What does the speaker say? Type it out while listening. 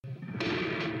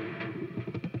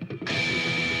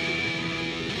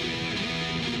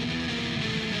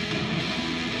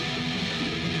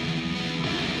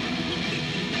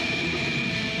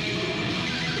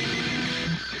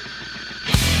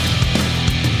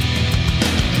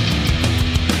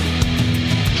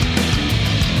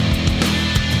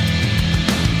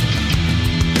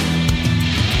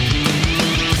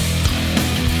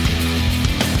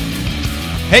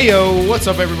Hey, yo, what's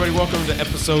up, everybody? Welcome to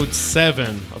episode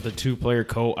 7 of the Two Player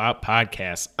Co-op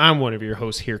Podcast. I'm one of your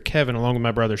hosts here, Kevin, along with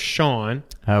my brother, Sean.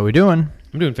 How we doing?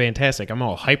 I'm doing fantastic. I'm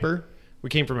all hyper. We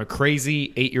came from a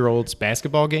crazy 8-year-old's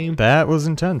basketball game, That was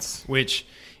intense. which,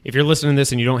 if you're listening to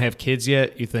this and you don't have kids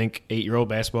yet, you think 8-year-old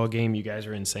basketball game, you guys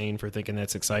are insane for thinking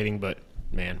that's exciting, but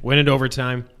man, went into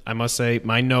overtime. I must say,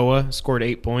 my Noah scored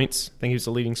 8 points. I think he was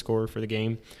the leading scorer for the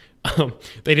game.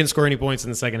 They didn't score any points in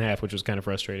the second half, which was kind of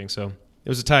frustrating, so it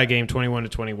was a tie game,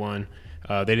 21-21.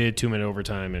 They did 2-minute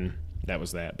overtime, and that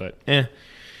was that. But,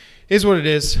 is what it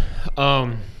is.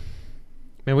 Man,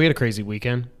 we had a crazy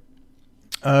weekend.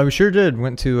 We sure did.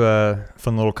 Went to a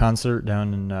fun little concert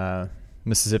down in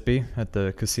Mississippi at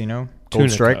the casino. Gold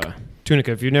Strike.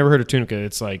 Tunica. If you've never heard of Tunica,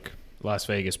 it's like Las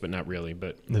Vegas, but not really.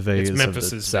 But The Vegas it's of Memphis'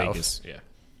 the Vegas. South. Yeah.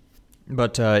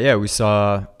 But, we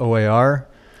saw OAR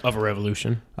Of a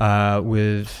Revolution.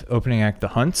 with opening act The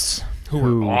Hunts.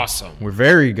 Who were awesome. Were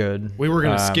very good. We were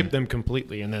going to skip them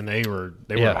completely, and then they were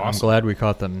Yeah, awesome. I'm glad we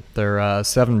caught them. They're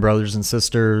 7 brothers and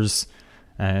sisters,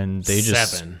 and they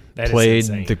just 7. That is played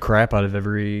insane. the crap out of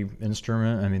every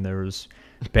instrument. I mean, there was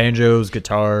banjos,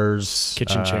 guitars,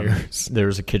 Kitchen chairs. There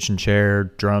was a kitchen chair,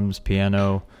 drums,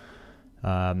 piano,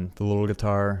 the little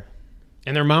guitar.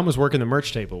 And their mom was working the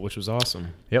merch table, which was awesome.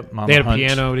 Yep, Mama They had a Hunt.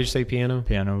 piano. Did you say piano?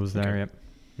 Piano was there. Okay. Yep.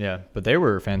 Yeah, but they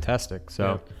were fantastic.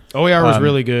 So OAR was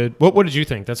really good. What did you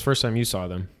think? That's the first time you saw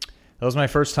them. that was my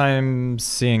first time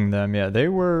seeing them. Yeah, they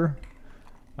were.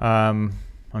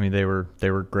 They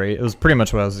were great. It was pretty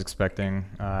much what I was expecting.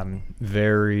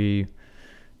 Very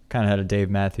kind of had a Dave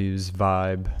Matthews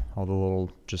vibe. All the little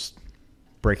just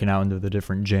breaking out into the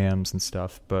different jams and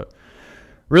stuff. But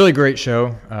really great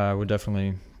show. Would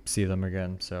definitely see them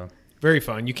again. So Very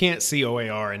fun. You can't see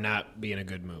OAR and not be in a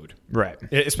good mood. right.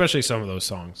 Especially some of those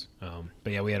songs.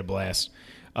 But yeah, we had a blast.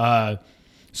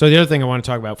 So the other thing I want to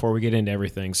talk about before we get into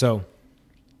everything. So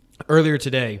earlier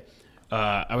today,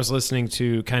 I was listening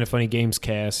to Kind of Funny Games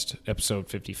Cast, episode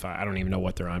 55. I don't even know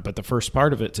what they're on, but the first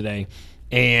part of it today.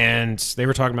 And they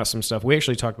were talking about some stuff. We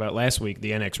actually talked about last week,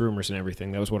 the NX rumors and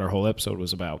everything. That was what our whole episode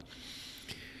was about.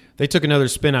 They took another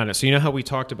spin on it. So you know how we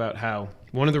talked about how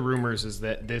one of the rumors is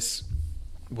that this,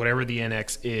 whatever the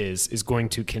NX is going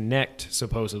to connect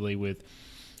supposedly with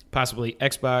possibly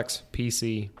Xbox,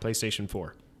 PC, PlayStation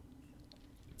 4.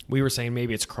 We were saying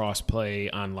maybe it's cross-play,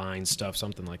 online stuff,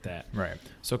 something like that. Right.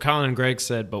 So Colin and Greg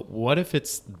said, but what if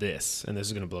it's this? And this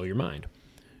is going to blow your mind.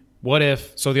 What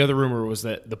if, so the other rumor was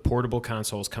that the portable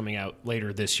console is coming out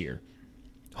later this year.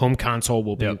 Home console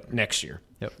will be next year.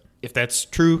 Yep. If that's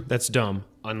true, that's dumb.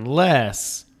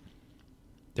 Unless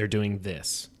they're doing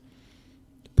this.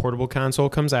 Portable console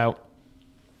comes out,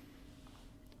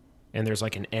 and there's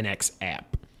like an NX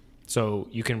app. So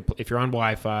you can, if you're on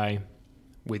Wi-Fi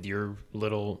with your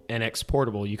little NX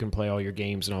portable, you can play all your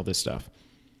games and all this stuff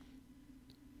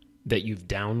that you've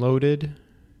downloaded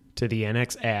to the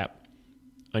NX app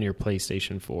on your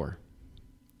PlayStation 4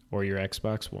 or your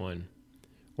Xbox One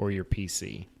or your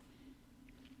PC.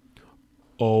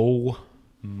 Oh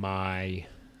my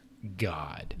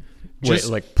God. Wait,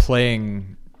 like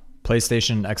playing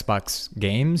PlayStation, Xbox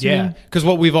games? you Yeah, mean? because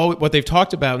what they've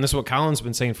talked about, and this is what Colin's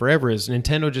been saying forever, is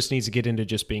Nintendo just needs to get into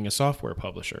just being a software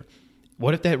publisher.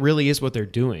 What if that really is what they're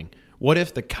doing? What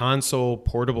if the console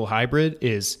portable hybrid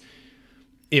is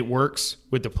it works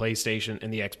with the PlayStation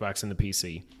and the Xbox and the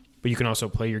PC, but you can also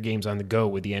play your games on the go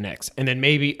with the NX, and then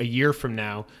maybe a year from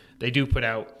now they do put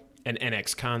out an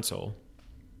NX console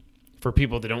for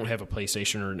people that don't have a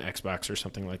PlayStation or an Xbox or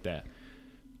something like that.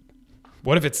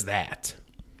 What if it's that?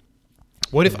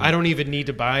 What if I don't even need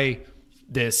to buy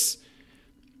this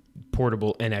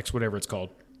portable NX, whatever it's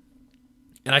called,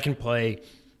 and I can play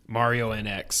Mario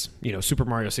NX, Super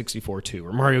Mario 64 2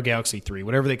 or Mario Galaxy 3,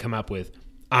 whatever they come up with,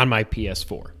 on my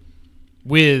PS4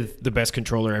 with the best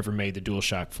controller ever made, the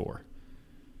DualShock 4.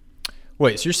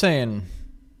 Wait, so you're saying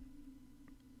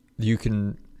you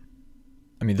can...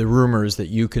 the rumor is that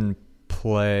you can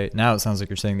play... Now it sounds like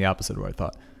you're saying the opposite of what I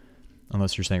thought.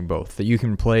 Unless you're saying both. That you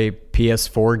can play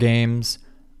PS4 games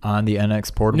on the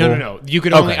NX portable? No. You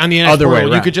could only, on the NX Other way portable,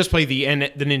 you around. could just play the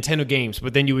Nintendo games,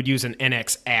 but then you would use an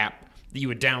NX app that you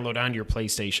would download onto your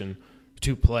PlayStation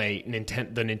to play the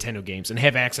Nintendo games and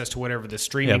have access to whatever the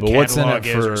streaming but what's in catalog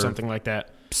it is or for something like that.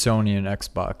 Sony and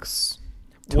Xbox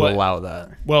to allow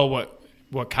that? Well,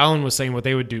 what Colin was saying, what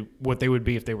they would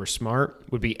be if they were smart,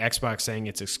 would be Xbox saying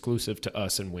it's exclusive to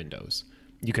us in Windows.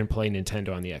 You can play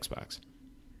Nintendo on the Xbox.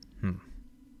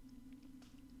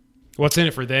 What's in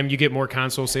it for them? You get more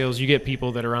console sales. You get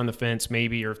people that are on the fence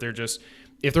maybe, or if they're just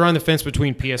if they're on the fence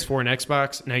between PS4 and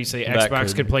Xbox, now you say That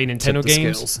Xbox could play tip Nintendo the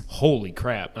games. scales. Holy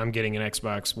crap! I'm getting an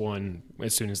Xbox One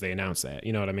as soon as they announce that.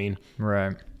 You know what I mean?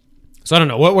 Right. So I don't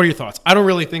know. What are your thoughts? I don't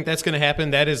really think that's going to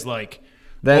happen. That is like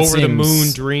That over the seems-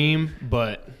 moon dream.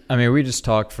 But I mean, we just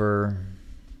talked for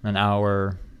an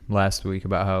hour last week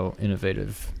about how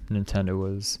innovative Nintendo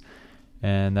was,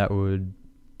 and that would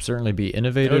certainly be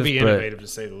innovative. it would be but, innovative to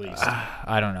say the least.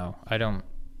 I don't know. I don't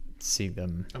see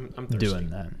them I'm thirsty. doing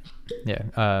that.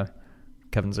 Yeah.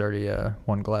 Kevin's already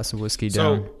one glass of whiskey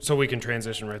down. So we can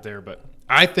transition right there. But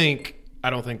I don't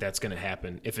think that's going to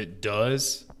happen. If it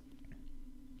does,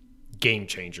 game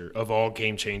changer of all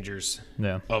game changers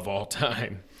Yeah. of all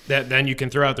time. That then you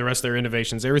can throw out the rest of their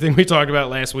innovations. Everything we talked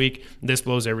about last week, this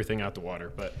blows everything out the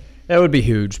water. But That would be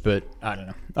huge, but I don't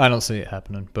know. I don't see it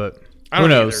happening, but I who don't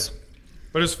knows? either.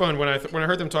 But it was fun when I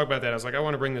heard them talk about that. I was like, I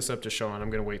want to bring this up to Sean. I'm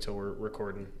going to wait till we're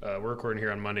recording. We're recording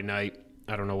here on Monday night.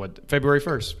 I don't know what February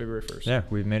 1st. February 1st. Yeah,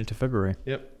 we've made it to February.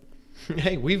 Yep.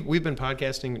 Hey, we've been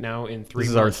podcasting now in 3 months. This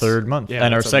is our third month Yeah,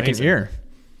 and our that's second amazing. year.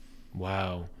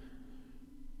 Wow.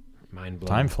 Mind blown.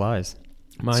 Time flies.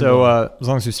 Mind So blown. as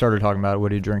long as we started talking about it,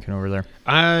 what are you drinking over there?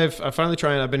 I finally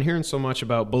tried. I've been hearing so much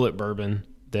about Bullet Bourbon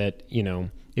that,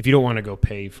 if you don't want to go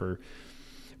pay for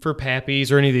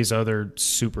Pappy's or any of these other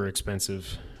super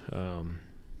expensive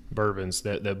bourbons,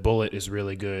 that Bullet is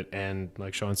really good. And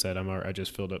like Sean said, I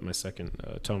just filled up my second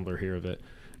tumbler here of it.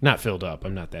 Not filled up.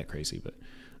 I'm not that crazy, but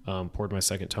poured my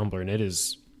second tumbler, and it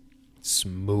is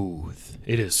smooth.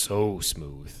 It is so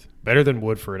smooth. Better than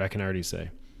Woodford, I can already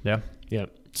say. Yeah. Yeah.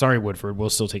 Sorry, Woodford. We'll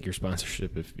still take your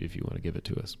sponsorship if you want to give it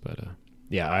to us. But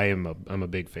yeah, I'm a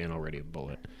big fan already of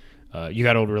Bullet. You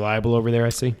got Old Reliable over there, I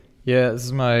see. Yeah, this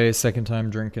is my second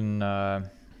time drinking my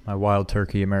Wild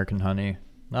Turkey American Honey.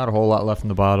 Not a whole lot left in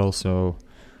the bottle, so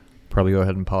probably go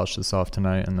ahead and polish this off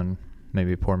tonight and then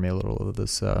maybe pour me a little of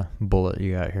this Bullet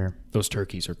you got here. Those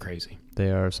turkeys are crazy.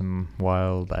 They are some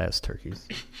wild-ass turkeys.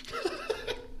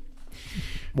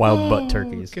 Wild butt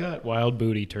turkeys. God, wild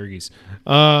booty turkeys.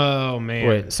 Oh, man.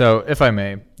 Wait, so if I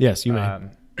may. Yes, you may.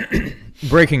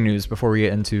 Breaking news before we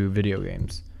get into video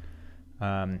games.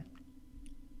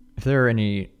 If there are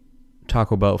any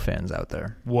Taco Bell fans out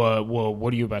there.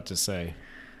 What are you about to say?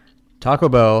 Taco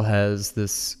Bell has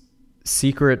this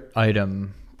secret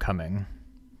item coming.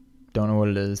 Don't know what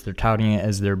it is. They're touting it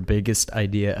as their biggest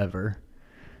idea ever.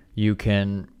 You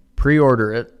can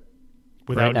pre-order it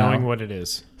Without right now. knowing what it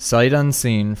is. Sight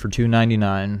unseen for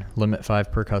 $2.99, limit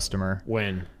 5 per customer.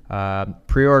 When?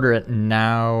 Pre-order it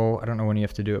now. I don't know when you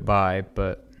have to do it by,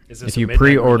 but Is this if a you midnight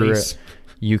pre-order release? it,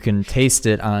 you can taste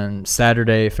it on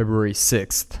Saturday, February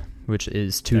 6th, which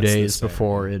is 2 That's days this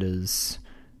before it is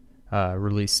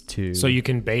released to So you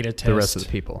can beta test the rest of the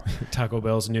people. Taco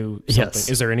Bell's new something. Yes.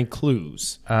 Is there any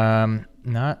clues? Not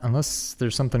unless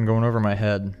there's something going over my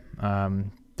head.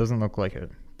 Doesn't look like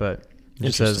it, but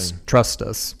it says, Interesting. trust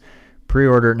us.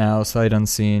 Pre-order it now, sight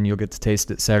unseen. You'll get to taste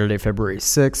it Saturday, February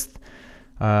 6th.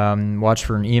 Watch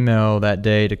for an email that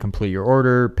day to complete your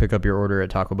order. Pick up your order at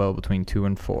Taco Bell between 2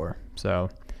 and 4. So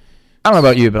I don't know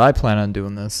about you, but I plan on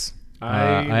doing this.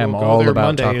 I am will go all there about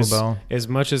Monday Taco Bell. As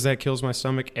much as that kills my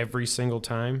stomach every single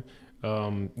time.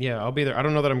 Yeah, I'll be there. I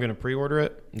don't know that I'm going to pre-order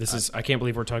it. I can't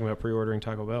believe we're talking about pre-ordering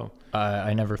Taco Bell.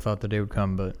 I never thought the day would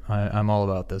come, but I'm all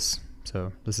about this.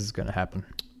 So this is going to happen.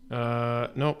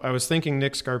 No, I was thinking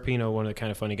Nick Scarpino, one of the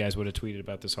kind of funny guys, would have tweeted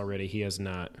about this already. He has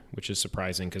not, which is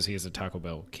surprising because he is a Taco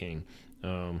Bell king.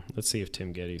 Let's see if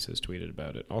Tim Geddes has tweeted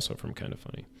about it, also from Kind of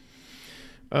Funny.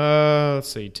 Let's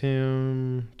see.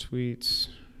 Tim tweets.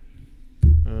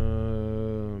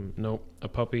 Nope. A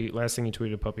puppy. Last thing he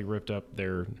tweeted, a puppy ripped up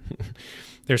their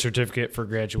certificate for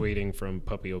graduating from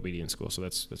puppy obedience school. So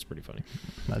that's pretty funny.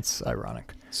 That's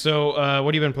ironic. So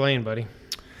what have you been playing, buddy?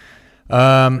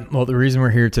 Well, the reason we're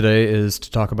here today is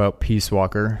to talk about Peace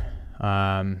Walker.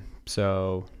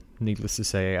 So needless to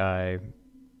say, I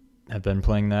have been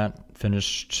playing that,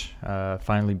 finished,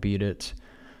 finally beat it.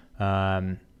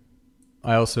 I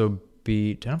also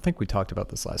beat, I don't think we talked about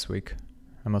this last week.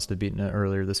 I must have beaten it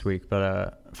earlier this week,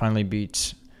 but finally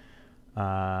beat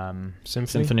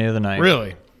Symphony of the Night.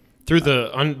 Really? Through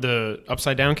the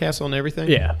upside down castle and everything?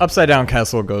 Yeah, Upside Down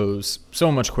Castle goes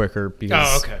so much quicker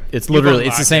because okay. it's You've literally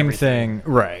it's the unlocked same everything.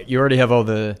 thing. Right. You already have all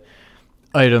the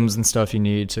items and stuff you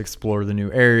need to explore the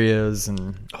new areas,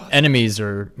 and enemies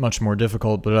are much more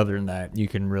difficult, but other than that, you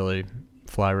can really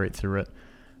fly right through it.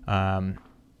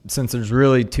 Since there's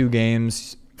really 2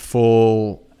 games,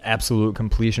 full absolute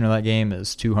completion of that game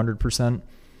is 200%.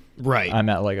 Right. I'm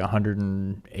at like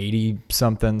 180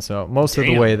 something, so most of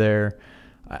the Damn. way there.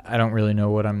 I don't really know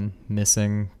what I'm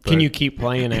missing. Can but you keep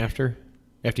playing after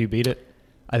you beat it?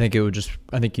 I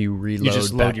think you reload. You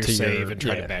just back load your to save and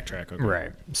try to backtrack. Okay.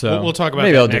 Right. So we'll talk about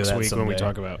maybe that I'll do next that week someday. when we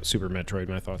talk about Super Metroid.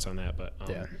 My thoughts on that, but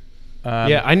Yeah.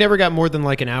 yeah, I never got more than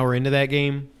like an hour into that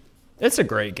game. It's a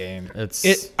great game.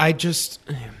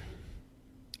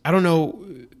 I don't know.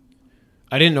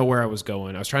 I didn't know where I was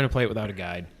going. I was trying to play it without a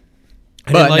guide.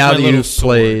 But now that little you've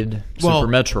played Well,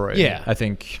 Super Metroid, yeah. I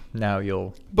think now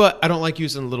you'll. But I don't like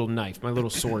using the little knife, my little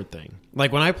sword thing.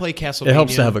 Like when I play Castlevania, It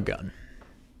helps to have a gun,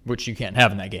 which you can't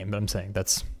have in that game. But I'm saying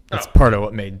that's part of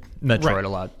what made Metroid Right. a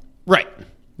lot. right,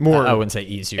 more I wouldn't say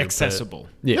easier, but- accessible.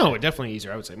 Yeah. No, definitely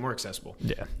easier. I would say more accessible.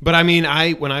 Yeah. But I mean,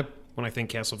 when I think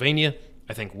Castlevania,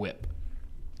 I think whip.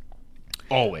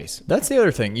 Always. That's the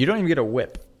other thing. You don't even get a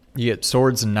whip. You get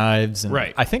swords and knives. And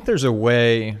Right. I think there's a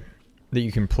way that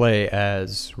you can play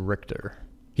as Richter.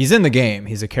 He's in the game.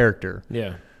 He's a character.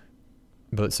 Yeah.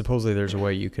 But supposedly there's a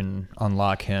way you can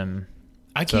unlock him.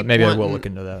 I So keep maybe I will wanting- look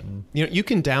into that. And, You know, you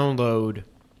can download.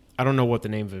 I don't know what the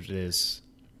name of it is,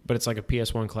 but it's like a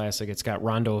PS1 classic. It's got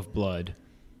Rondo of Blood,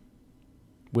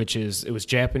 it was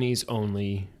Japanese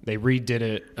only. They redid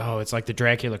it. Oh, it's like the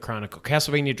Dracula Chronicle,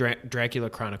 Castlevania Dracula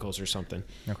Chronicles or something.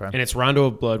 Okay. And it's Rondo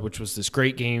of Blood, which was this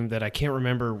great game that I can't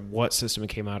remember what system it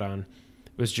came out on.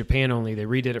 It was Japan only. They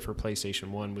redid it for PlayStation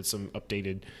 1 with some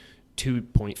updated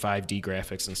 2.5D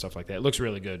graphics and stuff like that. It looks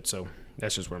really good. So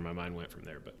that's just where my mind went from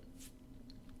there. But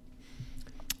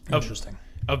Interesting.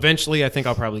 eventually, I think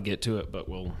I'll probably get to it, but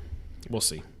we'll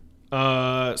see.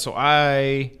 So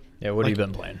I What have you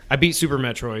been playing? I beat Super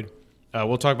Metroid.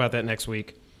 We'll talk about that next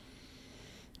week.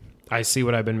 I see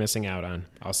what I've been missing out on.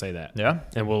 I'll say that. Yeah?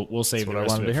 And we'll save what the I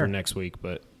rest of wanted it to for hear. next week.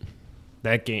 But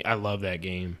that game, I love that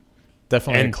game.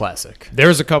 Definitely a And- classic.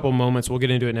 There's a couple moments, we'll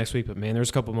get into it next week, but man, there's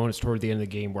a couple moments toward the end of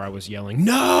the game where I was yelling,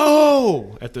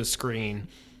 "No!" at the screen.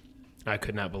 I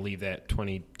could not believe that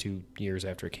 22 years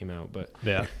after it came out, but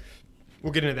Yeah.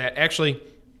 we'll get into that. Actually,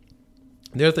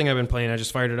 the other thing I've been playing, I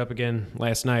just fired it up again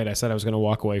last night. I said I was going to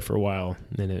walk away for a while,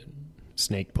 and then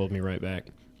Snake pulled me right back.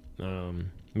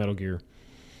 Metal Gear.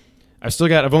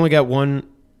 I've only got one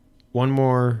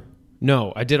more.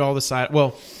 No, I did all the side.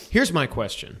 Well, here's my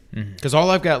question. Because all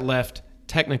I've got left,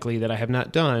 technically, that I have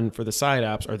not done for the side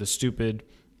ops are the stupid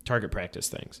target practice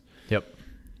things. Yep.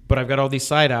 But I've got all these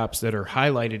side ops that are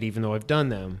highlighted even though I've done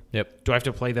them. Yep. Do I have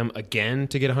to play them again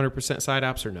to get 100% side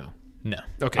ops or no? No.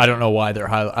 Okay. I don't know why they're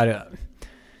highlighted.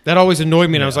 That always annoyed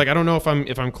me, and I was like, I don't know if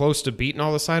I'm close to beating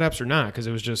all the side ups or not, because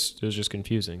it was just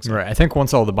confusing. So. Right. I think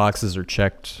once all the boxes are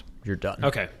checked, you're done.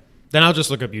 Okay, then I'll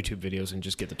just look up YouTube videos and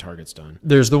just get the targets done.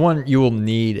 There's the one you will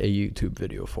need a YouTube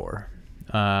video for.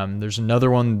 There's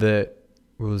another one that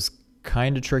was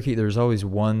kind of tricky. There's always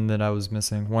one that I was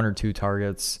missing, one or two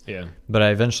targets. Yeah, But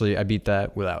I beat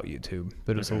that without YouTube,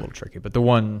 but it was a little tricky. But the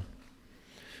one,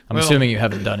 I'm Well, assuming you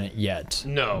haven't done it yet.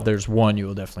 No. There's one you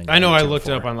will definitely need I know. I YouTube looked it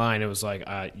for. up online. It was like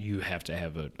you have to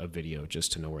have a video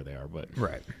just to know where they are. But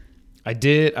Right. I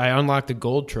did. I unlocked the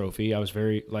gold trophy. I was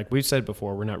very, like we've said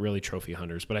before, we're not really trophy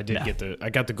hunters, but I did I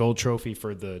got the gold trophy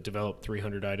for the develop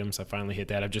 300 items. I finally hit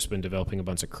that. I've just been developing a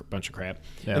bunch of crap.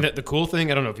 Yeah. And the cool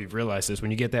thing, I don't know if you've realized this,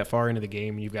 when you get that far into the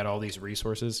game and you've got all these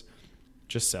resources,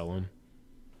 just sell them.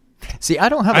 See, I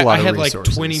don't have a lot I of had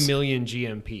resources. like 20 million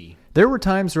GMP. There were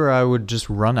times where I would just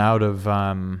run out of.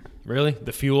 Really?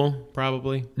 The fuel,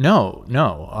 probably. No.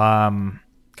 Common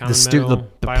The metal, the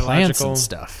plants biological. and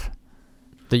stuff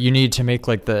that you need to make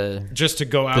like the Just to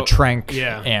go out. the trank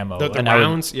Yeah. ammo. The And I would-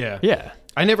 rounds, yeah. Yeah.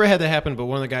 I never had that happen, but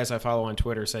one of the guys I follow on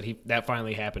Twitter said that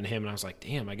finally happened to him, and I was like,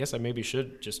 damn, I guess I maybe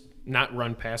should just not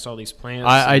run past all these plants.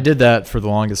 I did that for the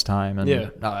longest time, and Yeah.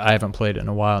 I haven't played it in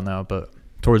a while now. But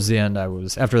towards the end,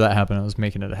 after that happened, I was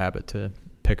making it a habit to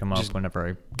pick them up Just- whenever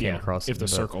I came across if them.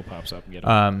 the But, circle pops up and get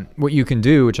them. what you can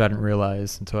do, which I didn't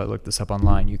realize until I looked this up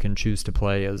online, you can choose to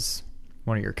play as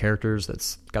one of your characters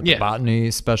that's got the Yeah. botany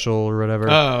special or whatever.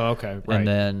 Oh, okay. Right. And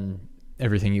then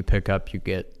everything you pick up, you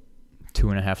get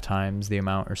 2.5 times the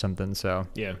amount or something. So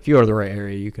Yeah. if you go to the right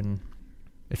area, you can,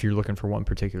 if you're looking for one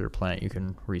particular plant, you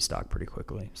can restock pretty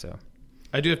quickly. So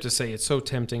I do have to say it's so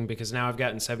tempting because now I've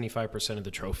gotten 75% of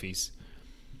the trophies.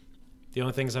 The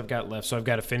only things I've got left, so I've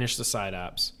got to finish the side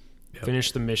ops,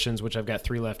 finish the missions, which I've got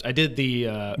 3 left. I did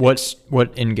the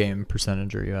what in-game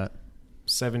percentage are you at?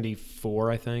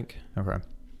 74, I think. Okay.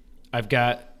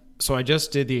 I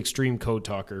just did the Extreme Code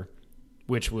Talker,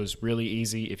 which was really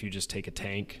easy if you just take a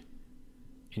tank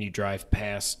and you drive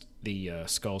past the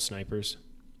skull snipers,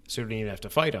 so you don't even have to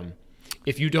fight them.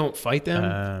 If you don't fight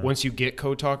them, once you get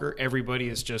Code Talker, everybody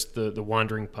is just the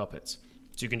wandering puppets.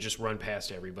 So you can just run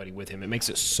past everybody with him. It makes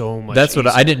it so much That's easier.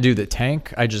 what I didn't do the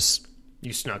tank. I just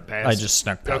snuck past.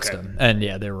 snuck past Okay. them, and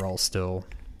yeah, they were all still,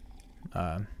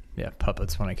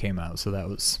 puppets when I came out. So that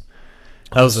was.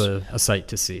 That was a sight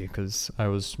to see because I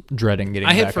was dreading getting.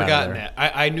 I had back forgotten out of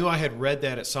that. I knew I had read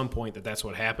that at some point that's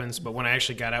what happens. But when I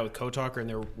actually got out with Code Talker and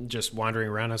they were just wandering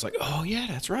around, I was like, oh yeah,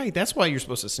 that's right. That's why you're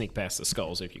supposed to sneak past the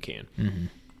skulls if you can. Mm-hmm.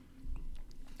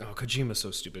 Oh, Kojima's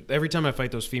so stupid. Every time I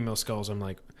fight those female skulls, I'm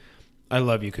like, I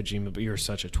love you, Kojima, but you're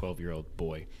such a 12-year-old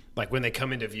boy. Like when they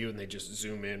come into view and they just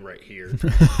zoom in right here,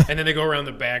 and then they go around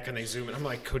the back and they zoom in. I'm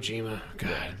like, Kojima,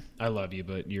 God, I love you,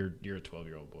 but you're a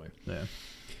 12-year-old boy. Yeah.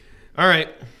 All right.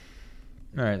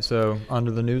 All right, so on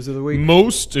to the news of the week.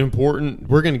 Most important,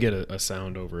 we're going to get a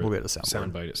sound over it. We'll get a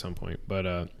sound bite at some point.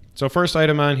 But so first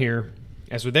item on here,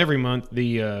 as with every month,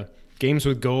 the Games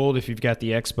with Gold, if you've got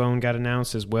the X-Bone, got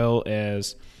announced, as well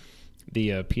as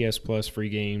the PS Plus free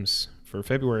games for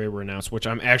February were announced, which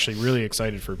I'm actually really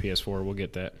excited for PS4. We'll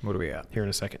get that. What do we got? Here in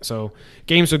a second. So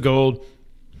Games with Gold,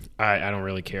 I don't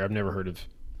really care. I've never heard of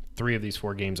 3 of these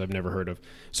 4 games I've never heard of.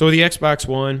 So the Xbox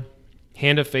One,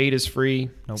 Hand of Fate is free.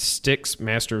 Nope. Styx,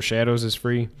 Master of Shadows is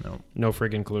free. Nope. No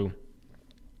friggin' clue.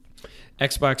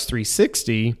 Xbox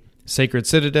 360, Sacred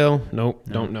Citadel. Nope.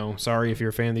 Don't know. Sorry if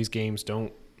you're a fan of these games.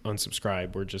 Don't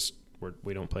unsubscribe.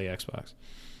 We don't play Xbox.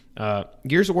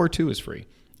 Gears of War 2 is free.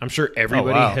 I'm sure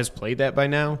everybody has played that by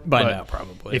now. By now,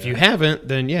 probably. If you haven't,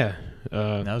 then yeah.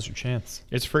 Now's your chance.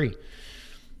 It's free.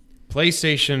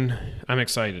 PlayStation, I'm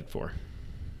excited for.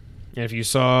 And if you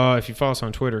follow us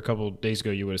on Twitter a couple of days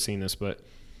ago, you would have seen this. But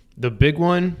the big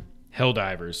one,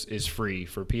 Helldivers, is free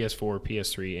for PS4,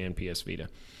 PS3, and PS Vita.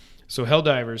 So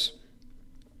Helldivers,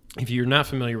 if you're not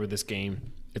familiar with this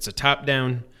game, it's a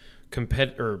top-down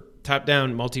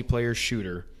multiplayer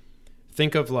shooter.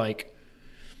 Think of like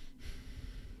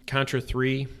Contra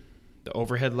 3, the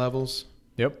overhead levels.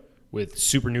 Yep. With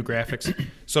super new graphics.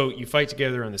 So you fight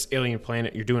together on this alien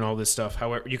planet. You're doing all this stuff.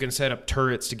 However, you can set up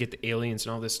turrets to get the aliens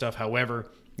and all this stuff. However,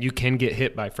 you can get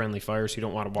hit by friendly fire, so you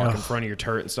don't want to walk in front of your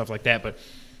turret and stuff like that. But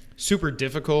super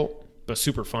difficult, but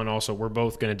super fun also. We're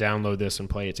both going to download this and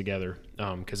play it together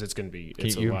because it's going to be a lot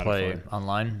of fun. You can play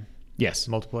online? Yes.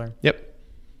 Multiplayer? Yep.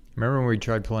 Remember when we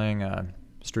tried playing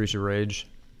Streets of Rage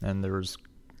and there was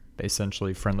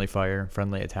essentially friendly fire,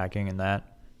 friendly attacking and that?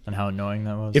 And how annoying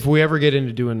that was? If we ever get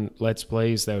into doing Let's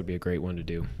Plays, that would be a great one to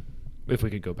do. If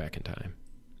we could go back in time.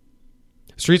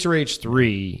 Streets of Rage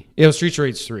 3. Streets of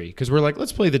Rage 3. Because we're like,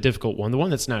 let's play the difficult one. The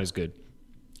one that's not as good.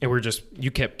 And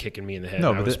you kept kicking me in the head.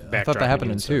 No, but I thought that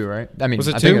happened in 2, right? I mean, was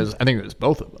it 2? two? I think it was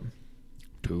both of them.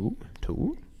 2?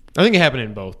 2? I think it happened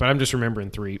in both, but I'm just remembering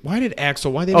 3. Why did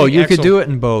Axel? You could do it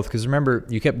in both because remember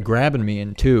you kept grabbing me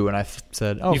in 2, and I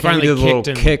said, "Oh, you finally do the little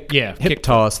kicked hip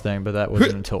toss thing," but that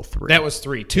wasn't until 3. That was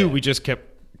 3. 2, we just kept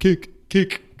kick.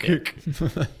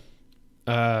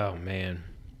 Oh man,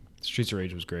 Streets of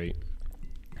Rage was great.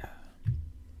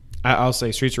 I'll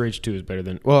say Streets of Rage 2 is better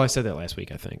than. Well, I said that last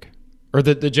week, I think, or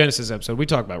the Genesis episode we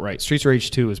talked about. Right, Streets of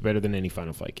Rage 2 is better than any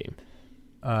Final Fight game.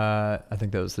 I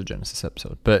think that was the Genesis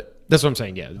episode, but that's what I'm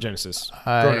saying. Yeah, the Genesis.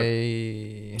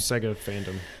 Sega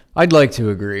fandom. I'd like to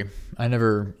agree.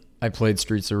 I played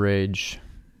Streets of Rage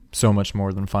so much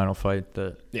more than Final Fight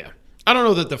that. Yeah, I don't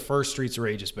know that the first Streets of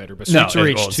Rage is better, but Streets of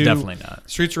Rage 2 it's definitely not.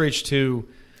 Streets of Rage 2.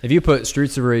 If you put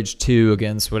Streets of Rage 2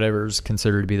 against whatever's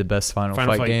considered to be the best Final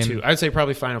Fight game, 2. I'd say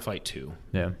probably Final Fight 2.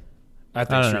 Yeah, I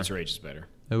think Streets of Rage is better.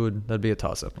 That'd be a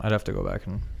toss-up. I'd have to go back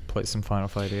and play some Final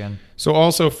Fight again. So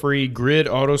also free Grid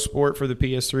Autosport for the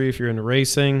PS3 if you're into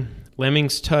racing.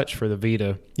 Lemmings Touch for the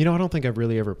Vita. I don't think I've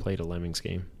really ever played a Lemmings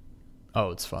game.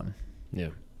 Oh, it's fun. Yeah.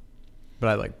 But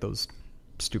I like those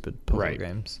stupid puzzle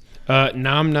games.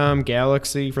 Nom Nom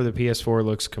Galaxy for the PS4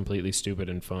 looks completely stupid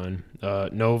and fun.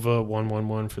 Nova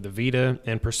 111 for the Vita.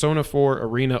 And Persona 4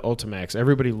 Arena Ultimax.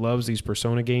 Everybody loves these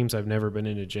Persona games. I've never been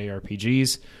into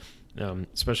JRPGs.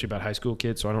 Especially about high school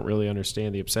kids, so I don't really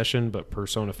understand the obsession, but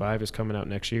Persona 5 is coming out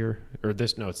next year.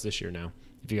 It's this year now.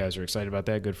 If you guys are excited about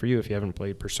that, good for you. If you haven't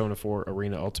played Persona 4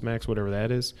 Arena Ultimax, whatever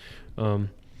that is,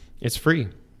 it's free.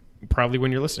 Probably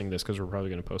when you're listening to this, because we're probably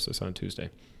going to post this on Tuesday.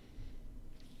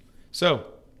 So,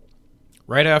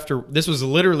 this was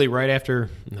literally right after,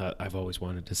 I've always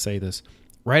wanted to say this,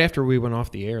 right after we went off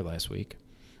the air last week,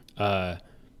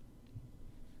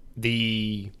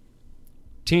 the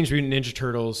Teenage Mutant Ninja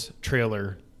Turtles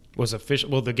trailer was official.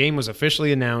 Well, the game was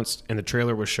officially announced and the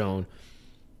trailer was shown.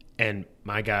 And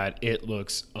my God, it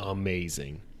looks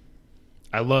amazing.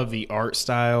 I love the art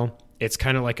style. It's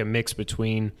kind of like a mix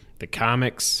between the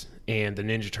comics and the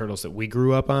Ninja Turtles that we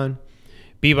grew up on.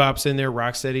 Bebop's in there,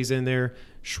 Rocksteady's in there,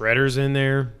 Shredder's in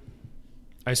there.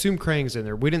 I assume Krang's in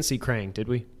there. We didn't see Krang, did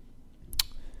we?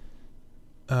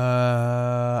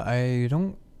 I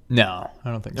don't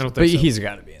think so. But he's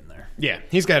got to be in there. Yeah,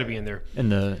 he's got to be in there. In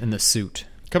the suit.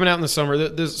 Coming out in the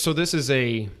summer. So this is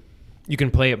a You can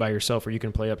play it by yourself, or you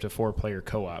can play up to 4-player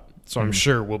co-op. So I'm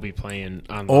sure we'll be playing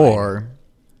online. Or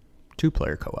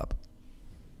 2-player co-op.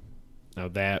 Now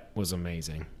that was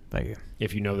amazing. Thank you.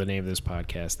 If you know the name of this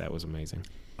podcast, that was amazing.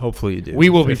 Hopefully you do. We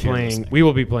will be playing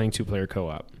 2-player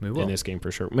co-op We will. in this game for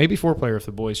sure. Maybe 4-player if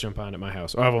the boys jump on at my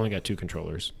house. Oh, I've only got 2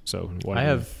 controllers, so I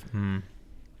have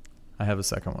a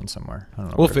second one somewhere. I don't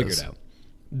know. We'll where figure it out.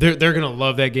 They're gonna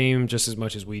love that game just as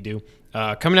much as we do.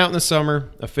 Coming out in the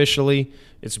summer officially,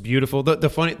 it's beautiful.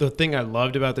 The thing I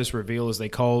loved about this reveal is they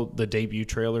call the debut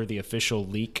trailer the official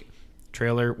leak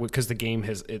trailer because the game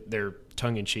they're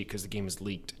tongue in cheek because the game is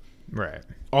leaked Right.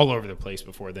 all over the place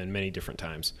before then, many different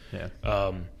times. Yeah.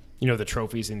 The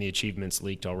trophies and the achievements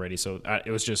leaked already, so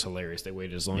it was just hilarious. They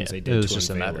waited as long as they did. It was to just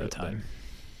a unveil matter of it, time.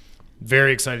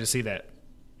 Very excited to see that.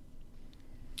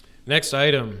 Next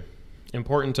item,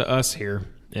 important to us here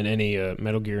and any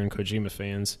Metal Gear and Kojima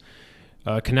fans.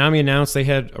 Konami announced they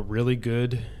had a really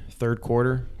good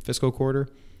fiscal quarter,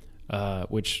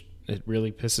 which it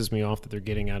really pisses me off that they're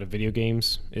getting out of video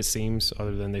games, it seems,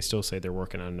 other than they still say they're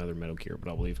working on another Metal Gear, but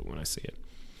I'll believe it when I see it.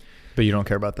 But you don't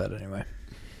care about that anyway.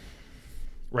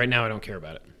 Right now, I don't care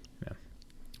about it. Yeah.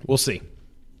 We'll see.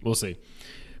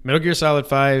 Metal Gear Solid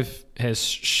 5 has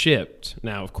shipped.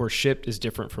 Now, of course, shipped is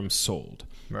different from sold.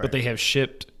 Right. But they have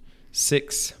shipped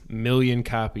 6 million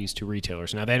copies to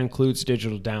retailers. Now, that includes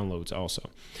digital downloads also.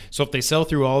 So if they sell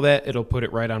through all that, it'll put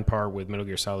it right on par with Metal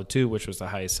Gear Solid 2, which was the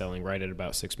highest selling, right at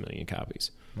about 6 million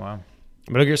copies. Wow.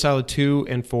 Metal Gear Solid 2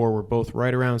 and 4 were both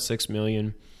right around 6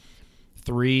 million.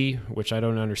 3, which I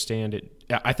don't understand,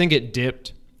 I think it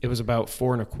dipped. It was about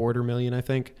 4.25 million, I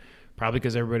think. Probably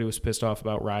because everybody was pissed off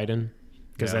about Raiden.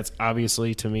 Because that's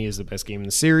obviously, to me, is the best game in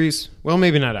the series. Well,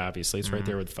 maybe not obviously. It's right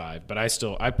there with 5. But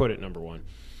I put it number 1.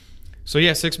 So,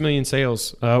 yeah, 6 million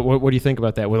sales. What do you think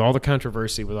about that? With all the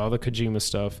controversy, with all the Kojima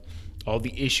stuff, all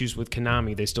the issues with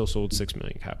Konami, they still sold 6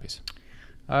 million copies.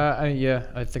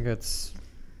 I think that's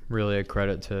really a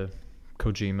credit to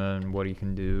Kojima and what he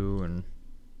can do. And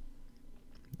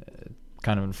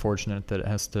kind of unfortunate that it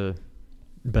has to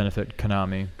benefit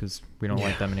Konami because we don't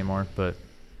like them anymore. But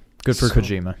good for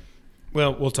Kojima.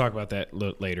 Well, we'll talk about that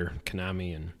later,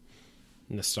 Konami and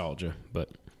nostalgia. But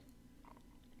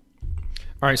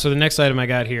all right, so the next item I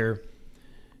got here.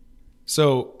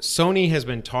 So Sony has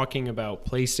been talking about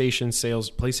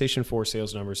PlayStation 4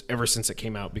 sales numbers ever since it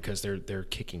came out because they're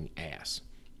kicking ass.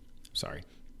 Sorry,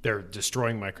 they're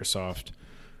destroying Microsoft.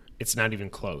 It's not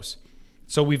even close.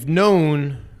 So we've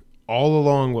known all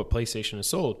along what PlayStation has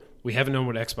sold. We haven't known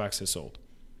what Xbox has sold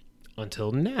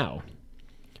until now.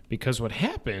 Because what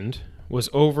happened was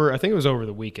I think it was over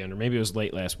the weekend, or maybe it was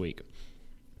late last week.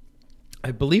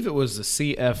 I believe it was the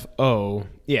CFO.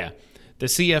 Yeah, the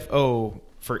CFO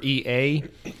for EA,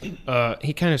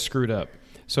 he kind of screwed up.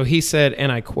 So he said, and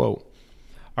I quote,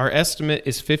 "Our estimate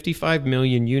is 55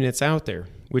 million units out there,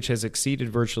 which has exceeded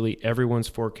virtually everyone's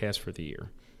forecast for the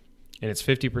year. And it's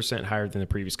 50% higher than the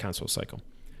previous console cycle."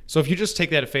 So if you just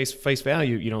take that at face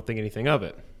value, you don't think anything of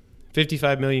it.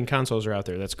 55 million consoles are out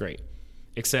there. That's great.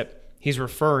 Except he's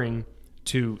referring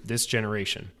to this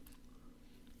generation.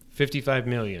 55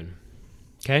 million.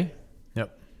 Okay?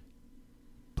 Yep.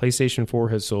 PlayStation 4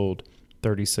 has sold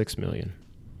 36 million.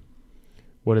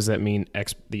 What does that mean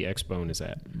the Xbone is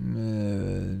at?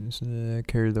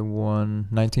 Carry the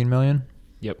 19 million?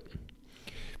 Yep.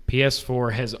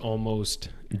 PS4 has almost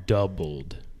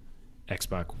doubled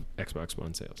Xbox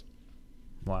One sales.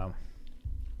 Wow.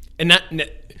 And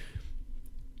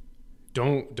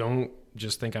don't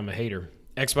just think I'm a hater.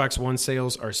 Xbox One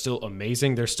sales are still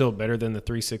amazing. They're still better than the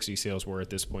 360 sales were at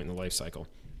this point in the life cycle.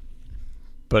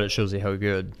 But it shows you how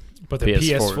good But the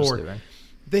PS4 is doing.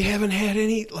 They haven't had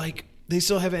they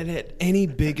still haven't had any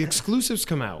big exclusives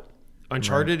come out.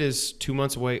 Uncharted is 2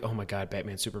 months away. Oh my God,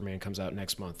 Batman Superman comes out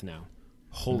next month now.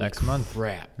 Holy next month.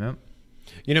 Crap. Yep.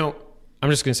 I'm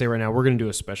just going to say right now, we're going to do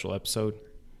a special episode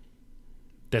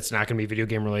that's not going to be video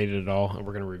game related at all, and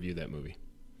we're going to review that movie.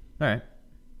 All right.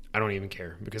 I don't even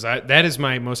care because that is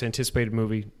my most anticipated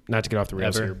movie. Not to get off the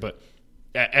rails here, but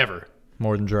ever.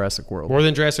 More than Jurassic World. More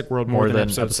than Jurassic World. More than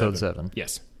episode 7.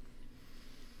 Yes.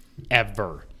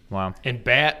 Ever. Wow. And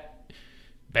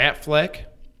Batfleck,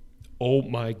 oh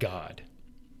my God.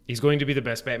 He's going to be the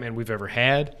best Batman we've ever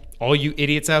had. All you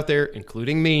idiots out there,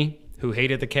 including me, who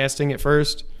hated the casting at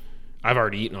first, I've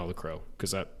already eaten all the crow.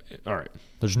 All right.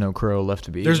 There's no crow left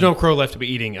to be There's no crow left to be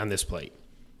eating on this plate.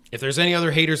 If there's any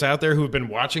other haters out there who have been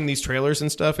watching these trailers and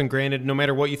stuff, and granted, no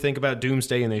matter what you think about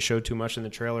Doomsday and they showed too much in the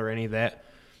trailer or any of that,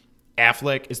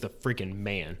 Affleck is the freaking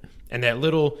man. And that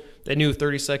new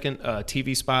 30-second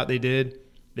TV spot they did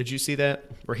Did you see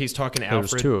that? Where he's talking to There's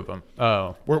Alfred. two of them.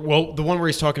 Oh. Well, the one where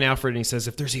he's talking to Alfred and he says,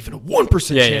 if there's even a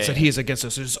 1% chance that he is against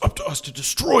us, it is up to us to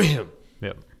destroy him.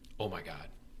 Yep. Oh, my God.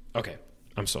 Okay.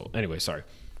 I'm sold. Anyway, sorry.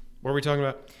 What were we talking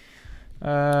about?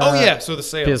 So the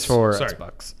sales. PS4, Sorry.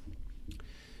 Xbox.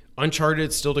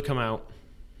 Uncharted still to come out.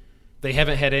 They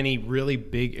haven't had any really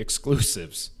big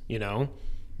exclusives, you know?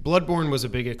 Bloodborne was a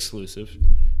big exclusive.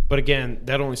 But again,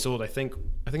 that only sold, I think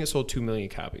it sold 2 million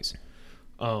copies.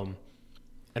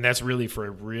 And that's really for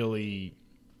a really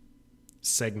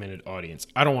segmented audience.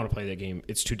 I don't want to play that game.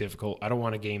 It's too difficult. I don't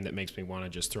want a game that makes me want to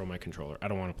just throw my controller. I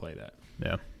don't want to play that.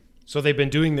 Yeah. So they've been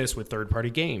doing this with third-party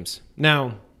games.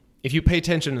 Now, if you pay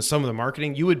attention to some of the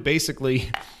marketing, you would think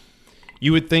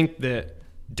that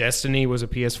Destiny was a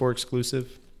PS4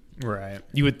 exclusive. Right.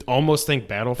 You would almost think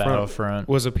Battlefront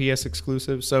was a PS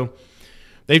exclusive. So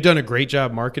they've done a great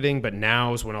job marketing, but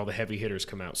now is when all the heavy hitters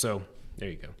come out. So there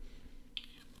you go.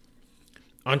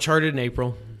 Uncharted in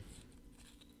April.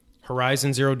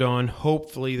 Horizon Zero Dawn,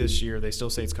 hopefully this year. They still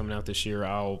say it's coming out this year.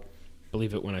 I'll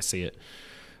believe it when I see it.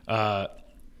 God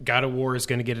of War is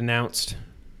going to get announced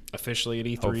officially at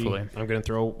E3. Hopefully. I'm going to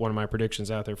throw one of my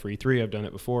predictions out there for E3. I've done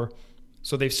it before.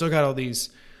 So they've still got all these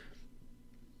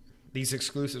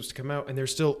exclusives to come out, and they're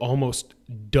still almost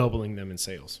doubling them in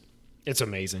sales. It's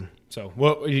amazing. So,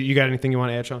 what you got anything you want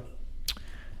to add, Sean?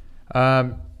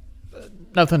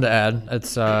 Nothing to add.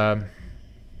 It's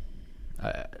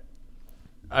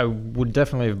I would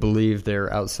definitely believe they're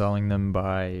outselling them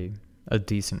by a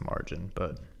decent margin,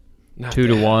 but Not 2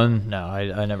 to that. 1, no,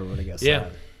 I never would have guessed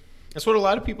that. That's what a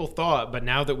lot of people thought, but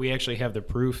now that we actually have the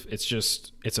proof,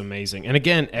 it's amazing. And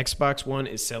again, Xbox One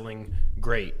is selling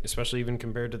great, especially even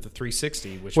compared to the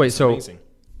 360, which was amazing.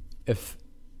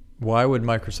 Why would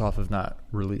Microsoft have not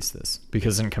released this?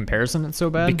 Because in comparison, it's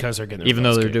so bad? Because they're getting their even though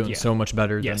butts they're kicked. doing Yeah. so much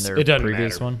better Yes, than it their doesn't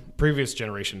previous matter. one? Previous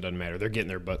generation doesn't matter. They're getting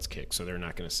their butts kicked, so they're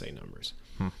not going to say numbers.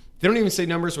 They don't even say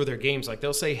numbers with their games. Like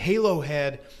they'll say Halo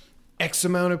had X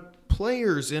amount of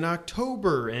players in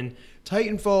October, and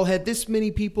Titanfall had this many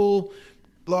people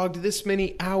logged this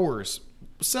many hours.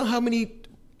 So how many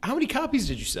copies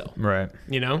did you sell? Right.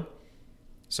 You know?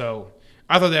 So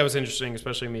I thought that was interesting,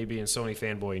 especially me being a Sony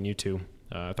fanboy and you too.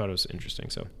 I thought it was interesting.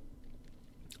 So, all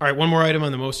right, one more item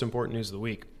on the most important news of the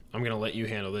week. I'm going to let you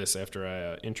handle this after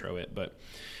I intro it. But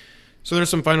so there's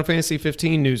some Final Fantasy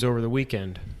 15 news over the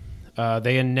weekend.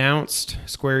 They announced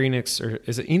Square Enix, or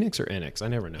is it Enix or Enix? I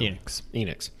never know.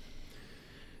 Enix.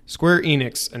 Square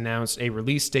Enix announced a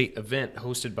release date event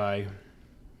hosted by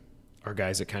our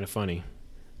guys at Kind of Funny.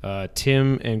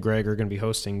 Tim and Greg are going to be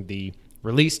hosting the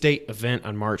release date event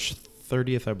on March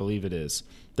 30th, I believe it is.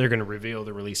 They're going to reveal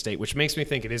the release date, which makes me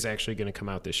think it is actually going to come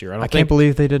out this year. I can't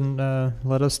believe they didn't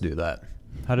let us do that.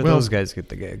 How did those guys get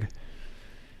the gig?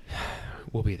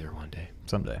 We'll be there one day.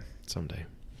 Someday.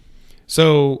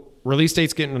 So release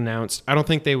date's getting announced. I don't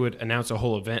think they would announce a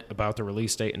whole event about the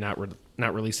release date and not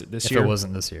release it this year. If it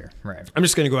wasn't this year, right. I'm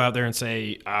just going to go out there and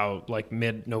say, like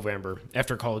mid-November,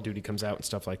 after Call of Duty comes out and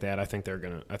stuff like that. I think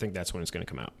that's when it's going to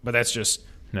come out. But that's just...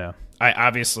 No. I'm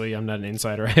not an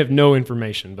insider. I have no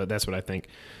information, but that's what I think.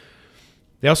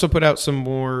 They also put out some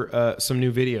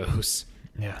new videos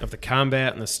of the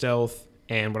combat and the stealth.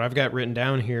 And what I've got written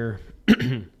down here,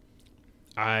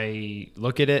 I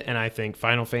look at it and I think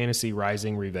Final Fantasy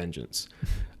Rising Revengeance.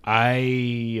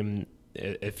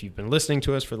 If you've been listening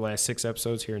to us for the last 6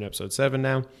 episodes, here in episode 7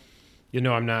 now, you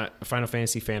know I'm not a Final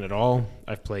Fantasy fan at all.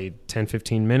 I've played 10,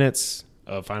 15 minutes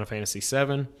of Final Fantasy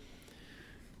 7.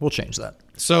 We'll change that.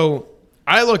 So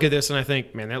I look at this and I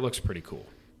think, man, that looks pretty cool.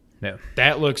 Yeah.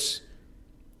 That looks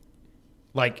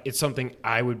like it's something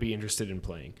I would be interested in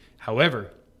playing. However,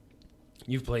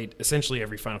 you've played essentially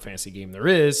every Final Fantasy game there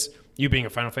is. You being a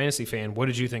Final Fantasy fan, what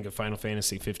did you think of Final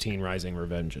Fantasy 15 Rising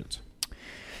Revengeance?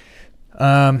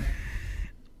 When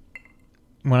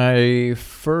I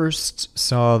first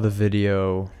saw the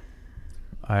video,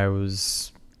 I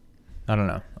was, I don't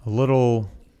know, a little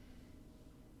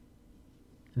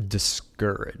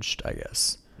discouraged, I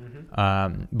guess.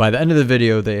 By the end of the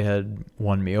video, they had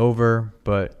won me over,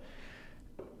 but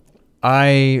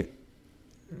as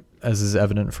is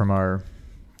evident from our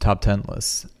top 10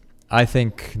 lists, I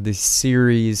think the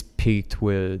series peaked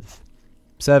with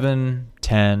 7,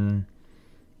 10,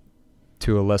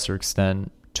 to a lesser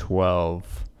extent,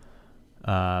 12.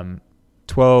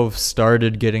 12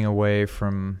 started getting away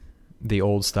from the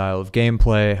old style of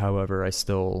gameplay. However, I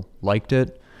still liked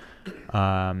it.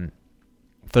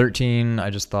 13, I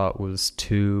just thought was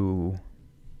too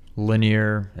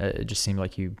linear. It just seemed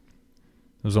like it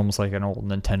was almost like an old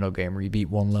Nintendo game where you beat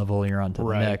one level, you're on to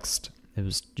the next.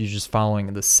 You're just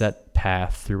following the set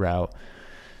path throughout.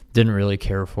 Didn't really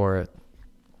care for it.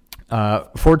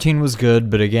 14 was good,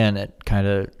 but again,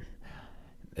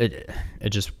 it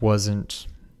just wasn't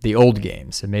the old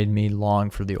games. It made me long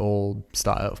for the old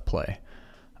style of play.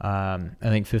 I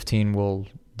think 15 will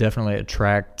definitely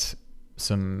attract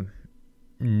some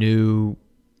new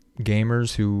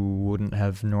gamers who wouldn't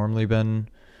have normally been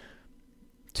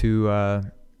too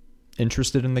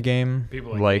interested in the game,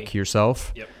 people like me.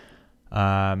 Yourself. Yep.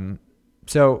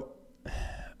 So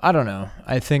I don't know.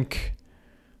 I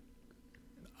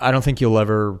don't think you'll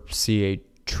ever see a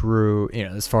true,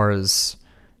 as far as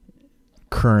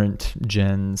current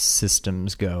gen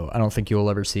systems go, I don't think you'll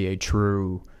ever see a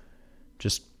true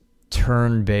just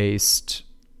turn-based,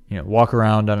 walk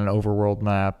around on an overworld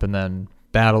map and then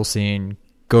battle scene,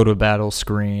 go to a battle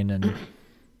screen and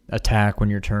attack when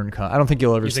your turn comes. I don't think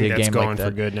you'll ever see a game like that. You think that's going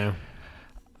for good now?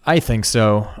 I think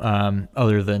so,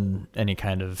 other than any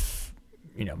kind of,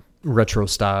 retro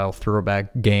style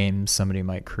throwback game somebody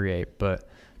might create. But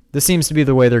this seems to be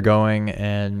the way they're going,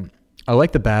 and I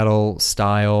like the battle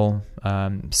style.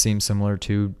 Seems similar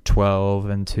to 12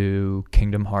 and to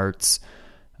Kingdom Hearts.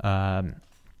 I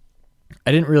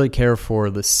didn't really care for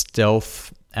the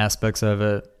stealth aspects of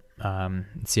it.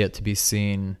 It's yet to be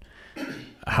seen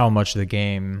how much the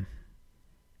game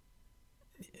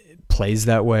plays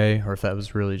that way, or if that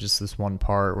was really just this one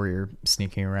part where you're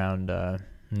sneaking around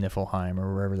Niflheim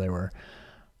or wherever they were.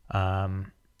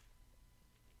 I'm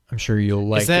sure you'll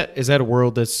like. Is that a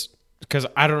world that's, because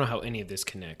I don't know how any of this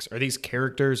connects. Are these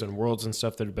characters and worlds and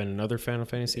stuff that have been in other Final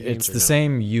Fantasy games? It's the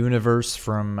same universe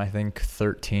from, I think,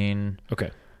 13.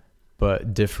 Okay.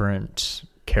 But different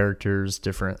characters,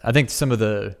 I think some of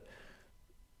the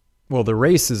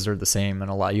races are the same,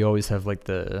 and a lot. You always have like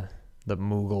the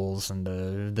Mughals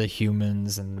and the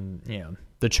humans, and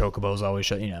the Chocobos always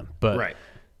show, but right.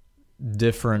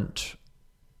 Different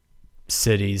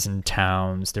cities and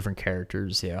towns, different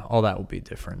characters, all that will be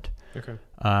different. Okay.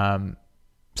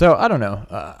 So I don't know.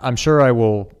 I'm sure I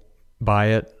will buy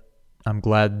it. I'm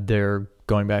glad they're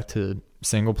going back to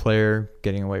single player,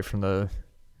 getting away from the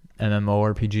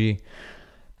MMORPG.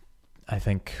 I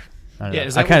think. I don't know.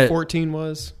 Is that what 14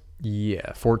 was?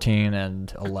 Yeah, 14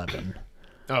 and 11.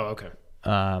 Oh, okay.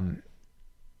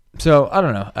 So I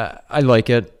don't know. I like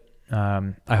it.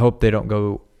 I hope they don't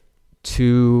go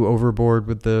too overboard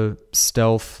with the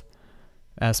stealth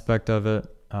aspect of it.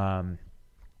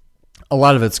 A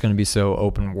lot of it's going to be so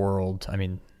open world. I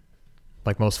mean,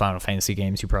 like most Final Fantasy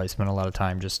games, you probably spend a lot of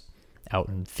time just out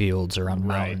in fields or on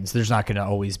mountains. There's not going to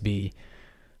always be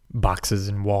boxes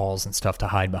and walls and stuff to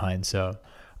hide behind. So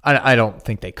I don't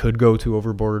think they could go too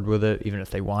overboard with it, even if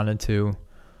they wanted to.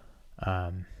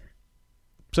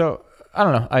 So I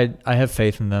don't know. I have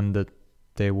faith in them that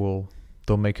they'll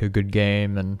make a good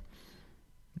game, and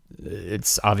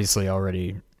it's obviously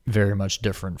already very much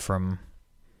different from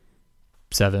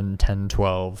 7, 10,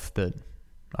 12 that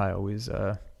I always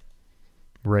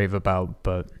rave about,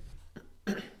 but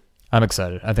I'm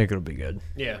excited. I think it'll be good.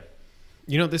 Yeah.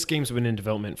 This game's been in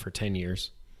development for 10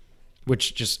 years,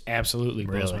 which just absolutely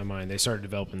blows my mind. They started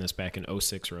developing this back in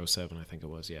 06 or 07, I think it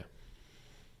was, yeah.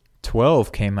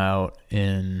 12 came out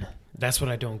in... That's what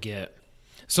I don't get.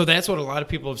 So that's what a lot of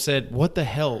people have said. What the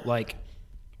hell? Like,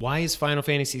 why is Final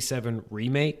Fantasy VII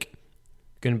Remake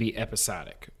going to be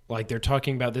episodic? Like, they're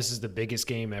talking about this is the biggest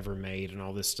game ever made and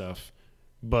all this stuff,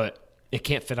 but it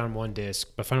can't fit on one disc.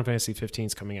 But Final Fantasy 15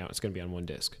 is coming out. It's going to be on one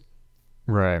disc.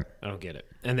 Right. I don't get it.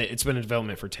 And it's been in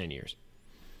development for 10 years.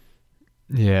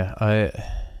 Yeah,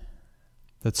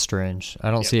 that's strange.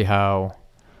 I don't see how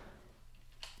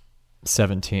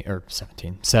 7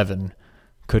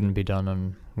 couldn't be done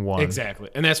on one. Exactly.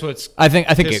 And that's what's I think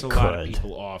it a could. lot of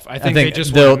people off. I think they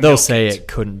just they'll say it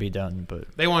couldn't be done,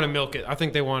 but they want to milk it. I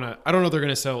think they want to. I don't know if they're going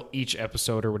to sell each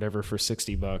episode or whatever for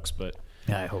 $60, but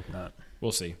yeah, I hope not.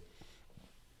 We'll see.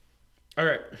 All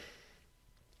right.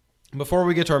 Before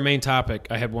we get to our main topic,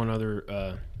 I have one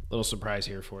other little surprise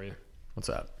here for you. What's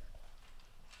that?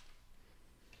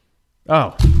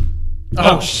 Oh.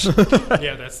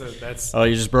 Yeah, that's. Oh,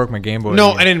 you just broke my Game Boy.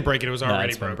 No, I didn't break it. It was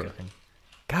already broken.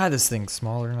 God, this thing's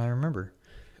smaller than I remember.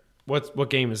 What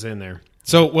game is in there?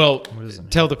 So,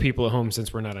 tell the people at home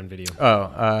since we're not on video.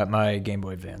 Oh, my Game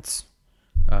Boy Advance.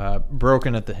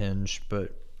 Broken at the hinge,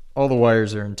 but all the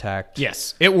wires are intact.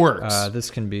 Yes, it works. This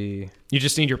can be... You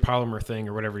just need your polymer thing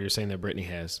or whatever you're saying that Brittany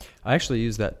has. I actually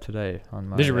used that today on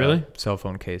my Did you really? Cell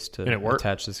phone case to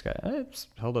attach this guy. It's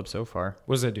held up so far.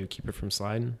 What does that do? Keep it from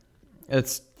sliding?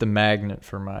 It's the magnet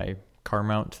for my car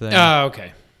mount thing. Oh,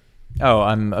 okay. Oh,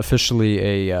 I'm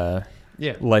officially a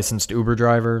licensed Uber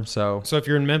driver. So if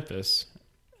you're in Memphis,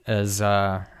 as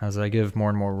I give more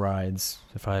and more rides,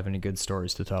 if I have any good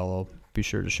stories to tell, I'll be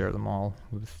sure to share them all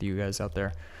with you guys out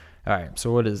there. All right,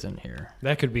 so what is in here?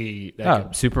 That could be.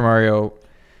 Super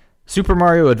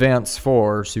Mario Advance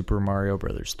 4, Super Mario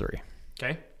Brothers 3.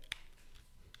 Okay.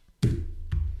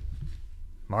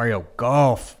 Mario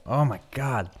Golf. Oh my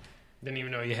God. Didn't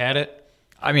even know you had it.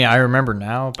 I mean, I remember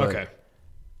now, but Okay.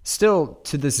 still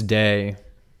to this day,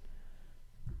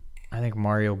 I think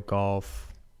Mario Golf.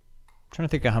 I'm trying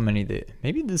to think of how many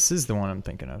maybe this is the one I'm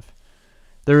thinking of.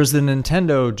 There was the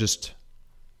Nintendo just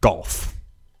golf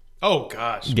Oh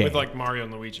gosh, game. with like Mario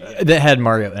and Luigi. Yeah. that had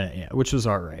Mario in it, yeah, which was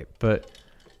all right. But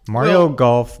Mario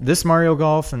Golf, this Mario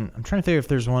Golf, and I'm trying to think if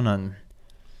there's one on.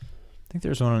 I think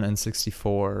there's one on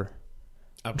N64.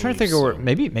 I'm trying to think of where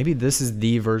maybe this is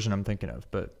the version I'm thinking of,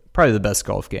 but probably the best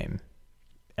golf game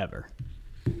ever,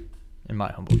 in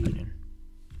my humble opinion.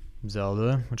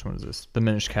 Zelda, which one is this? The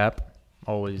Minish Cap,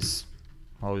 always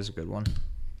a good one.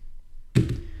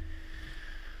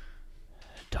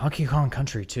 Donkey Kong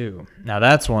Country 2. Now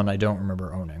that's one I don't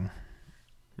remember owning.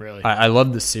 Really? I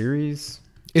love the series.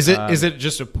 Is it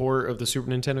just a port of the Super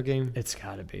Nintendo game? It's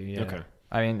got to be. Yeah. Okay.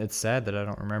 I mean, it's sad that I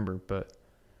don't remember, but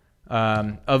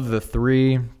of the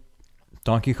three,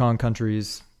 Donkey Kong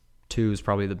Countries 2 is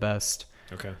probably the best.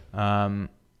 Okay.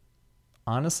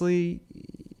 Honestly,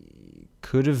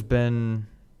 could have been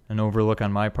an overlook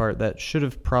on my part. That should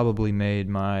have probably made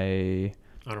my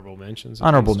Honorable mentions.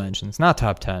 Not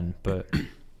top 10, but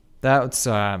that's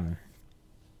other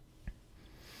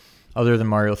than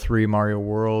Mario 3, Mario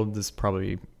World is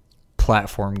probably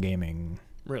platform gaming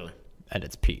Really? at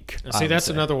its peak. See, that's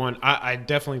another one. I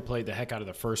definitely played the heck out of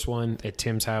the first one at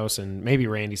Tim's house and maybe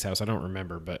Randy's house. I don't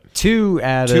remember, but 2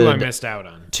 added. 2 I missed out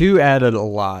on. 2 added a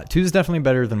lot. 2 is definitely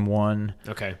better than 1.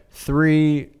 Okay.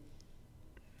 3,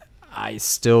 I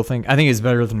think it's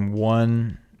better than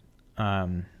 1.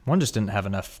 1 just didn't have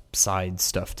enough side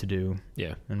stuff to do.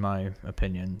 Yeah. In my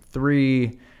opinion.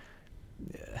 3,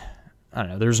 I don't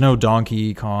know. There's no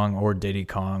Donkey Kong or Diddy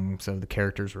Kong, so the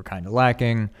characters were kind of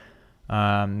lacking.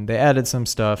 They added some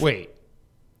stuff. Wait.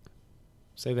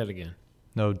 Say that again.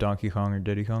 No Donkey Kong or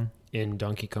Diddy Kong? In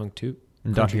Donkey Kong 2?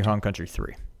 In Donkey Kong Country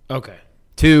 3. Okay.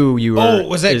 2, you were... Oh,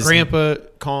 was that Grandpa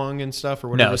Kong and stuff or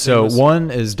whatever? No, so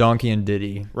 1 is Donkey and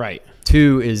Diddy. Right.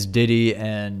 2 is Diddy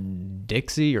and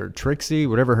Dixie or Trixie,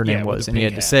 whatever her name was, and he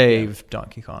had to save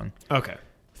Donkey Kong. Okay.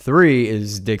 3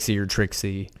 is Dixie or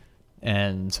Trixie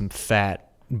and some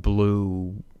fat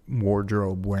blue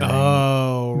wardrobe wearing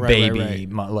baby.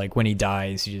 Right. Like when he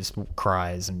dies, he just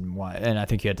cries and I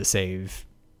think you had to save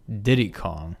Diddy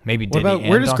Kong. Maybe what Diddy about and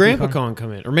where does Donkey Grandpa Kong? Kong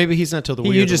come in? Or maybe he's not till the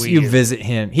Wii. You visit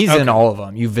him. He's in all of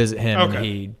them. You visit him and Okay.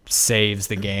 he saves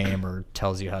the game or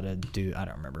tells you how to do. I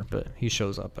don't remember, but he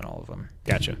shows up in all of them.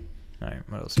 Gotcha. All right,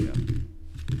 what else you got?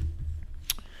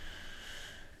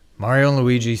 Mario and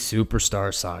Luigi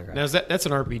Superstar Saga. Now that's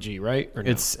an RPG, right? Or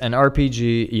no? It's an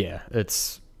RPG. Yeah,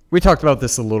 we talked about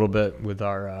this a little bit with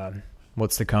our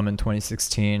what's to come in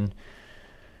 2016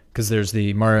 because there's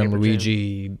the Mario and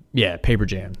Luigi. Yeah, Paper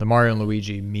Jam. The Mario and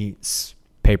Luigi meets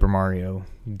Paper Mario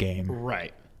game.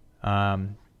 Right.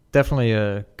 Definitely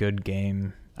a good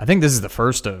game. I think this is the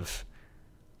first of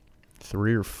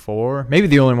 3 or 4. Maybe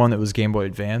the only one that was Game Boy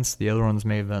Advance. The other ones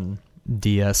may have been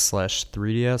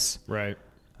DS/3DS. Right.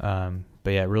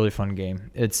 But yeah, really fun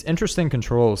game. It's interesting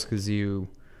controls because you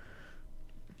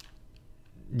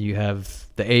have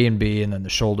the A and B and then the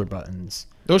shoulder buttons.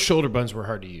 Those shoulder buttons were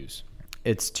hard to use.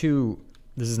 It's too.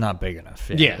 This is not big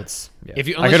enough. Yeah. If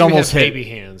you I could almost have hit baby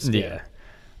hands. Yeah.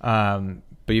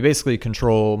 But you basically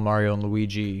control Mario and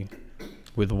Luigi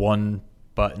with one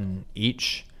button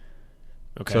each.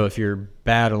 Okay. So if you're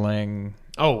battling.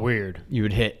 Oh, weird. You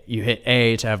hit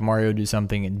A to have Mario do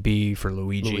something and B for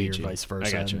Luigi. Or vice versa.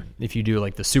 I gotcha. And if you do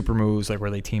like the super moves, like where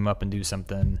they team up and do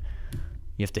something,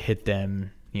 you have to hit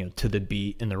them, to the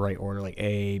beat in the right order, like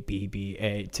A, B, B,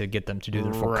 A, to get them to do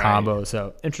their full combo.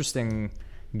 So interesting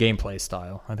gameplay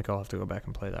style. I think I'll have to go back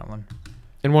and play that one.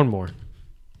 And one more.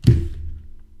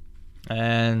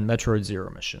 And Metroid Zero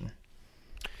Mission.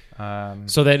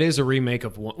 So that is a remake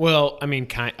of one. Well, I mean,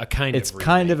 It's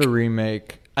kind of a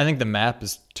remake. I think the map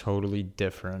is totally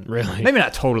different. Really? Maybe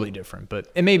not totally different, but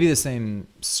it may be the same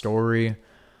story.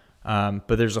 But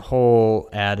there's a whole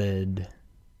added...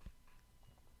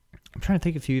 I'm trying to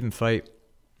think if you even fight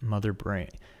Mother Brain.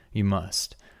 You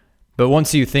must. But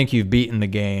once you think you've beaten the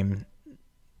game,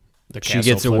 she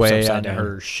gets away on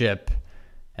her ship,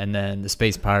 and then the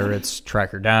space pirates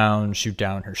track her down, shoot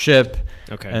down her ship,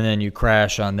 and then you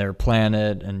crash on their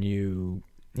planet, and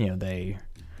they...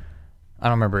 I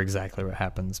don't remember exactly what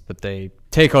happens, but they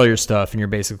take all your stuff, and you're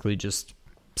basically just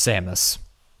Samus,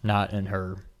 not in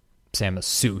her Samus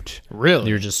suit. Really?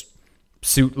 You're just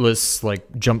suitless,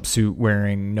 like jumpsuit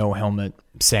wearing, no helmet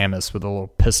Samus with a little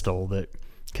pistol that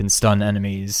can stun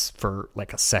enemies for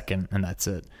like a second, and that's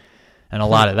it. And a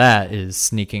lot of that is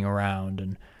sneaking around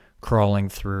and crawling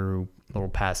through little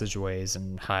passageways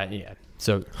and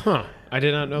So I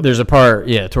did not know there's a part,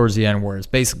 towards the end where it's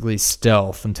basically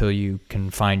stealth until you can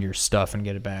find your stuff and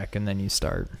get it back, and then you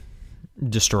start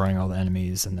destroying all the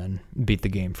enemies and then beat the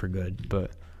game for good.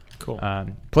 But cool.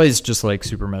 Plays just like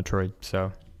Super Metroid,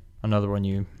 so another one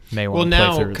you may want to play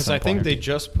now, through. because I think they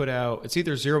just put out, it's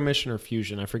either Zero Mission or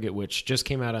Fusion, I forget which, just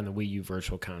came out on the Wii U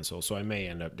Virtual Console, so I may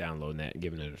end up downloading that and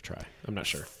giving it a try. I'm not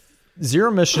sure.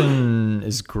 Zero Mission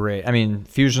is great. I mean,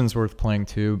 Fusion's worth playing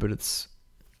too, but it's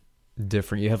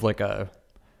different. You have like a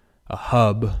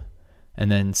hub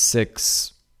and then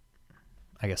 6,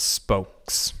 I guess,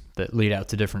 spokes that lead out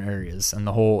to different areas, and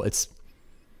the whole, it's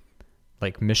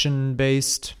like mission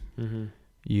based. Mm-hmm.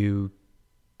 You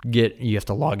have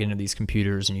to log into these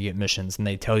computers and you get missions, and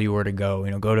they tell you where to go.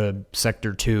 Go to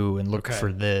sector 2 and look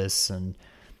for this, and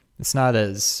it's not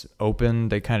as open.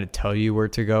 They kind of tell you where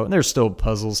to go, and there's still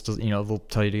puzzles to, they'll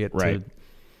tell you to get to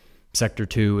sector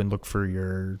 2 and look for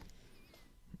your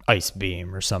ice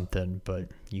beam or something, but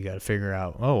you got to figure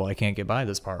out, I can't get by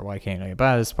this part. Why can't I get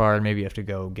by this part? Maybe you have to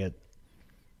go get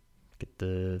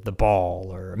the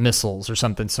ball or missiles or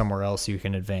something somewhere else you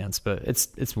can advance. But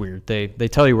it's weird. They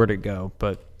tell you where to go,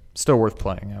 but still worth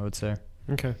playing, I would say.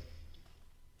 Okay.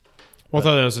 Well, I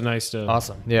thought that was a nice,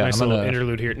 awesome. Yeah, nice little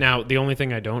interlude here. Now, the only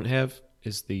thing I don't have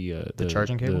is the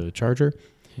charging cable, the charger.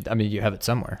 I mean, you have it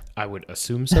somewhere. I would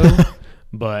assume so,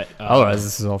 but otherwise,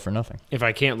 this is all for nothing. If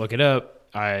I can't look it up,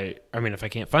 I mean, if I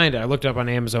can't find it, I looked up on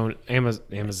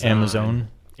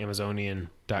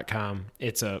Amazonian.com.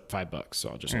 It's $5, so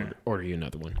I'll just order you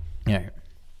another one. Yeah.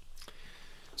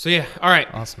 So yeah, all right.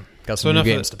 Awesome. Got some new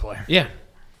games to play. Yeah.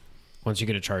 Once you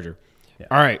get a charger. Yeah.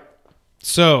 All right.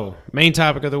 So, main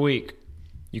topic of the week.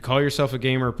 You call yourself a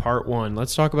gamer, part 1.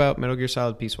 Let's talk about Metal Gear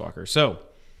Solid Peace Walker. So,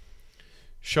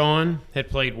 Sean had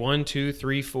played 1, 2,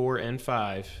 3, 4, and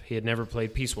 5. He had never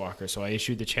played Peace Walker, so I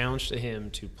issued the challenge to him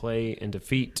to play and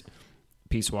defeat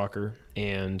Peace Walker,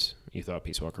 and you thought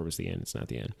Peace Walker was the end. It's not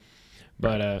the end.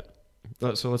 But,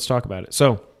 so let's talk about it.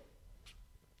 So,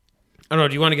 I don't know,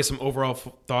 do you want to get some overall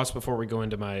thoughts before we go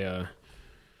into my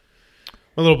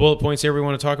little bullet points here we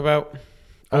want to talk about?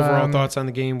 Overall thoughts on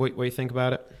the game, what you think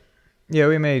about it? Yeah,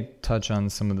 we may touch on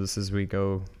some of this as we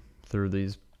go through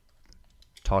these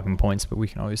talking points, but we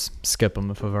can always skip them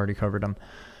if I've already covered them.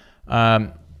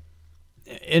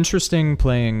 Interesting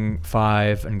playing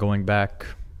 5 and going back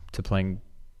to playing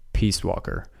Peace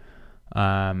Walker.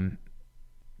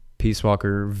 Peace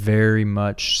Walker very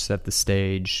much set the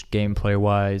stage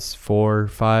gameplay-wise for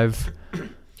 5. So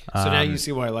now you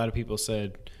see why a lot of people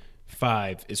said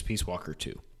 5 is Peace Walker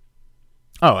 2.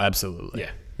 Oh, absolutely.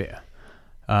 Yeah.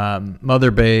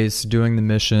 Mother base, doing the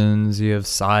missions, you have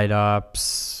side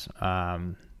ops,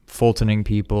 Fultoning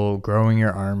people, growing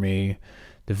your army,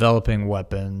 developing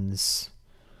weapons.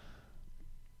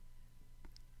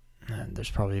 And there's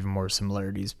probably even more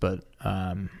similarities, but...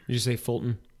 Did you say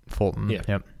Fulton? Fulton, yeah.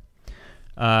 Yep.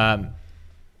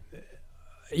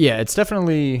 Yeah, it's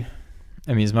definitely...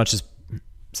 I mean, as much as...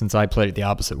 Since I played it the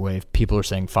opposite way, if people are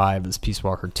saying 5 is Peace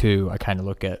Walker 2, I kind of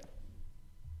look at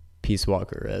Peace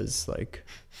Walker as like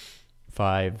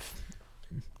 5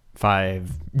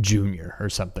 junior or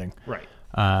something. Right.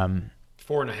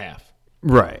 4.5.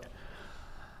 Right.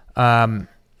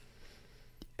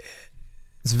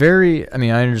 It's very, I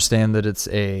mean, I understand that it's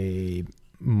a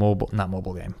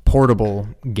portable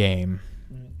game.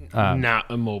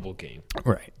 Not a mobile game.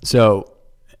 Right. So,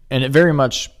 and it very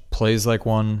much plays like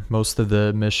one. Most of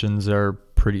the missions are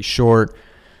pretty short.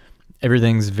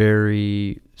 Everything's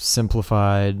very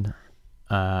simplified.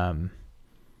 I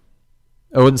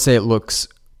wouldn't say it looks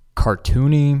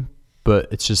cartoony, but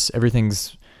it's just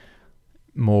everything's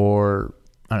more,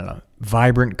 I don't know,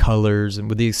 vibrant colors, and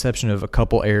with the exception of a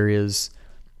couple areas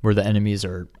where the enemies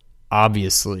are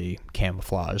obviously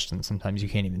camouflaged and sometimes you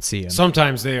can't even see them.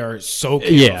 Sometimes they are so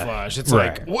camouflaged. It's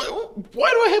right. like, why do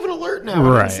I have an alert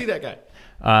now? I didn't see that guy.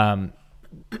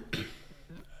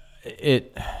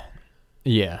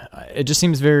 It just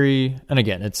seems very, and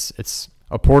again, it's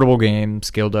a portable game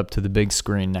scaled up to the big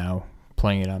screen now,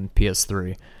 playing it on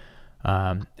PS3.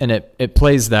 And it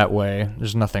plays that way.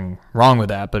 There's nothing wrong with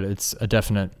that, but it's a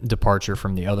definite departure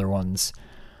from the other ones.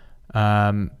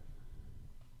 I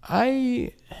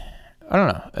don't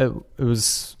know. It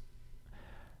was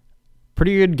a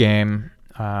pretty good game.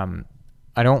 I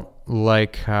don't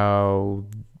like how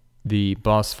the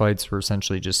boss fights were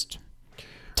essentially just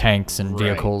tanks and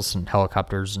vehicles and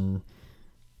helicopters and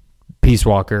Peace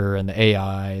Walker and the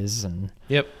AIs and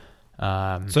Yep.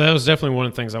 So that was definitely one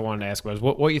of the things I wanted to ask about is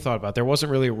what you thought about. There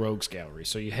wasn't really a rogues gallery.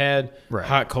 So you had Right.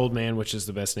 Hot Cold Man, which is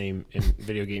the best name in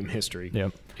video game history.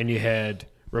 Yep. And you had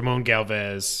Ramon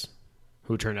Galvez,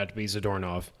 who turned out to be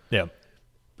Zadornov. yeah.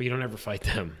 But you don't ever fight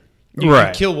them. You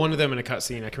Right. kill one of them in a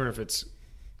cutscene. I can't remember if it's...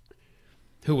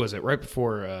 Who was it? Right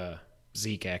before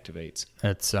Zeke activates.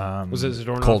 It's Was it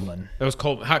Zadornov? Coleman. That was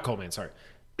Hot Cold Man, sorry.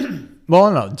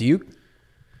 Well, no. Do you?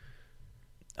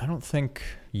 I don't think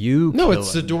you. No, kill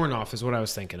it's him. Zadornov is what I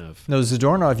was thinking of. No,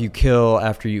 Zadornov you kill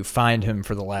after you find him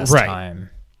for the last Right.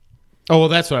 time. Oh, well,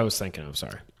 that's what I was thinking of.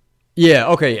 Sorry. Yeah.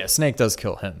 Okay. Yeah. Snake does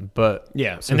kill him, but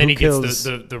Yeah, So and then who he gets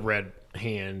kills- the red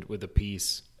hand with the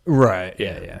piece. right.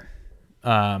 Yeah.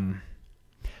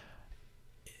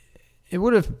 It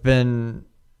would have been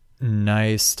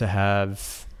nice to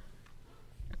have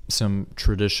some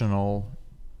traditional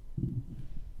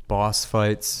boss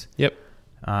fights. Yep.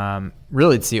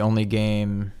 Really, it's the only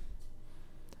game,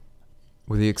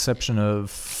 with the exception of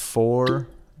 4.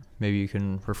 Maybe you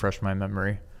can refresh my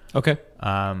memory. Okay.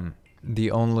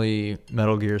 The only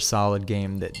Metal Gear Solid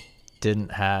game that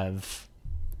didn't have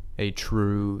a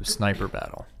true sniper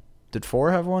battle. Did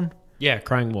 4 have one? Yeah,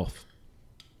 Crying Wolf.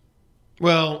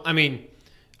 Well, I mean,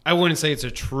 I wouldn't say it's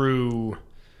a true...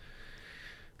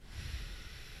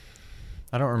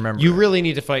 I don't remember. You really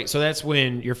need to fight. So that's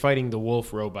when you're fighting the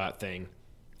wolf robot thing,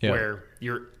 Yeah. where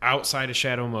you're outside of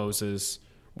Shadow Moses,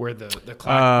 where the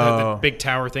clock, the big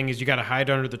tower thing is. You got to hide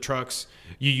under the trucks.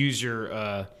 You use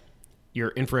your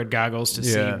infrared goggles to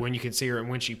see Yeah. when you can see her, and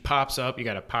when she pops up, you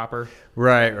got to pop her.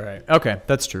 Right. Okay,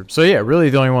 that's true. So yeah, really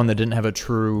the only one that didn't have a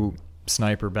true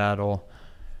sniper battle.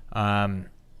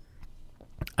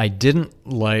 I didn't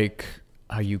like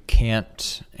how you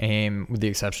can't aim, with the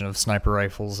exception of sniper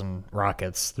rifles and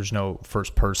rockets. There's no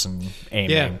first person aiming.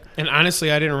 Yeah, and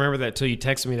honestly, I didn't remember that till you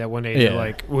texted me that one day. Yeah. You're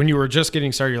like, when you were just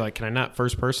getting started, you're like, "Can I not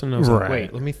first person?" And I was like, Right.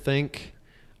 "Wait, let me think."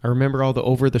 I remember all the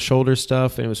over the shoulder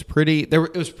stuff, and it was pretty.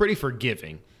 It was pretty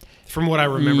forgiving, from what I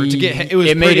remember. It made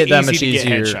pretty it that easy much to get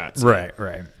easier. headshots.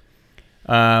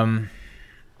 Right.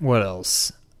 What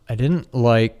else? I didn't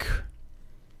like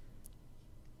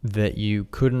that you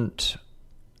couldn't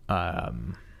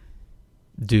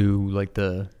do like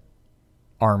the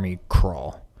army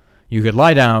crawl. You could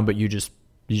lie down, but you just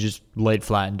laid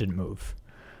flat and didn't move.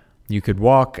 You could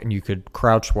walk and you could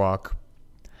crouch walk.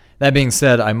 That being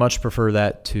said, I much prefer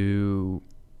that to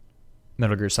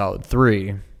Metal Gear Solid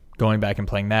 3, going back and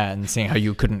playing that and seeing how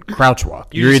you couldn't crouch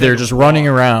walk. You You're just either had to just running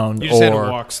walk. around You just had to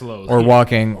or walk slowly. or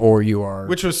walking, or you are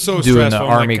Which was so doing stressful. the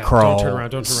I'm army like, crawl Don't turn around,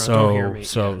 don't hear me.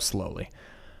 so Yeah. slowly.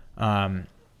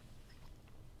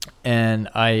 And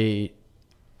I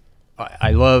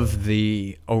love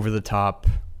the over the top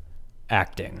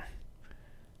acting.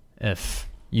 If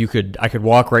you could, I could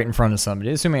walk right in front of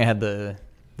somebody, assuming I had the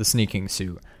sneaking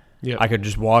suit. Yep. I could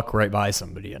just walk right by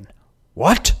somebody and,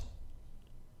 what?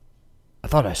 I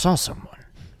thought I saw someone.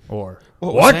 Or,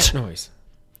 What what? was that noise?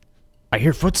 I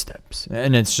hear footsteps.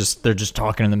 And it's just, they're just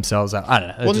talking to themselves. I don't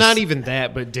know. Well, not even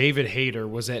that, but David Hayter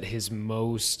was at his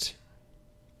most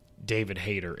David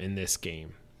Hayter in this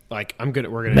game. Like, we're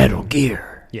gonna Metal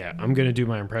Gear. Yeah, I'm gonna do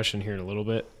my impression here in a little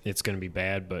bit. It's gonna be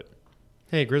bad, but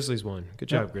hey, Grizzlies won. Good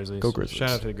job, Yep. Grizzlies. Go Grizzlies. Shout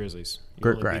out to the Grizzlies.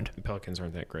 Great Only grind. The Pelicans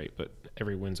aren't that great, but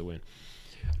every win's a win.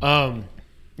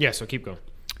 Yeah. So keep going.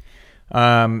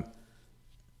 Yeah,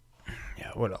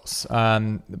 what else?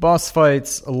 The boss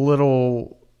fights, a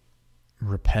little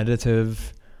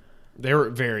repetitive. They were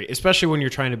especially when you're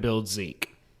trying to build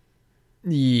Zeke.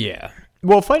 Yeah.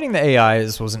 Well, fighting the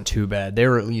AIs wasn't too bad. They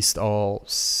were at least all,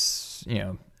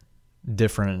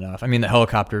 different enough. I mean, the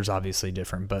helicopter's obviously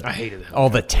different, but I hated all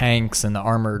the tanks and the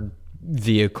armored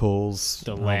vehicles.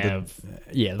 The all Lav,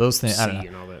 yeah, those things. I C, don't know.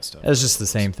 and all that stuff. It's just the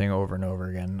same thing over and over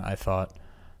again, I thought.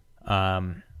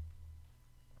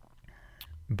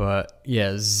 But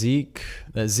yeah, that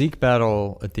Zeke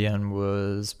battle at the end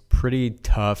was pretty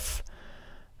tough.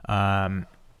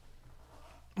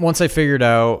 Once I figured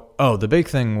out, the big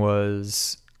thing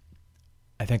was,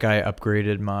 I think I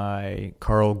upgraded my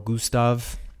Carl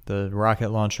Gustav, the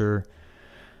rocket launcher.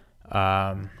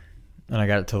 And I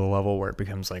got it to the level where it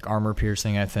becomes like armor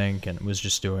piercing, I think, and it was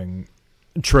just doing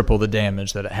triple the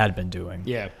damage that it had been doing.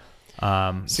 Yeah.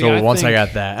 So once I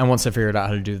got that, and once I figured out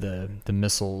how to do the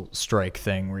missile strike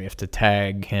thing where you have to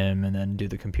tag him and then do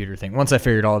the computer thing, once I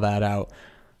figured all that out,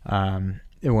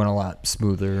 it went a lot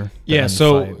smoother. Yeah, the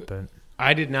so fight, but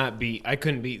I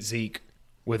couldn't beat Zeke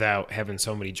without having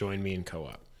somebody join me in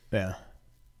co-op. yeah,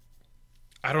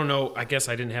 I don't know. I guess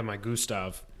I didn't have my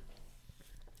Gustav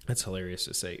That's hilarious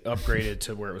to say. Upgraded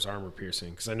to where it was armor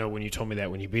piercing. Because I know when you told me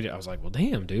that when you beat it, I was like, well,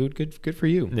 damn, dude, good for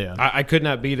you. Yeah. I could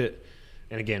not beat it.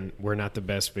 And again, we're not the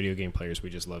best video game players. We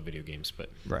just love video games. But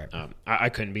Right. I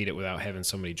couldn't beat it without having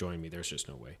somebody join me. There's just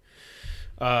no way.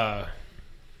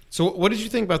 So what did you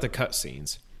think about the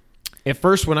cutscenes? At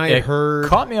first, when I had heard...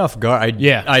 caught me off guard.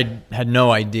 I had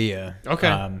no idea.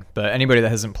 Okay. But anybody that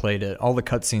hasn't played it, all the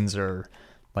cutscenes are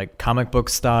like comic book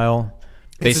style.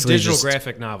 It's Basically a digital just,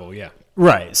 graphic novel, yeah.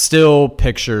 Right. Still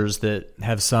pictures that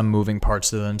have some moving parts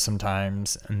to them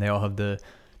sometimes, and they all have the,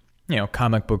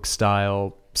 comic book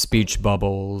style speech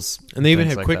bubbles. And they even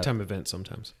things had like QuickTime events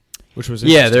sometimes, which was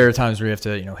Yeah, there are times where you have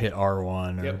to, hit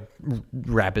R1 or Yep.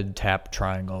 rapid tap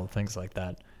triangle, things like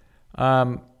that.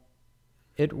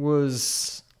 It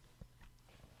was,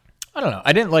 I don't know.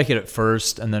 I didn't like it at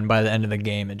first, and then by the end of the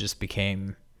game, it just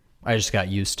became, I just got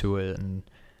used to it, and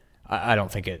I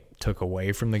don't think it took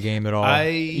away from the game at all.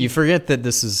 You forget that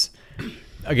this is,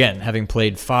 again, having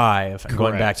played 5 and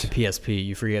going back to PSP,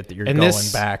 you forget that you're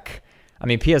going back. I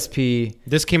mean, PSP...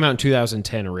 This came out in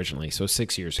 2010 originally, so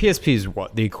 6 years ago. PSP is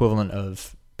what? The equivalent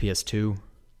of PS2?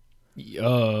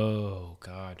 Oh,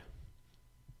 God.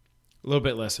 A little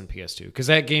bit less than PS2, because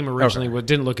that game originally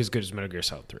didn't look as good as Metal Gear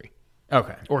Solid 3.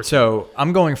 Okay. So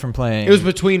I'm going from playing... It was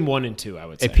between 1 and 2, I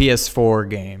would say. A PS4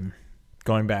 game,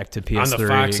 going back to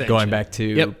PS3, going back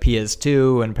to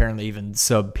PS2, and apparently even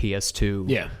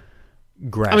sub-PS2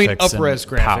 graphics. I mean, up-res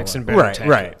graphics and better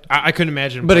right. I couldn't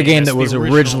imagine. But a game that was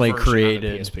originally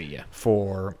created PSP,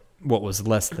 for what was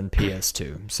less than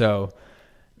PS2. So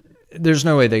there's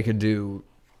no way they could do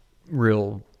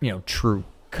real, true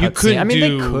cutscene. You couldn't they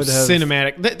could have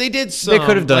cinematic. They did some. They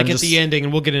could have done at the ending,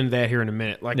 and we'll get into that here in a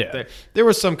minute. There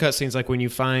was some cutscenes, like when you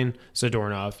find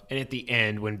Zadornov, and at the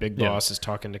end when Big Boss is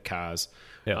talking to Kaz.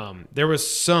 There was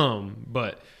some,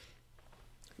 but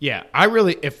yeah,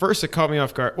 at first it caught me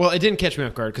off guard. Well, it didn't catch me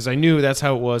off guard because I knew that's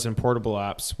how it was in Portable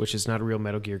Ops, which is not a real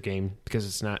Metal Gear game because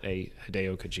it's not a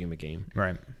Hideo Kojima game.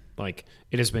 Right. Like,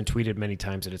 it has been tweeted many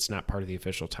times that it's not part of the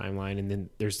official timeline, and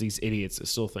then there's these idiots that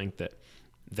still think that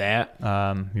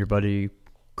your buddy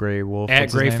Gray Wolf at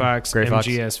Gray Fox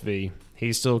MGSV,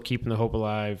 he's still keeping the hope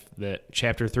alive that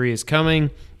Chapter 3 is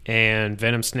coming and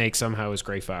Venom Snake somehow is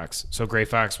Gray Fox. So Gray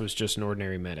Fox was just an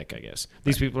ordinary medic, I guess.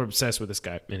 These people are obsessed with this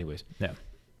guy. Anyways. Yeah.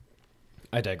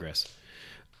 I digress.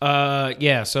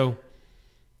 So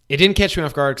it didn't catch me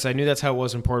off guard because I knew that's how it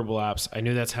was in Portable Ops. I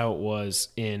knew that's how it was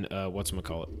in,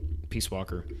 Peace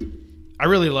Walker. I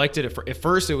really liked it. At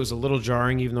first, it was a little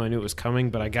jarring, even though I knew it was coming,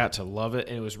 but I got to love it,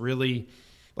 and it was really,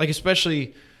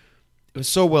 especially, it was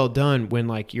so well done when,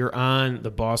 you're on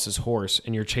the boss's horse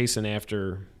and you're chasing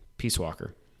after Peace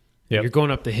Walker. Yep. You're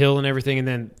going up the hill and everything, and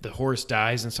then the horse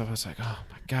dies and stuff. I was like, oh,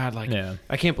 my God,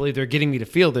 I can't believe they're getting me to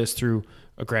feel this through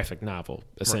a graphic novel,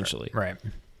 essentially. Right.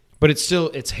 But it's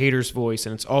Hader's voice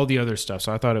and it's all the other stuff.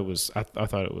 So I thought it was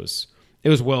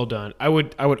well done. I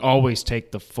would always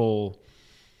take the full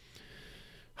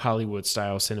Hollywood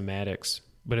style cinematics,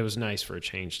 but it was nice for a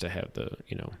change to have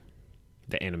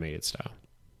the animated style.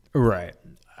 Right.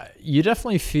 You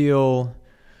definitely feel,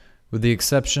 with the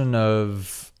exception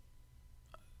of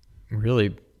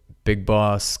really Big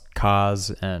Boss,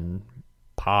 Kaz, and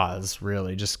Paz,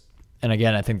 really just. And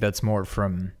again, I think that's more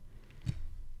from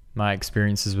my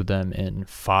experiences with them in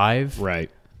 5. Right.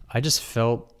 I just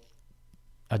felt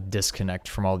a disconnect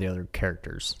from all the other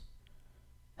characters.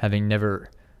 Having never...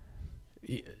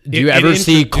 Do you ever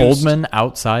see Coldman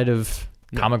outside of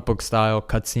comic book style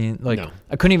cutscene? No.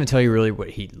 I couldn't even tell you really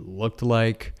what he looked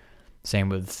like. Same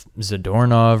with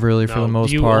Zadornov, really, for the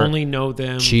most part. You only know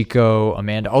them. Chico,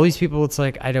 Amanda, all these people, it's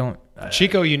like, I don't...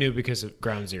 Chico you knew because of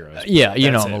Ground Zeroes. Yeah,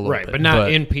 you know him a little bit. But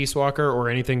not in Peace Walker or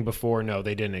anything before. No,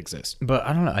 they didn't exist. But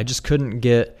I don't know. I just couldn't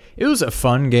get... It was a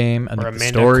fun game. I think the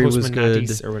story was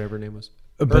good. Or whatever her name was.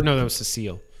 But no, that was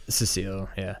Cecile. Cecile,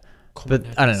 yeah. But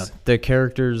I don't know. The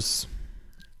characters...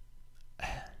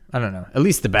 I don't know. At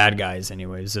least the bad guys,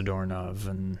 anyway. Zadornov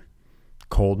and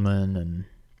Coldman and...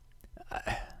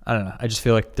 I don't know. I just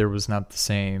feel like there was not the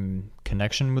same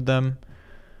connection with them.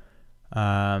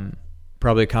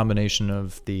 Probably a combination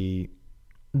of the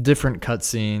different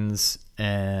cutscenes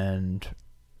and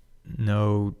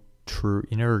you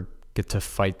never get to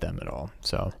fight them at all.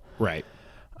 So right.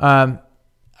 I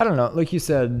don't know. Like you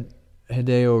said,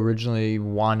 Hideo originally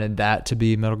wanted that to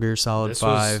be Metal Gear Solid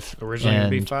 5. Was originally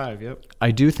going to be 5. Yep. I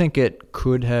do think it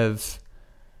could have,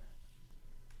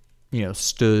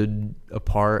 stood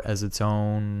apart as its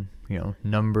own,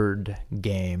 numbered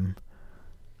game.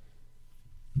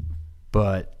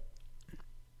 But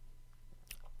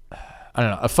I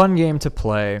don't know, a fun game to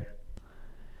play.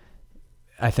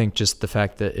 I think just the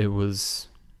fact that it was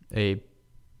a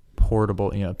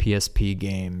portable, PSP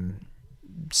game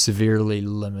severely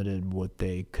limited what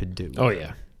they could do. Oh,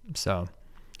 yeah. So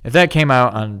if that came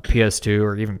out on PS2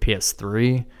 or even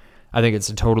PS3, I think it's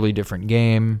a totally different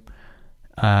game.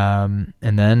 And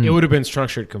then it would have been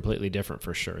structured completely different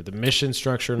for sure. The mission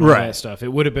structure and all that stuff, it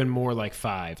would have been more like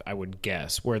 5, I would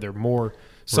guess, where they're more.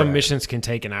 Some missions can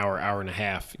take an hour, hour and a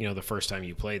half, the first time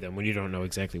you play them when you don't know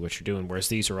exactly what you're doing, whereas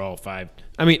these are all 5.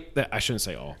 I mean, I shouldn't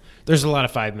say all. There's a lot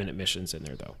of 5-minute missions in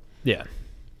there, though. Yeah.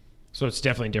 So it's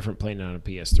definitely different playing on a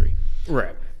PS3.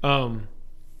 Right.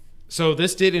 So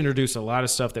this did introduce a lot of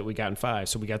stuff that we got in 5.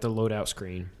 So we got the loadout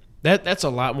screen. That's a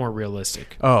lot more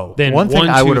realistic. Than one thing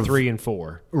 1, 2, 3, and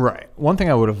 4. Right. One thing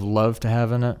I would have loved to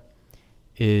have in it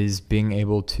is being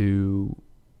able to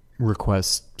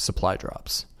request supply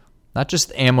drops. Not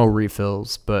just ammo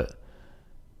refills, but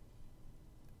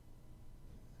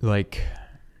like,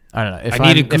 I don't know. If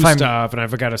I need a Gustav and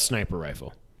I've got a sniper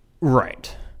rifle.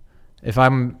 Right. If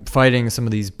I'm fighting some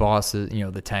of these bosses,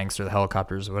 the tanks or the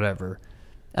helicopters or whatever,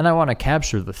 and I want to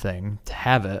capture the thing to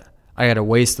have it, I got to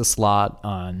waste a slot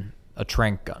on a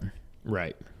trank gun.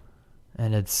 Right.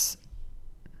 And I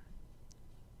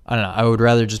don't know. I would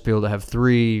rather just be able to have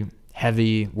 3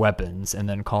 heavy weapons and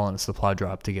then call in a supply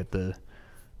drop to get the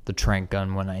trank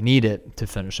gun when I need it to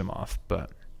finish them off. But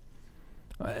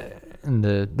in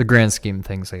the grand scheme of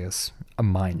things, I guess a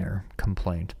minor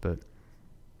complaint, but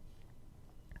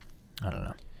I don't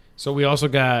know. So we also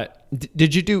got.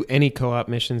 Did you do any co-op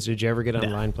missions? Did you ever get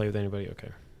online play with anybody? Okay.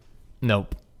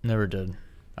 Nope, never did.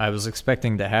 I was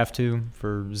expecting to have to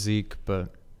for Zeke,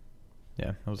 but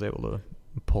yeah, I was able to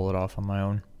pull it off on my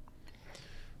own.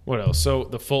 What else? So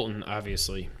the Fulton,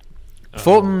 obviously.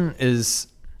 Fulton is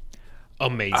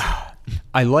amazing.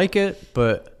 I like it,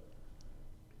 but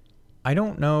I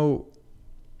don't know.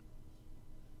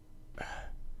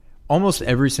 Almost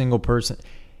every single person.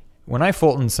 When I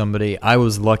Fulton somebody, I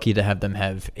was lucky to have them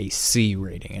have a C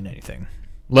rating in anything,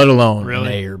 let alone an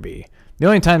A or B. The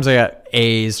only times I got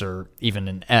A's or even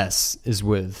an S is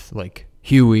with like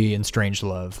Huey and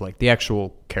Strangelove, like the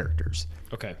actual characters.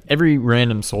 Okay. Every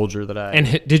random soldier that I...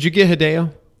 And did you get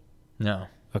Hideo? No.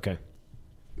 Okay.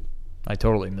 I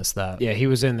totally missed that. Yeah, he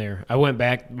was in there. I went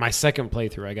back. My second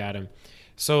playthrough, I got him.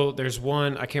 So there's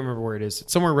one, I can't remember where it is.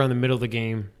 It's somewhere around the middle of the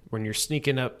game when you're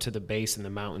sneaking up to the base in the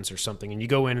mountains or something, and you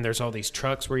go in and there's all these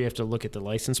trucks where you have to look at the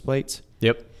license plates.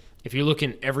 Yep. If you look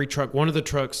in every truck, one of the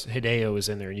trucks, Hideo is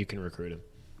in there, and you can recruit him.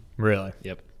 Really?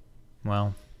 Yep.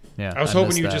 Well, yeah. I was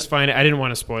hoping you would just find it. I didn't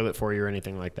want to spoil it for you or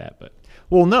anything like that, but...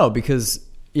 Well, no, because,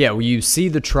 yeah, when you see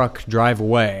the truck drive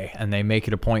away, and they make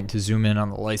it a point to zoom in on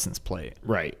the license plate.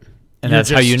 Right. And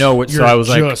that's how you know what. So I was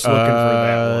like, just looking for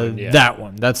that one. Yeah. That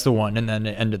one. That's the one. And then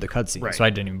it ended the cutscene. Right. So I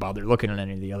didn't even bother looking at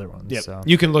any of the other ones. Yep. So.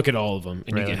 You can look at all of them,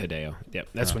 and Really? you get Hideo. Yep.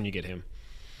 That's when you get him.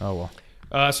 Oh,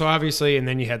 well. So obviously, and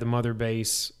then you had the mother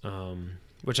base,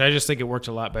 which I just think it worked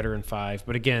a lot better in 5.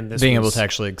 But again, this being able to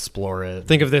actually explore it.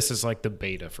 Think of this as like the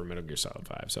beta for Metal Gear Solid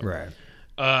 5. So. Right.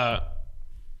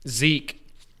 Zeke.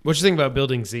 What you think about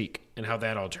building Zeke and how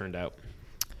that all turned out?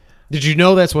 Did you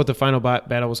know that's what the final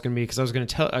battle was going to be? Because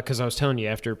I was telling you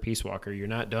after Peace Walker, you're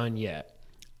not done yet.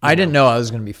 I didn't know I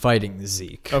was going to be fighting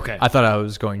Zeke. Okay. I thought I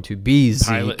was going to be Zeke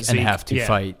Pilot and Zeke, have to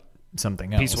fight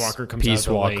something else. Peace Walker comes out of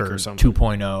the lake or something.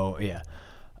 2.0, yeah.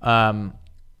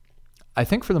 I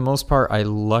think for the most part, I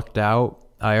lucked out.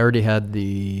 I already had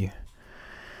the...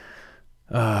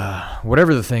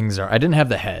 whatever the things are. I didn't have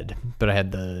the head, but I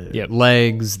had the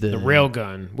legs. The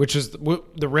railgun, which is... The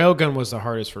railgun was the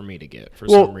hardest for me to get for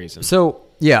some reason. So,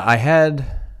 yeah, I had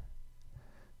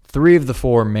 3 of the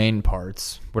 4 main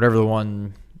parts. Whatever the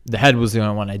one... The head was the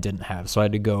only one I didn't have, so I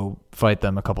had to go fight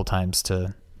them a couple times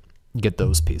to get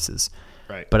those pieces.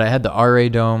 Right. But I had the RA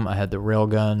dome, I had the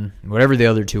railgun, whatever the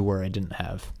other 2 were, I didn't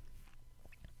have.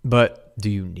 But do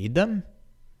you need them?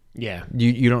 Yeah.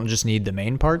 You don't just need the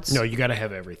main parts? No, you got to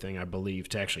have everything, I believe,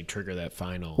 to actually trigger that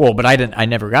final. Well, but I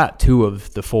never got 2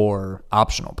 of the 4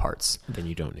 optional parts. Then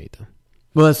you don't need them.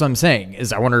 Well, that's what I'm saying.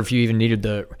 Is I wonder if you even needed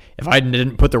if I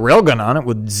didn't put the railgun on it,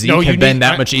 would Zeke have been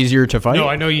that much easier to fight? No,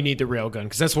 I know you need the railgun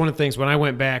because that's one of the things when I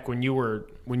went back when you were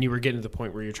getting to the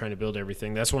point where you're trying to build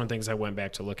everything. That's one of the things I went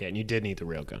back to look at, and you did need the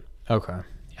railgun. Okay.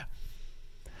 Yeah.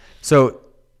 So,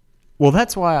 well,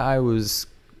 that's why I was.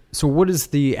 So, what is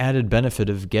the added benefit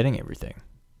of getting everything?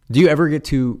 Do you ever get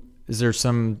to? Is there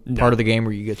some part of the game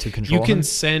where you get to control? You can him?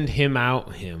 send him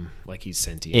out, like he's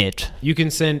sentient. It. You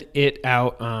can send it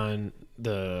out on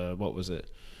the what was it?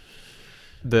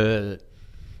 The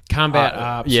combat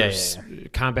ops, yeah.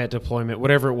 combat deployment,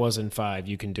 whatever it was in 5.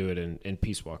 You can do it in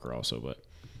Peace Walker also, but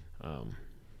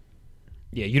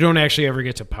Yeah, you don't actually ever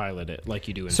get to pilot it like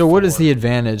you do in So what is 4. the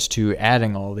advantage to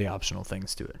adding all the optional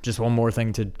things to it? Just one more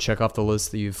thing to check off the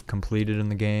list that you've completed in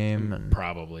the game? And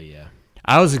Probably, yeah.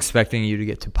 I was expecting you to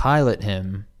get to pilot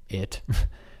it,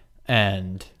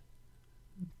 and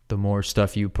the more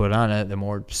stuff you put on it, the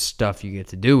more stuff you get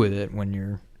to do with it when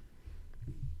you're,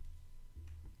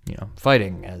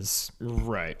 fighting as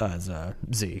Right.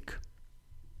 Zeke.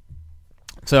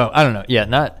 So I don't know. Yeah,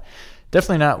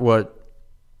 definitely not what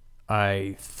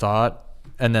I thought.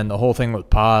 And then the whole thing with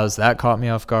Paz, that caught me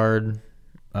off guard.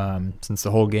 Since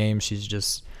the whole game, she's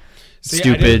just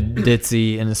stupid,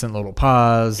 ditzy, innocent little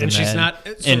Paz. And she's then not.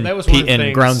 So that was one of the in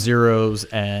things. Ground Zeroes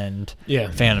and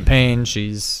Yeah. Phantom Pain,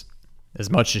 she's, as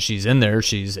much as she's in there,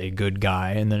 she's a good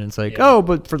guy. And then it's like, Yeah. oh,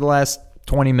 but for the last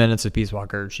 20 minutes of Peace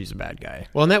Walker, she's a bad guy.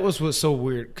 Well, and that was what's so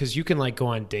weird because you can like go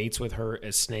on dates with her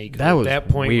as Snake. That who was at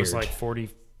that point was weird. like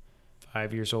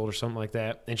 45 years old or something like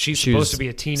that, and she's She supposed was to be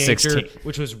a teenager, 16.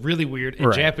 which was really weird. In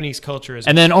Right. Japanese culture, is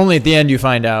And then only at the end you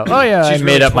find out, oh, yeah, I She's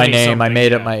made really up my name. I 20-something,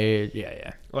 made up yeah. my age.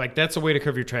 Yeah. like that's a way to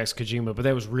cover your tracks, Kojima. But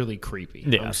that was really creepy.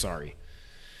 Yeah. I'm sorry.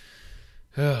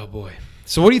 Oh boy.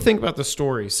 So what do you think about the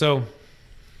story? So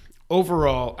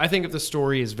overall, I think of the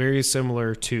story is very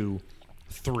similar to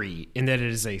 3 in that it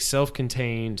is a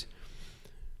self-contained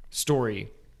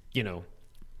story.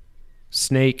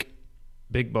 Snake,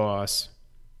 Big Boss.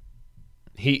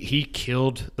 He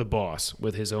killed the boss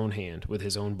with his own hand, with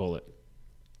his own bullet.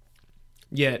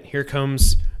 Yet here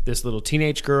comes this little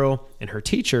teenage girl and her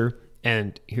teacher,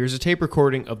 and here's a tape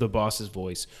recording of the boss's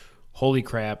voice. Holy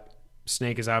crap!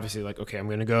 Snake is obviously like, okay, I'm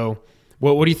gonna go.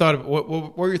 What do you thought?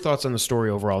 What were your thoughts on the story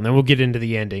overall? And then we'll get into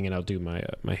the ending, and I'll do my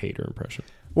my hater impression.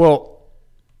 Well,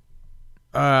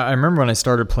 I remember when I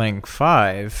started playing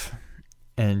 5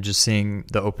 and just seeing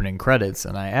the opening credits,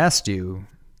 and I asked you,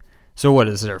 so what,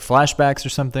 is there flashbacks or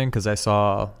something? Because I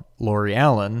saw Lori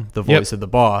Allen, the voice of the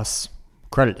boss,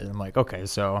 credited. I'm like, okay,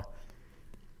 so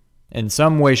in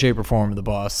some way, shape, or form, the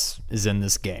boss is in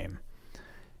this game.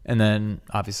 And then,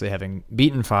 obviously, having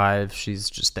beaten 5, she's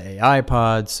just the AI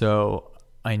pod, so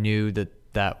I knew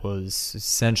that was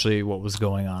essentially what was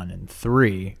going on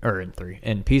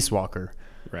in Peace Walker.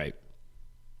 Right.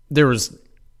 There was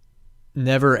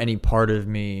never any part of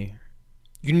me.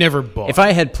 You never bought. If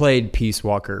I had played Peace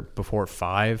Walker before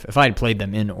 5, if I had played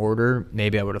them in order,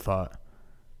 maybe I would have thought,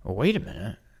 oh, wait a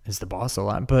minute, is the boss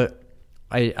alive? But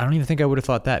I don't even think I would have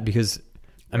thought that because,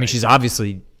 I mean, she's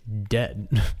obviously dead.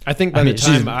 I think by the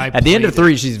time at the end of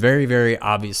 3, she's very, very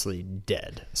obviously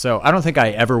dead. So I don't think I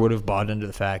ever would have bought into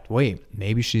the fact, wait,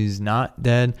 maybe she's not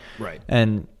dead. Right.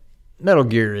 And Metal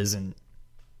Gear isn't,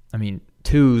 I mean,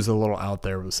 2's a little out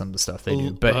there with some of the stuff they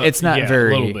do, but it's not a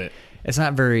very, little bit. It's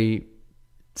not very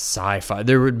sci-fi.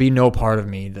 There would be no part of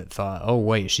me that thought, oh,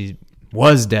 wait, she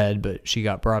was dead, but she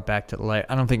got brought back to life.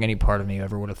 I don't think any part of me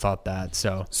ever would have thought that.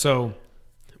 So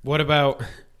what about,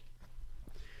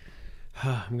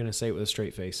 I'm going to say it with a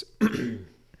straight face.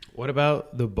 What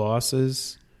about the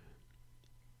boss's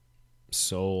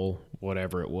soul,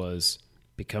 whatever it was,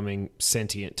 becoming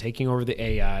sentient, taking over the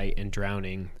AI and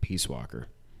drowning Peace Walker?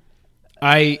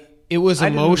 It was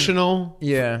emotional.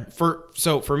 Yeah.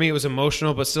 For me, it was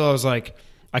emotional, but still I was like,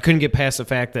 I couldn't get past the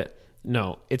fact that,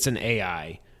 no, it's an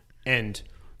AI. And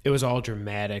it was all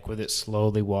dramatic with it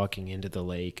slowly walking into the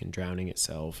lake and drowning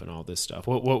itself and all this stuff.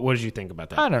 What did you think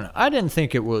about that? I don't know. I didn't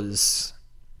think it was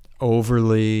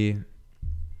overly,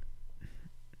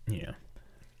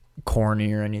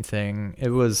 corny or anything. It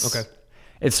was Okay.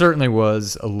 It certainly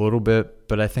was a little bit,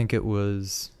 but I think it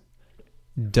was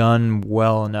done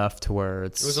well enough to where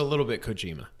It was a little bit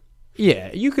Kojima.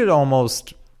 yeah, you could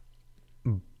almost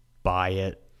buy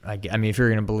it. I mean, if you're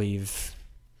going to believe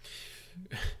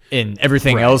in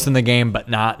everything Right. else in the game, but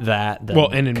not that. Then Well,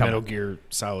 and in come Metal on. Gear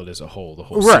Solid as a whole, the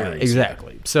whole Right, series.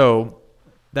 exactly. So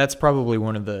that's probably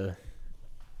one of the,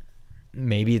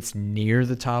 maybe it's near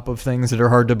the top of things that are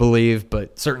hard to believe,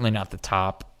 but certainly not the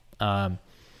top. I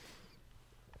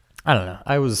don't know.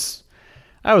 I was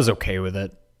okay with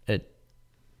it.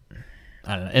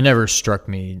 I don't know. It never struck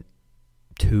me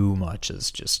too much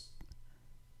as just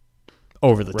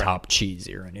over the top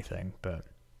cheesy or anything, but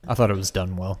I thought it was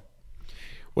done well.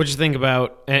 What'd you think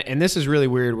about, and this is really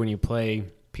weird when you play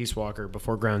Peace Walker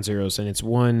before Ground Zeroes, and it's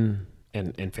one,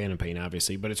 and Phantom Pain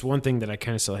obviously, but it's one thing that I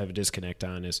kind of still have a disconnect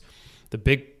on is the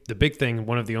big thing,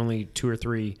 one of the only 2 or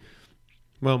 3,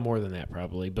 well, more than that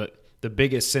probably, but the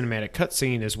biggest cinematic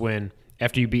cutscene is when,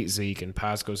 after you beat Zeke and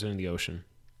Paz goes into the ocean,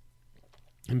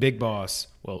 and Big Boss,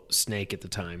 well, Snake at the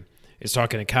time, is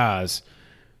talking to Kaz,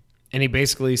 and he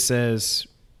basically says,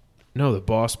 no, the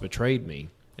boss betrayed me.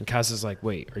 And Kaz is like,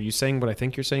 wait, are you saying what I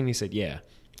think you're saying? He said, yeah.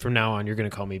 From now on, you're going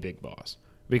to call me Big Boss.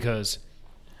 Because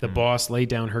The boss laid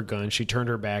down her gun. She turned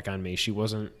her back on me. She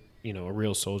wasn't, a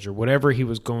real soldier. Whatever he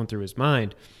was going through his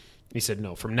mind, he said,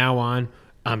 no, from now on,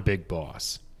 I'm Big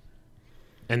Boss.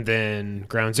 And then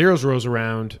Ground Zeroes rolls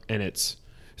around, and it's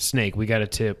Snake. We got a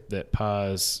tip that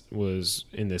Paz was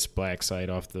in this black site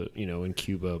off the, in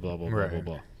Cuba, blah, blah, blah, blah,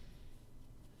 blah.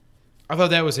 I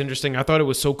thought that was interesting. I thought it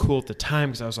was so cool at the time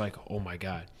because I was like, oh, my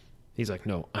God. He's like,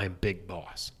 no, I'm Big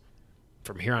Boss.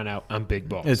 From here on out, I'm Big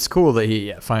Boss. It's cool that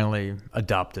he finally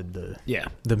adopted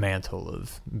the mantle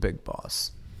of Big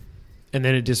Boss. And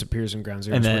then it disappears in Ground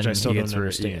Zeroes, which I still don't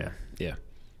understand. Yeah.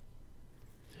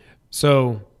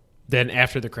 So then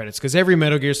after the credits, because every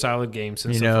Metal Gear Solid game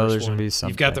since the first there's one, gonna be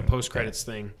something. You've got the post-credits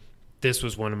thing. This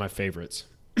was one of my favorites.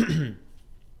 Let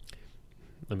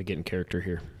me get in character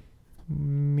here.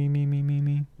 Me.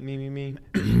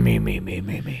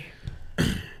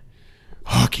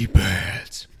 Hockey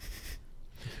pads.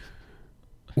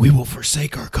 We will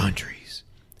forsake our countries.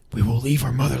 We will leave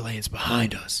our motherlands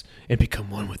behind us and become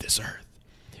one with this earth.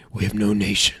 We have no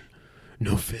nation,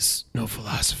 no fists, no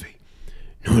philosophy,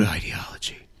 no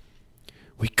ideology.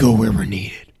 We go where we're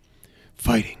needed,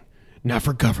 fighting, not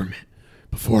for government,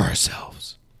 but for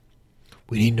ourselves.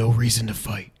 We need no reason to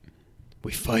fight.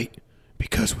 We fight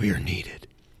because we are needed.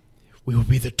 We will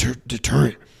be the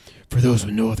deterrent for those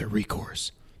with no other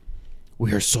recourse.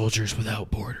 We are soldiers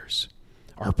without borders.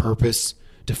 Our purpose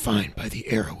defined by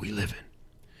the era we live in.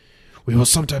 We will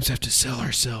sometimes have to sell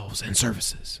ourselves and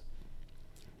services.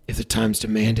 If the times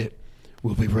demand it,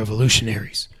 we'll be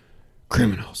revolutionaries,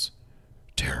 criminals,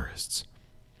 terrorists.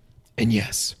 And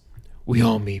yes, we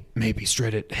all may be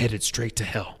headed straight to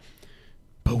hell.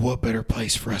 But what better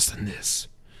place for us than this?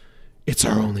 It's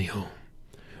our only home,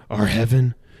 our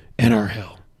heaven and our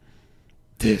hell.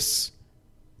 This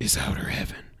is outer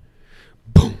heaven.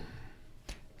 Boom.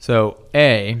 So,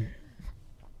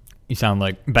 you sound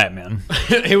like Batman.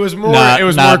 It was more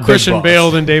not Christian Big Bale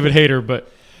Boss. than David Hayter,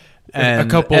 but And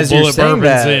a couple as you're bullet saying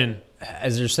bourbons that, in.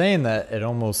 As you're saying that, it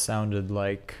almost sounded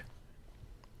like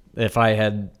if I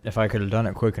could have done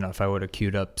it quick enough, I would have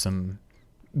queued up some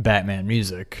Batman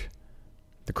music,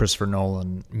 the Christopher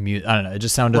Nolan music. I don't know. It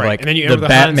just sounded like and then you the remember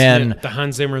Batman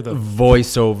Hans Zimmer, the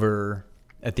voiceover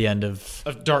at the end of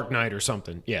Dark Knight or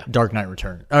something. Yeah, Dark Knight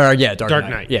Return. Dark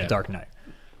Knight. Yeah, Dark Knight.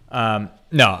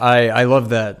 No, I love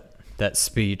that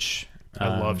speech.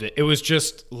 I loved it. It was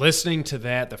just listening to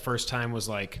that the first time was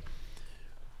like,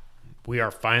 we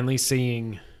are finally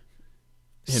seeing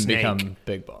him Snake become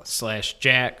Big Boss /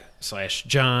 Jack /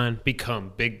 John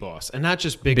become Big Boss, and not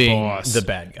just Big Being Boss, the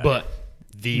bad guy, but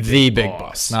the Big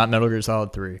Boss, not Metal Gear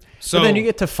Solid 3. So but then you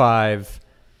get to 5,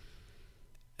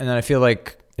 and then I feel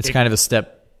like it's kind of a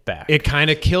step back. It kind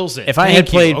of kills it. If I had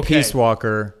played Peace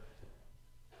Walker,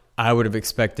 I would have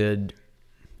expected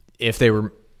if they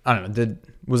were, I don't know,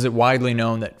 was it widely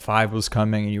known that 5 was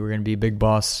coming and you were going to be Big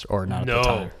Boss or not at the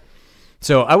time?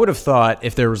 So I would have thought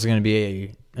if there was going to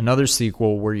be another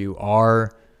sequel where you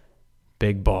are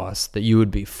Big Boss, that you would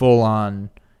be full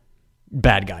on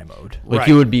bad guy mode. Like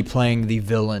you would be playing the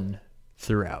villain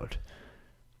throughout.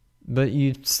 But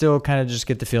you still kind of just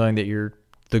get the feeling that you're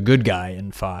the good guy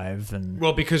in 5.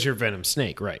 Well, because you're Venom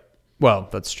Snake, right? Well,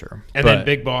 that's true. And then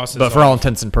Big Boss is... But for all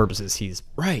intents and purposes, he's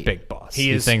Big Boss.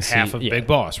 He is half of Big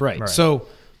Boss, right. So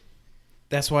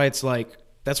that's why it's like...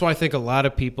 That's why I think a lot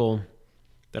of people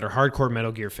that are hardcore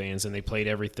Metal Gear fans and they played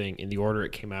everything in the order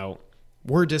it came out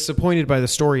were disappointed by the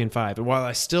story in 5. And while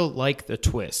I still like the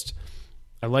twist,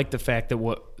 I like the fact that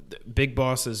what Big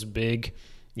Boss's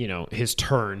his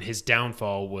turn, his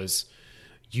downfall was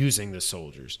using the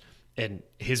soldiers. And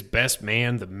his best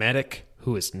man, the medic,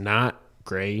 who is not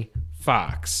Gray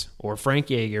Fox or Frank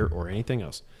Yeager or anything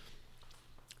else,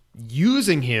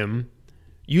 using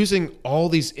all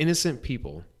these innocent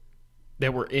people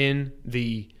that were in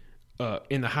the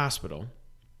hospital,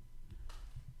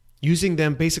 using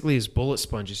them basically as bullet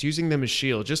sponges, using them as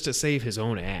shield just to save his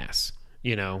own ass.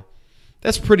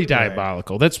 That's pretty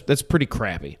diabolical. Right. That's pretty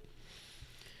crappy.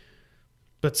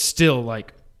 But still,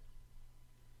 like,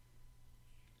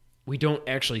 we don't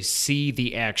actually see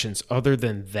the actions other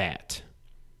than that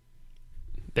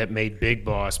made Big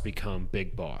Boss become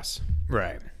Big Boss.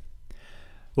 Right.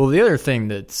 Well, the other thing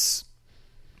that's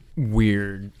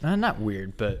weird, not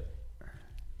weird, but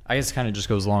I guess kind of just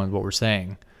goes along with what we're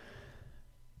saying.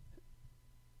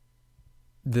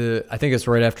 I think it's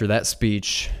right after that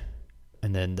speech,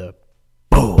 and then the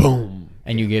boom,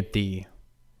 and you get the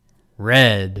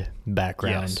red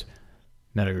background,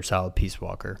 Metal Gear Solid Peace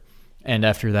Walker. And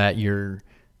after that, your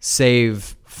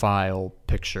save file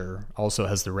picture also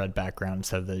has the red background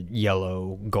instead of the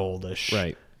yellow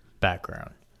goldish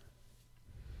background.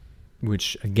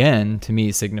 which again to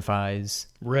me signifies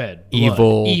Red,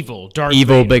 evil, Darth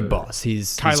evil Vader, big boss.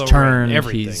 He's Kylo turned. Ren,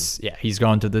 everything. He's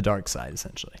gone to the dark side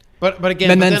essentially. But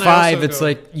again, And then I 5, also it's go,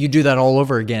 like you do that all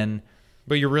over again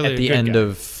but you're really at the a good end guy.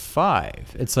 of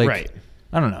 5. It's like Right.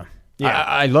 I don't know. Yeah.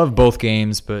 I love both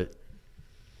games, but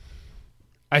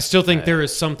I still think there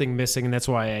is something missing, and that's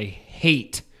why I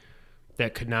hate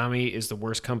that Konami is the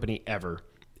worst company ever,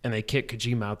 and they kick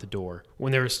Kojima out the door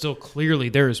when there is still clearly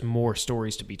there is more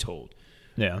stories to be told.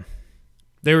 yeah.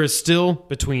 There is still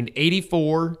between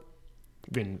 84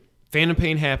 when Phantom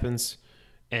Pain happens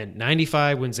and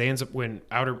 95 when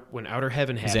Outer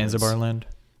Heaven happens. Zanzibar Land.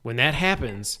 When that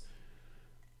happens,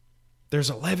 there's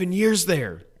 11 years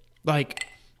there. Like,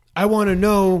 I want to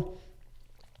know,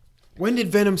 when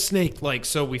did Venom Snake, like,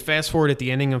 so we fast forward at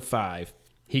the ending of 5.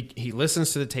 He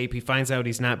listens to the tape. He finds out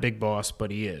he's not Big Boss,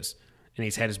 but he is. And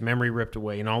he's had his memory ripped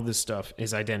away and all this stuff,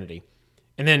 his identity.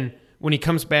 And then when he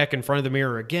comes back in front of the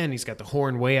mirror again, he's got the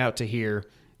horn way out to here.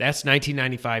 That's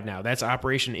 1995 now. That's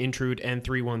Operation Intrude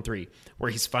N313,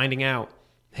 where he's finding out,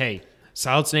 hey,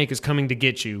 Solid Snake is coming to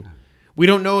get you. We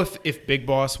don't know if Big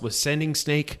Boss was sending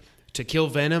Snake to kill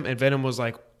Venom, and Venom was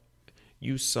like,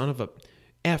 you son of a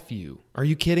F you. Are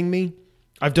you kidding me?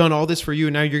 I've done all this for you,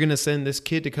 and now you're going to send this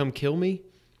kid to come kill me?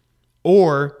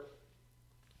 Or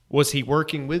was he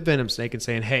working with Venom Snake and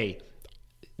saying, hey,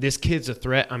 this kid's a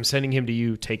threat. I'm sending him to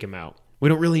you. Take him out. We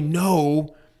don't really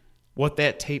know what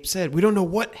that tape said. We don't know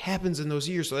what happens in those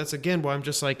years. So that's, again, why I'm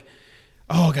just like,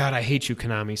 oh, God, I hate you,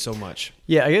 Konami, so much.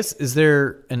 Yeah, I guess, is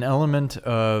there an element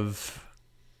of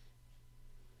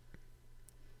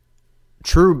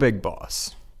true Big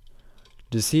Boss?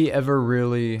 Does he ever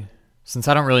really, since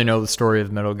I don't really know the story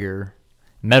of Metal Gear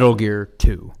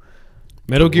 2.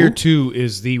 Metal Gear 2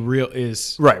 is the real,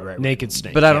 is Right. Naked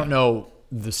Snake. But I don't know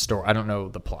the story. I don't know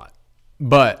the plot.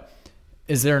 But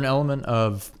is there an element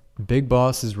of Big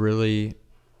Boss is really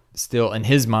still, in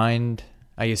his mind,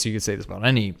 I guess you could say this about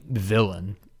any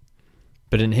villain,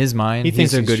 but in his mind, He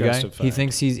thinks he's a he's good guy. justified. He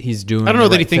thinks he's doing I don't know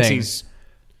the that he right thinks thing. he's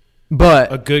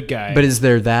but a good guy. But is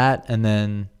there that, and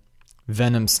then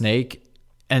Venom Snake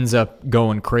ends up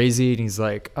going crazy, and he's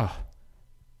like, "Oh,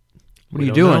 what We are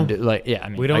you don't doing?" know. dude? Like, yeah, I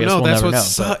mean, We I don't guess know. we'll That's never what know,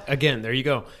 sucks. Again, there you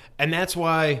go. And that's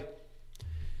why,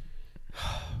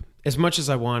 as much as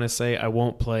I want to say I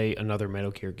won't play another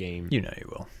Metal Gear game, you know you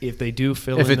will. if they do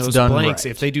fill If in it's those done blanks,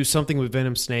 right. if they do something with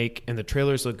Venom Snake and the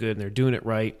trailers look good and they're doing it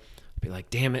right, I'll be like,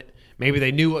 damn it. Maybe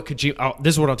they knew what Kojima...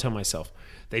 this is what I'll tell myself.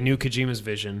 They knew Kojima's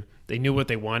vision. They knew what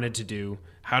they wanted to do,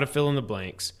 how to fill in the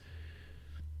blanks.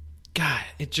 God,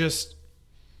 it just...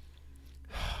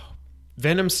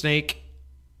 Venom Snake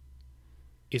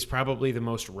is probably the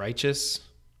most righteous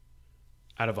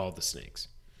out of all the snakes.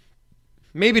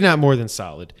 Maybe not more than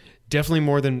Solid. Definitely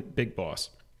more than Big Boss.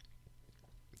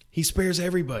 He spares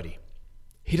everybody.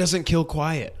 He doesn't kill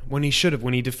Quiet when he should have.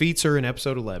 When he defeats her in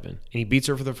episode 11 and he beats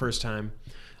her for the first time,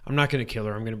 I'm not going to kill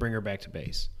her. I'm going to bring her back to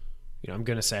base. I'm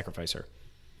going to sacrifice her.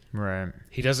 Right.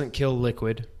 He doesn't kill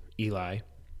Liquid, Eli.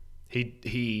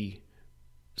 He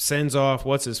sends off,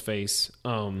 what's his face?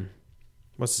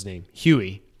 What's his name?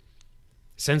 Huey.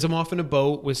 Sends him off in a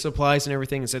boat with supplies and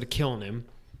everything instead of killing him.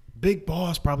 Big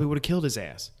Boss probably would have killed his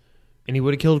ass. And he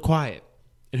would have killed Quiet.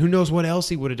 And who knows what else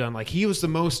he would have done. Like, he was the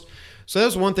most... So that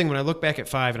was one thing when I look back at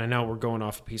 5, and I know we're going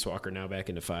off of Peace Walker now back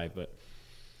into 5, but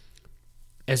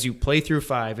as you play through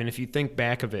 5, and if you think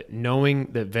back of it,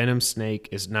 knowing that Venom Snake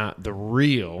is not the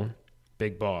real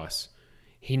Big Boss,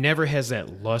 he never has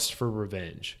that lust for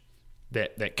revenge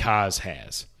that Kaz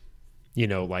has.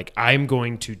 Like, I'm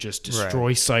going to just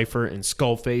destroy Cypher and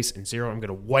Skullface and Zero. I'm going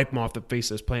to wipe them off the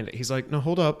face of this planet. He's like, no,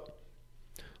 hold up.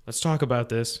 Let's talk about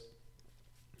this.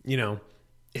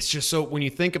 It's just so, when you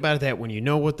think about that, when you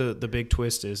know what the big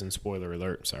twist is, and spoiler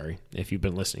alert, sorry, if you've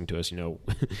been listening to us,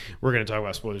 we're going to talk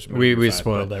about spoilers. We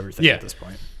spoiled everything at this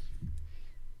point.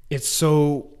 It's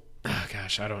so,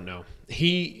 I don't know.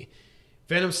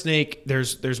 Venom Snake,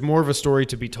 there's more of a story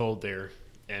to be told there,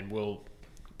 and we'll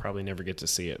probably never get to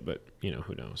see it, but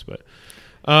who knows. But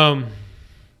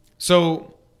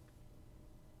so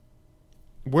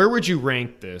where would you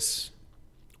rank this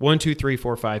 1, 2, 3,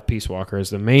 4, 5 Peace Walker as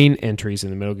the main entries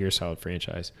in the Metal Gear Solid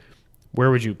franchise?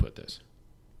 Where would you put this?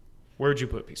 Where would you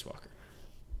put Peace Walker?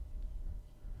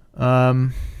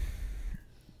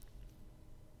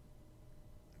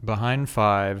 Behind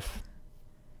 5,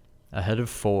 ahead of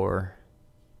 4.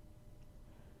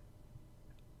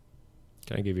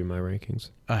 Can I give you my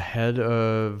rankings? Ahead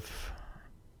of...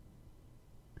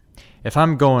 If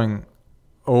I'm going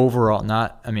overall,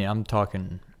 I'm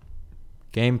talking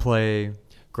gameplay,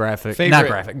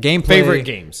 gameplay, favorite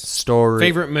games, story,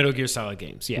 favorite Metal Gear Solid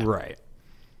games. Yeah, right.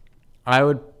 I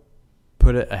would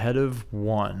put it ahead of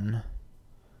 1,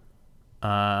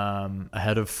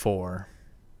 ahead of 4,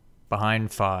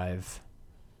 behind 5.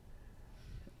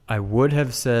 I would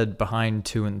have said behind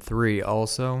 2 and 3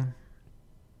 also,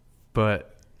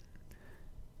 but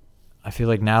I feel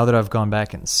like now that I've gone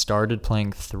back and started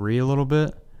playing 3 a little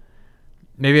bit,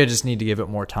 maybe I just need to give it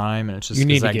more time, and it's just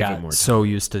because I got so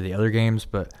used to the other games,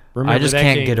 but remember, I just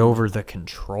can't get over the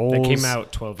controls. That came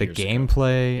out 12 years ago. The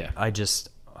gameplay, yeah. I just...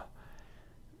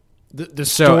 The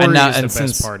story is the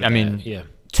best part of that. I mean,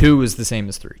 2 is the same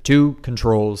as 3. 2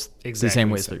 controls the same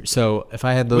way as 3. So if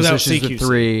I had those issues with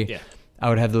 3, I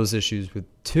would have those issues with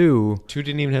 2. 2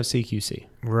 didn't even have CQC.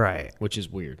 Right. Which is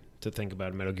weird to think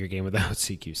about a Metal Gear game without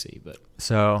CQC. But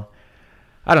so,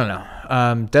 I don't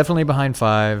know. Definitely behind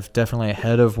 5. Definitely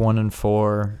ahead of 1 and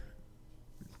 4.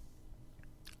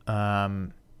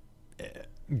 Gun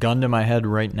to my head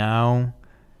right now,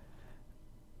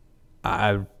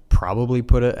 I'd probably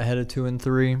put it ahead of 2 and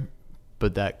 3.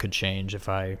 But that could change if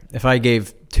I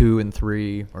gave 2 and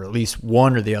 3, or at least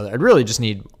one or the other. I'd really just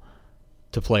need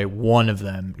to play one of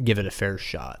them, give it a fair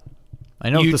shot.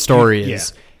 I know what the story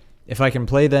is. If I can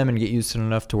play them and get used to it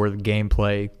enough to where the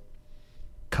gameplay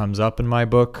comes up in my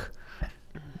book,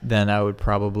 then I would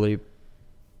probably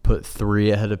put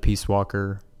 3 ahead of Peace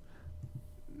Walker.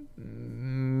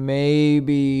 Maybe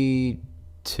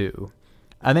 2.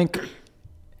 I think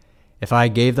if I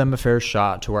gave them a fair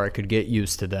shot to where I could get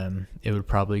used to them, it would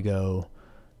probably go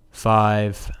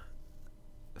 5,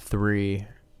 3,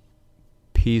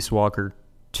 Peace Walker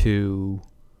 2.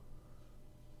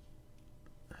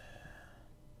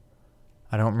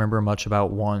 I don't remember much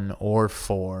about 1 or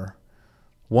 4.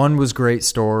 1 was great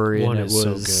story, and it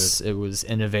was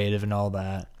innovative and all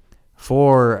that.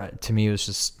 4 to me was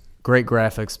just great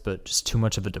graphics, but just too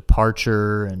much of a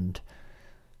departure, and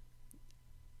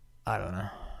I don't know.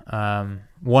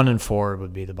 1 and 4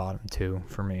 would be the bottom 2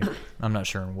 for me. I'm not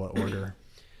sure in what order.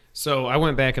 So I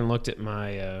went back and looked at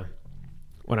my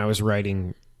when I was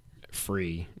writing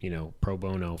free, pro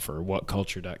bono for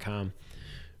whatculture.com.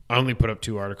 I only put up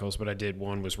 2 articles, but I did.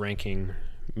 One was ranking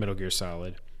Metal Gear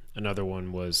Solid. Another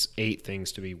one was 8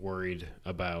 things to be worried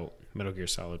about Metal Gear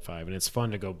Solid 5. And it's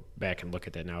fun to go back and look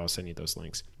at that now. I'll send you those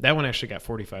links. That one actually got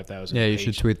 45,000. Yeah, you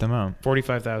should tweet them out.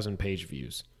 45,000 page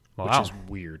views, which is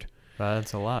weird.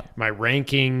 That's a lot. My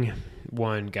ranking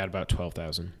one got about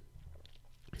 12,000.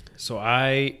 So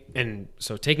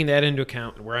taking that into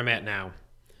account and where I'm at now,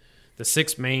 the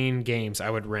 6 main games I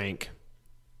would rank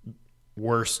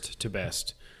worst to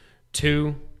best.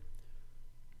 2.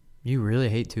 You really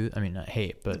hate 2? I mean, not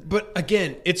hate, but... But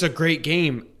again, it's a great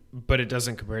game, but it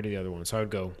doesn't compare to the other one. So I would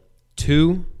go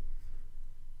 2,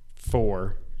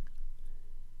 4...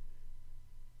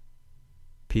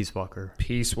 Peace Walker.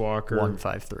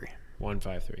 153.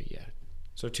 153, yeah.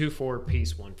 So 2, 4,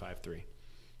 Peace, 153.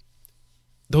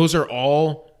 Those are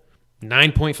all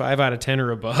 9.5 out of 10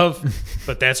 or above,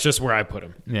 but that's just where I put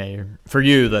them. Yeah, for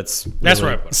you, that's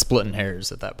where I put them. Splitting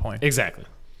hairs at that point. Exactly.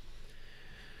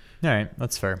 All right,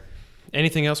 that's fair.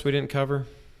 Anything else we didn't cover?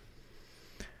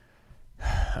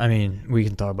 I mean, we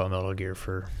can talk about Metal Gear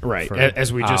for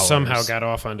as we just hours. Somehow got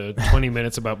off onto 20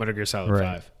 minutes about Metal Gear Solid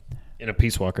 5 in a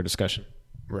Peace Walker discussion.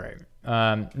 Right.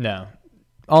 No.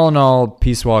 All in all,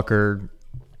 Peace Walker,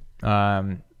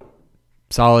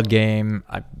 solid game.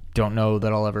 I don't know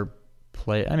that I'll ever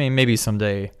play. I mean, maybe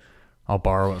someday I'll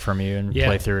borrow it from you and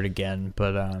play through it again.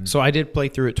 But so I did play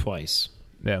through it twice.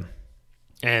 Yeah.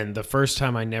 And the first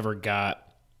time I never got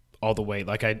all the way.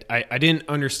 Like I didn't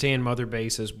understand Mother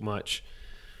Base as much.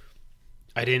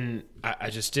 I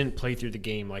just didn't play through the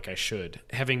game like I should.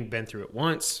 Having been through it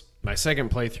once, my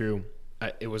second playthrough,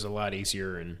 it was a lot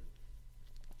easier, and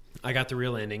I got the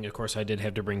real ending. Of course, I did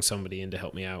have to bring somebody in to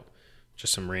help me out,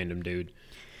 just some random dude.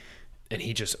 And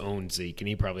he just owned Zeke, and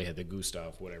he probably had the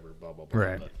Gustav, whatever, blah, blah, blah.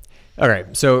 Right. But. All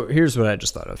right, so here's what I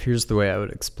just thought of. Here's the way I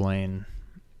would explain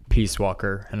Peace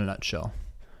Walker in a nutshell.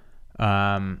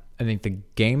 I think the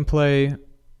gameplay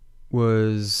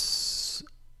was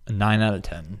a 9 out of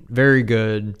 10. Very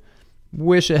good.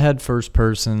 Wish it had first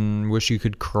person. Wish you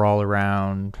could crawl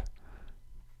around.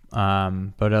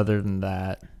 But other than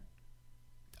that...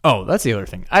 Oh, that's the other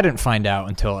thing. I didn't find out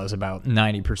until I was about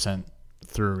 90%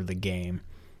 through the game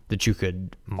that you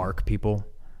could mark people.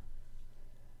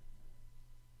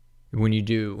 When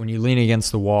you lean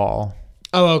against the wall...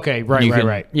 Oh, okay.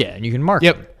 Right. Yeah, and you can mark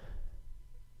them.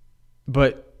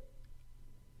 But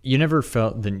you never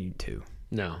felt the need to.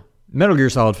 No. Metal Gear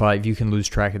Solid 5, you can lose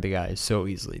track of the guys so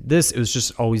easily. It was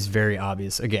just always very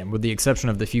obvious. Again, with the exception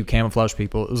of the few camouflage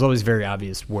people, it was always very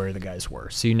obvious where the guys were.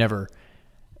 So you never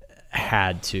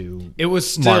had to. It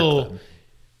was still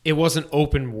it wasn't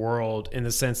open world in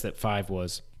the sense that 5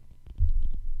 was.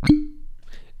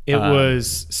 It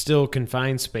was still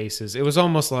confined spaces. It was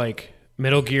almost like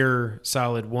Metal Gear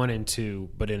Solid 1 and 2,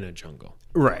 but in a jungle.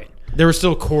 Right. There were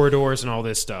still corridors and all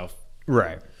this stuff.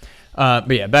 Right. But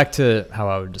yeah, back to how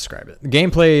I would describe it. The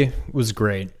gameplay was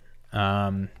great.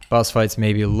 Boss fights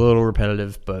maybe a little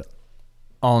repetitive, but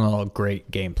all in all, great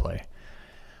gameplay.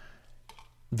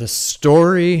 The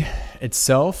story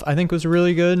itself, I think, was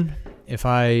really good. If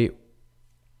I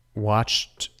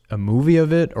watched a movie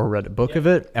of it or read a book of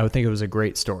it, I would think it was a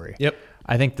great story. Yep.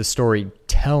 I think the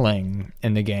storytelling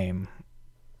in the game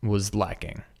was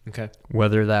lacking. Okay.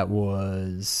 Whether that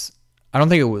was... I don't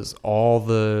think it was all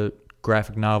the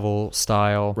graphic novel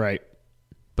style. Right.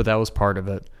 But that was part of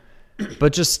it.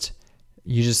 But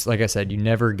you just, like I said, you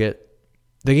never get...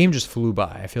 The game just flew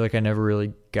by. I feel like I never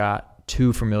really got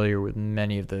too familiar with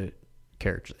many of the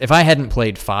characters. If I hadn't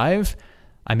played 5...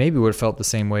 I maybe would have felt the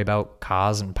same way about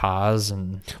Kaz and Paz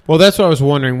and... Well, that's what I was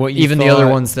wondering. What you even thought... the other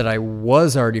ones that I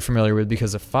was already familiar with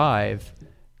because of 5,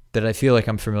 that I feel like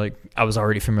I was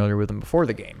already familiar with them before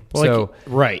the game. Well, so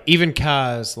right. Even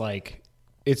Kaz, like,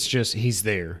 it's just, he's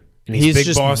there. And he's Big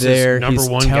just Boss's there. number He's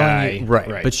one telling guy. you,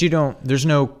 right. But there's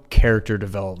no character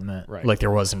development like there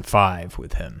was in 5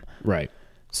 with him. Right.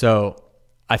 So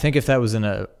I think if that was in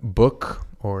a book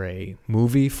or a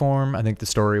movie form, I think the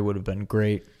story would have been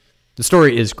great. The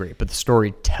story is great, but the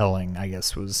storytelling, I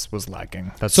guess, was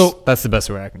lacking. That's the best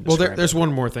way I can describe it. There's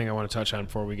one more thing I want to touch on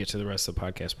before we get to the rest of the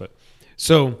podcast. But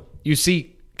so you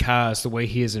see Kaz the way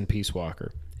he is in Peace Walker,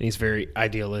 and he's very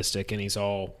idealistic, and he's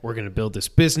all, we're going to build this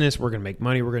business, we're going to make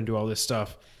money, we're going to do all this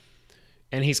stuff.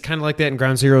 And he's kind of like that in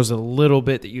Ground Zeroes a little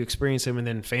bit that you experience him, and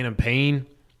then Phantom Pain.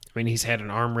 I mean, he's had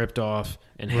an arm ripped off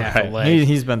and half a leg.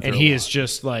 He's been through and a he lot. is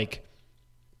just like...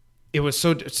 It was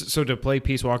so to play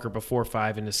Peace Walker before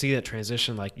 5 and to see that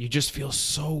transition, like you just feel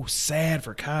so sad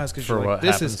for Kaz because you're like,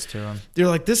 they're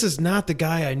like, this is not the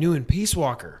guy I knew in Peace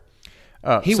Walker.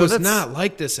 He was not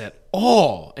like this at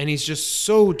all, and he's just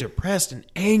so depressed and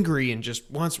angry and just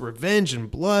wants revenge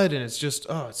and blood, and it's just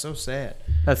it's so sad.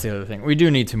 That's the other thing. We do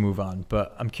need to move on,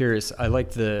 but I'm curious. I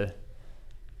like the.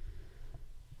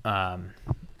 I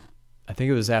think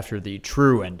it was after the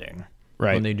true ending,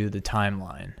 right? When they do the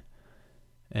timeline.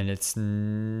 And it's, I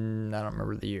don't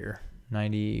remember the year,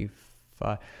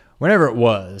 95, whenever it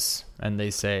was, and they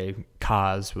say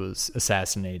Kaz was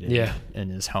assassinated in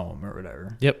his home or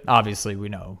whatever. Yep. Obviously, we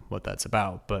know what that's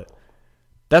about, but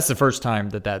that's the first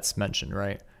time that that's mentioned,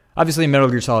 right? Obviously, in Metal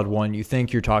Gear Solid 1, you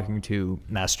think you're talking to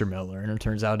Master Miller, and it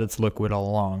turns out it's Liquid all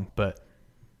along, but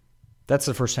that's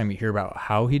the first time you hear about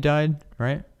how he died,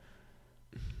 right?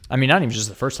 I mean, not even just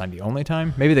the first time, the only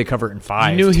time. Maybe they cover it in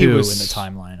 5 too in the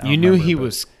timeline. You knew he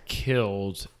was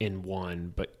killed in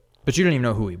 1, but you didn't even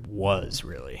know who he was,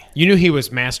 really. You knew he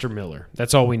was Master Miller.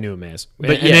 That's all we knew him as.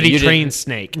 But and that he trained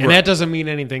Snake. And that doesn't mean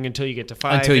anything until you get to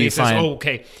 5. Until and you says,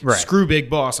 okay, right. Screw Big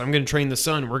Boss. I'm going to train the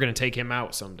son. We're going to take him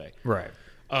out someday. Right.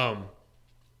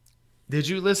 Did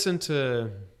you listen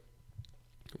to...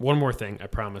 One more thing, I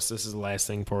promise. This is the last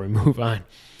thing before we move on.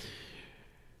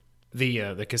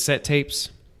 The cassette tapes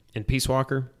in Peace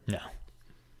Walker? No.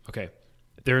 Okay.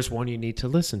 There's one you need to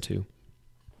listen to.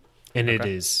 And it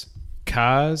is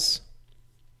Kaz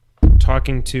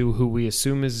talking to who we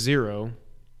assume is Zero,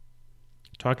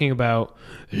 talking about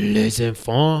les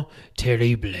enfants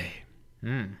terribles.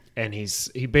 And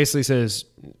he basically says,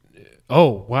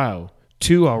 oh, wow,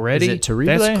 2 already? Is it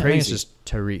Terrible? That's crazy. I think it's just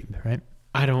Terrible, right?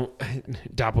 I don't...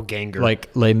 Doppelganger. Like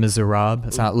Les Miserables.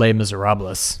 It's not Les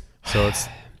Miserables. So it's...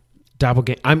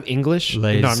 Doppelganger. I'm English.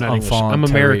 Les no, I'm not English. enfants I'm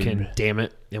American, terribles. damn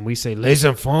it. And we say les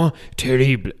enfants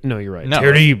terribles. No, you're right. No.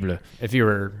 Terrible. If you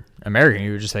were American,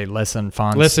 you would just say Les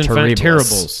Enfants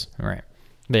Terribles. Right.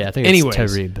 But yeah, I think Anyways,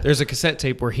 it's Terrible. there's a cassette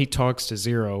tape where he talks to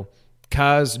Zero.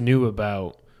 Kaz knew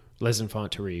about Les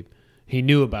Enfants Terribles. He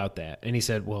knew about that. And he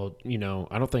said, well,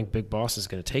 I don't think Big Boss is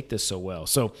going to take this so well.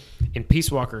 So in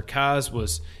Peace Walker, Kaz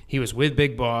was with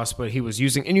Big Boss, but he was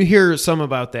using... And you hear some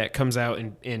about that comes out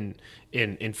in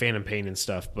Phantom Pain and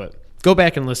stuff. But go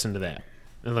back and listen to that.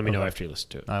 And let me know after you listen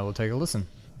to it. I will take a listen.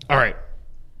 All right.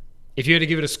 If you had to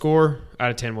give it a score out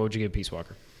of 10, what would you give Peace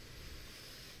Walker?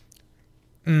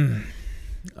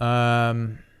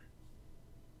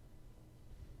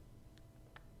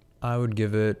 I would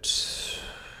give it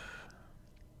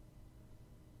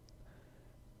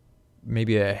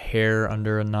maybe a hair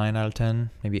under a 9 out of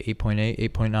 10, maybe 8.8,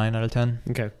 8.9 out of 10.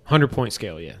 Okay. 100-point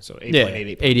scale, yeah. So 8.8, Yeah,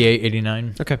 8.8. 88,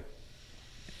 89. Okay.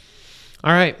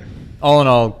 All right. All in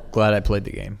all, glad I played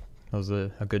the game. That was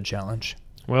a good challenge.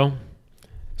 Well,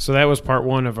 so that was part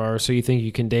 1 of our So You Think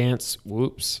You Can Dance?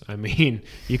 Whoops. I mean,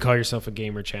 you call yourself a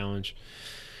gamer challenge.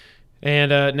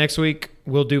 And next week,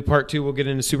 we'll do part 2. We'll get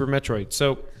into Super Metroid.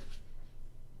 So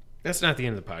that's not the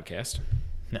end of the podcast.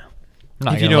 No. I'm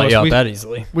not If you going to let notice, you out that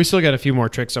easily. We still got a few more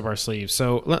tricks up our sleeves.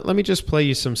 So let me just play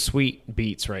you some sweet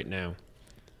beats right now.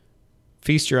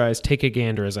 Feast your eyes, take a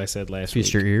gander, as I said last week.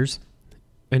 Feast your ears.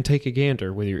 And take a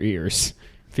gander with your ears.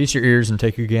 Feast your ears and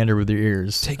take your gander with your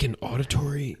ears. Take an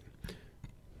auditory.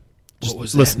 Just What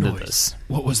was listen that to noise? this.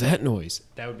 What was that noise?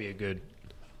 That would be a good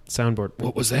soundboard.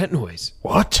 What was that noise?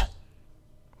 What?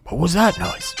 What was that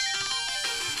noise?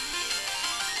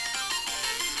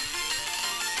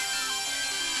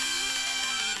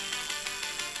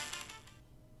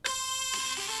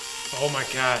 Oh my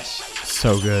gosh.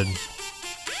 So good.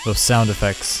 Those sound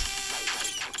effects.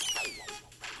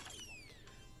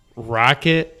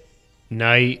 Rocket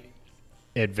Knight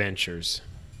Adventures.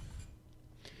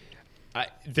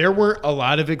 There were a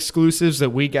lot of exclusives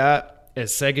that we got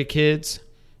as Sega kids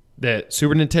that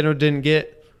Super Nintendo didn't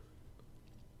get.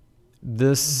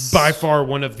 This, By far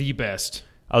one of the best.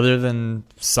 other than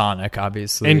Sonic,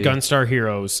 obviously. And Gunstar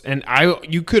Heroes. And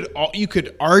you could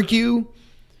argue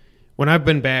when I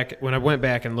went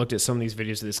back and looked at some of these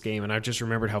videos of this game, and I just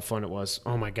remembered how fun it was.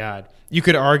 Oh my god. You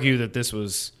could argue that this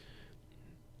was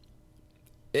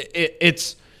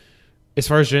it's as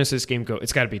far as Genesis game go,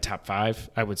 it's got to be top 5,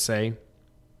 I would say.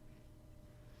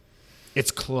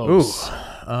 It's close.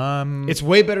 Ooh. It's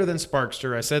way better than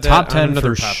Sparkster. I said that Top on 10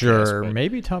 another for podcast, sure. but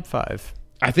Maybe top 5.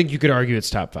 I think you could argue it's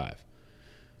top 5.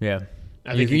 Yeah.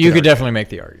 I You, think you could argue definitely make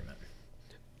the argument.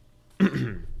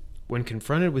 When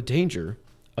confronted with danger,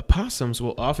 opossums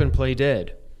will often play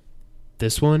dead.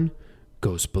 This one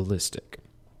goes ballistic.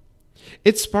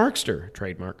 It's Sparkster,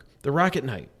 trademark, the Rocket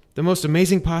Knight, the most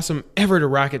amazing possum ever to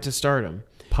rocket to stardom.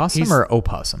 Possum He's- or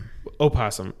opossum?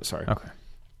 Opossum, sorry. Okay.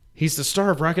 He's the star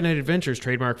of Rocket Knight Adventures,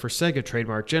 trademark for Sega,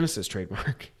 trademark, Genesis,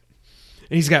 trademark.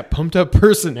 And he's got pumped up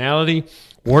personality,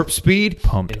 warp speed,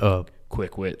 Pumped and up.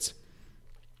 quick wits.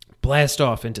 Blast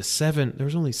off into 7. There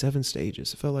was only 7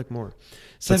 stages. It felt like more. But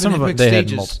 7 some of epic them, they had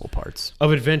stages multiple parts.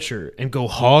 of adventure and go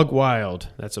hog wild.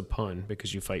 That's a pun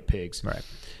because you fight pigs. Right.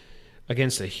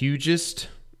 Against the hugest,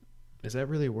 is that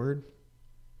really a word?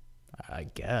 I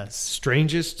guess.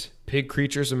 Strangest pig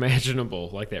creatures imaginable.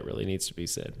 Like that really needs to be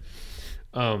said.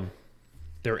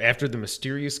 They're after the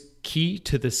mysterious key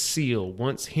to the seal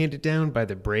once handed down by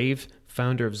the brave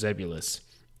founder of Zebulus.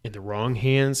 In the wrong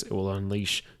hands, it will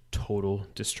unleash total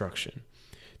destruction.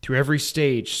 Through every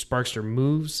stage, Sparkster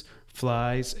moves,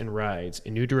 flies, and rides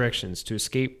in new directions to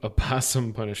escape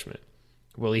opossum punishment.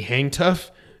 Will he hang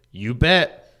tough? You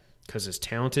bet, because his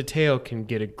talented tail can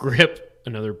get a grip,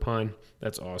 another pun,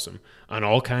 that's awesome, on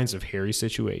all kinds of hairy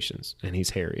situations. And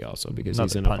he's hairy also because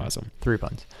he's an Another pun. opossum. 3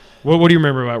 puns. What do you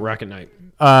remember about Rocket Knight?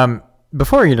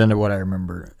 Before I get into what I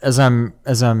remember, as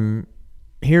I'm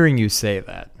hearing you say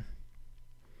that,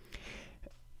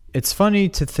 it's funny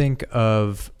to think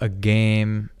of a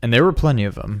game, and there were plenty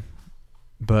of them,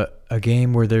 but a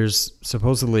game where there's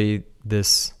supposedly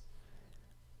this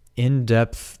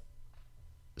in-depth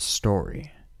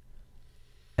story,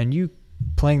 and you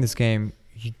playing this game,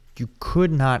 you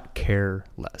could not care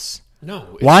less. No.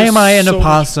 it's Why just am I an so much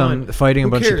opossum fun. fighting a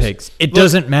Who bunch cares? of pigs? It Look,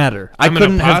 doesn't matter. I I'm an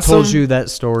couldn't have told opossum. you that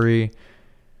story.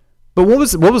 But what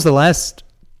was the last,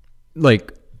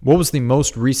 like, what was the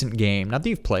most recent game, not that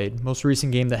you've played, most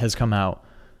recent game that has come out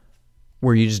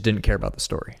where you just didn't care about the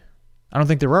story? I don't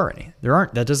think there are any. There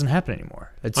aren't. That doesn't happen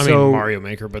anymore. It's I so, mean Mario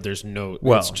Maker, but there's no.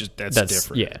 Well, it's just that's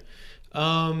different.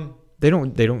 Yeah. They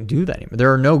don't do that anymore.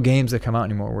 There are no games that come out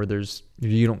anymore where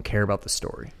you don't care about the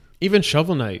story. Even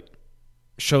Shovel Knight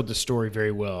showed the story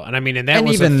very well, and I mean, and that And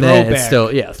was even a then, throwback. it's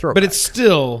still throwback. But it's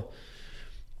still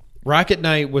Rocket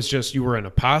Knight was just you were an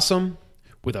opossum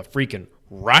with a freaking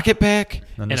rocket pack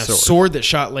And and a a sword. sword that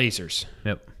shot lasers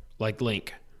Yep. like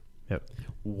Link. Yep.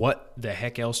 What the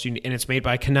heck else do you need? And it's made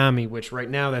by Konami, which right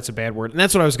now that's a bad word. And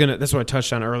that's what I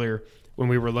touched on earlier when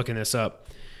we were looking this up.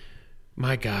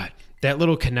 My God, that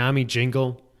little Konami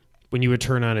jingle when you would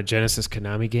turn on a Genesis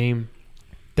Konami game,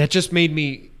 that just made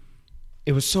me.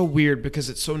 It was so weird because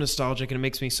it's so nostalgic and it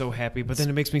makes me so happy, but then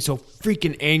it makes me so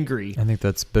freaking angry. I think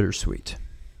that's bittersweet.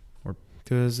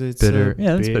 Because it's Bitter. a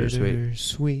Yeah, that's bittersweet.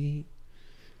 bittersweet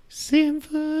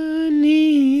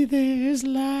symphony. There's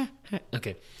light.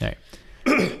 Okay. All right.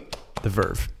 The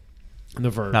Verve. The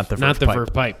verb. Not the Not verve the pipe.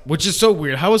 verb pipe, which is so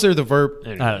weird. How is there the verb? I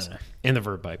Anyways, don't know. and the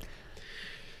verb pipe.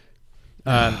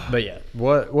 But yeah,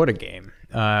 what a game.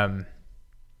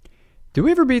 Did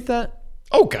we ever beat that?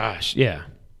 Oh, gosh. Yeah.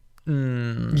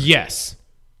 Yes.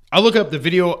 I'll look up the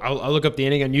video. I'll look up the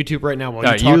ending on YouTube right now while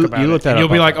you talk about you it. look that And up you'll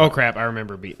be on- like, oh, crap. I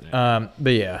remember beating that.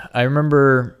 But yeah, I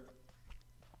remember.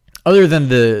 Other than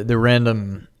the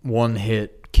random one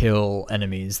hit kill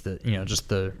enemies that, just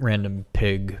the random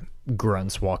pig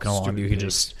grunts walking along. Stupid You could pigs.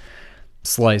 just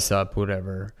slice up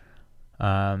whatever.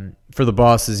 For the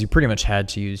bosses, you pretty much had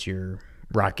to use your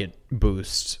rocket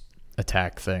boost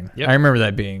attack thing. Yep. I remember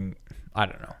that being, I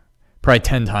don't know, probably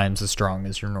 10 times as strong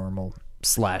as your normal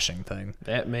slashing thing.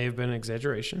 That may have been an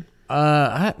exaggeration.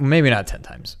 Maybe not 10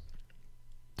 times.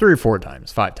 3 or 4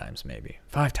 times. 5 times maybe.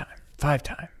 5 times. 5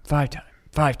 times. 5 times.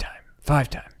 5 times. 5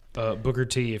 times. Booker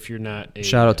T, if you're not a...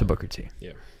 Shout out to Booker T.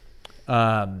 Yeah.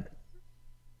 All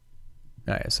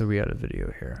right, so we got a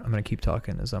video here. I'm going to keep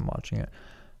talking as I'm watching it.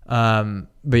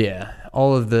 But yeah,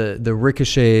 all of the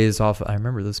ricochets off. I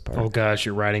remember this part. Oh, gosh,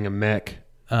 you're riding a mech.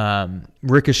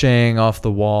 Ricocheting off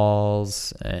the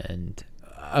walls. And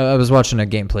I was watching a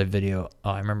gameplay video.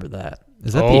 Oh, I remember that.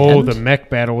 Is that the end? The mech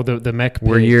battle, the mech pigs.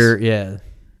 Where you're, yeah.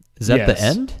 Is that the Yes.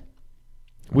 end?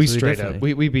 We So straight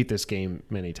definitely- up. We beat this game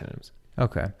many times.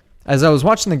 Okay. As I was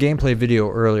watching the gameplay video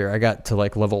earlier, I got to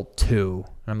like level 2.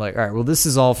 And I'm like, all right, well, this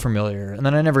is all familiar. And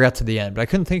then I never got to the end, but I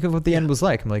couldn't think of what the end was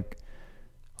like. I'm like,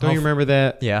 Don't you remember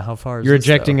that? Yeah, how far is You're this,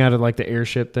 ejecting though? out of like the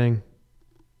airship thing.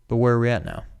 But where are we at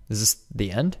now? Is this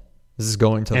the end? Is this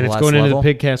going to And the it's last going level? into the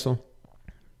pig castle.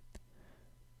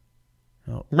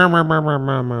 Oh.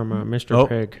 Mr. Oh.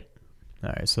 Pig. All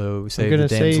right, so we save gonna the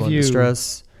damsel save in you.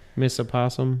 distress. Miss a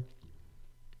possum.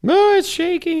 No, it's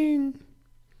shaking.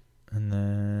 And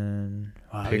then...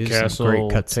 Wow, Pig these are some castle great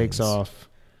cutscenes. takes off.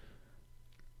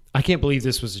 I can't believe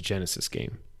this was a Genesis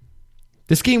game.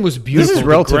 This game was beautiful. This is The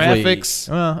relatively... graphics.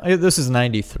 Well, this is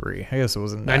 93. I guess it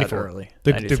wasn't that 94. early.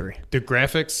 The, 93. the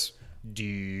graphics.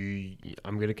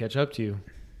 I'm going to catch up to you.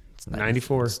 It's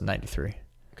 94. It's 93.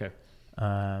 Okay.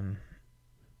 And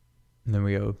then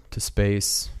we go to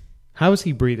space. How is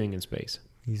he breathing in space?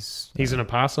 He's He's an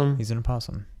opossum. He's an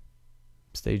opossum.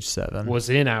 Stage 7. Was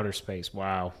in outer space.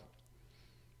 Wow.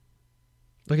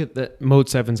 Look at that. Mode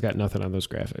 7's got nothing on those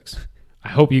graphics. I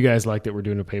hope you guys like that we're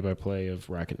doing a play-by-play of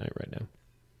Rocket Knight right now.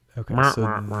 Okay,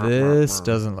 so this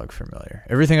doesn't look familiar.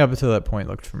 Everything up until that point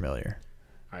looked familiar.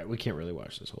 All right, we can't really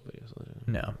watch this whole video. So.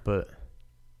 No, but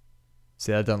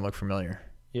see, that doesn't look familiar.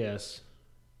 Yes.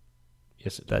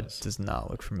 Yes, it That does. does not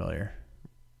look familiar.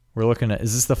 We're looking at,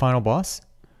 is this the final boss?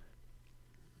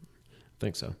 I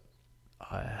think so.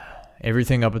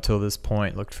 Everything up until this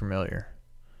point looked familiar.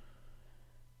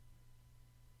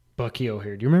 Bucky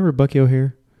O'Hare. Do you remember Bucky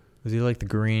O'Hare? Was he like the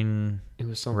green It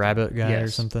was something. rabbit guy or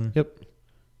Yes. something? Yep.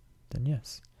 Then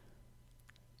yes.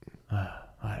 I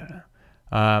don't know.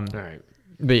 All right.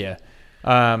 But yeah.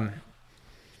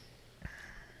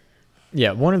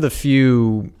 Yeah, one of the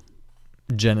few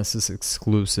Genesis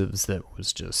exclusives that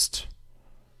was just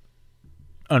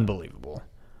unbelievable.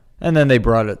 And then they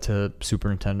brought it to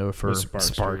Super Nintendo for With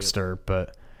Sparkster, Sparkster.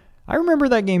 But I remember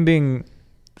that game being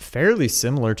fairly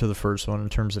similar to the first one in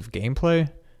terms of gameplay,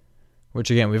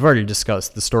 which again, we've already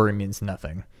discussed. The story means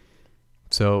nothing.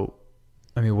 So,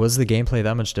 I mean, was the gameplay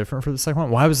that much different for the second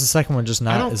one? Why was the second one just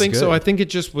not I don't as think good? so. I think it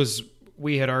just was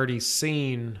we had already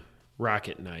seen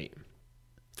Rocket Knight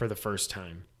for the first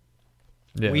time.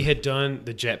 Yeah. We had done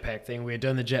the jetpack thing. We had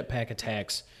done the jetpack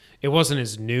attacks. It wasn't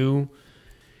as new.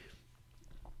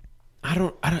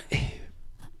 I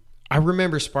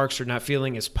remember Sparkster not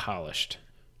feeling as polished.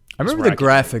 I remember the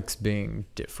graphics being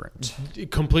different.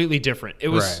 Completely different. It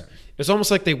was Right. it was almost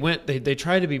like they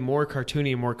tried to be more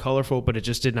cartoony and more colorful, but it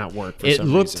just did not work for It some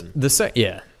looked reason.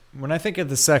 yeah. When I think of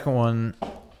the second one,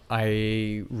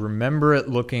 I remember it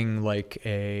looking like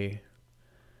a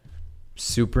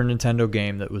Super Nintendo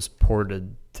game that was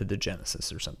ported to the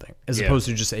Genesis or something, as Yeah. opposed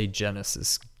to just a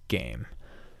Genesis game.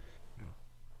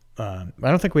 I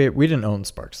don't think we didn't own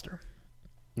Sparkster,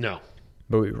 No.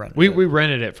 but we rented We it.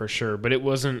 rented it for sure, but it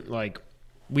wasn't like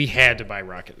we had to buy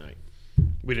Rocket Knight.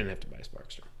 We didn't have to buy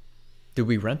Sparkster. Did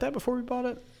we rent that before we bought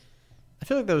it? I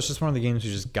feel like that was just one of the games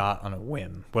we just got on a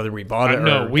whim, whether we bought it or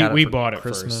No, we got we for bought it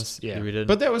Christmas. first. Yeah, We did.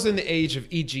 but that was in the age of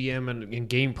EGM and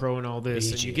Game Pro and all this,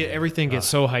 and you get everything gets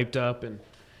so hyped up and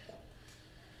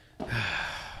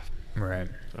right.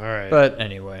 all right. But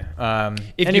anyway,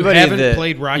 if anybody you haven't that-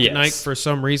 played Rocket yes. Knight for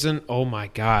some reason, oh my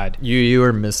god, you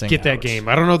are missing. get that out. game.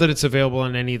 I don't know that it's available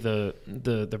on any of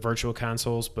the virtual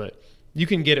consoles, but you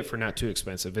can get it for not too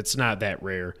expensive. It's not that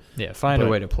rare. Yeah, find a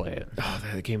But- way to play it. Oh,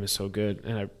 that game is so good.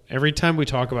 And every time we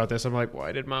talk about this, I'm like,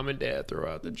 why did Mom and Dad throw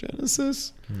out the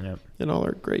Genesis Yep. and all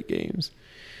our great games?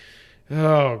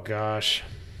 Oh gosh.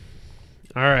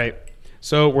 All right.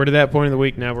 So we're to that point of the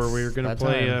week now where we're gonna That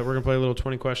play. time. We're gonna play a little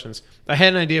 20 questions. I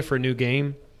had an idea for a new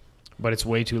game, but it's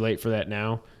way too late for that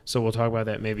now. So we'll talk about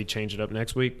that. Maybe change it up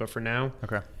next week. But for now,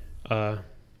 Okay.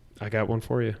 I got one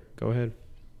for you. Go ahead.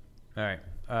 All right.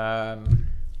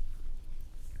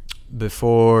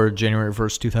 before January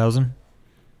 1st, 2000?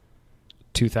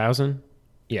 2000?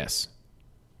 Yes.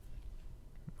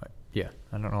 Yeah,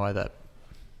 I don't know why that.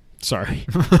 Sorry.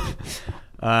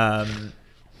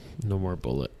 No more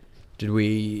bullet. Did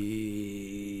we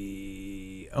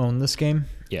own this game?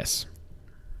 Yes.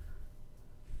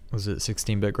 Was it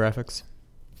 16-bit graphics?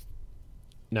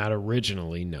 Not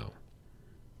originally, no.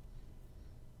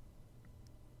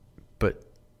 But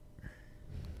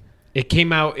It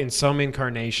came out in some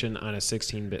incarnation on a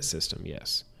 16-bit system,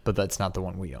 yes. but that's not the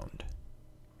one we owned.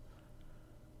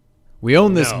 We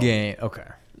own this No. game. Okay.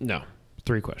 No.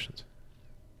 3 questions.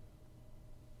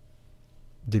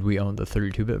 Did we own the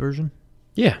 32-bit version?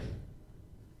 Yeah.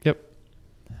 Yep.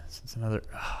 It's another.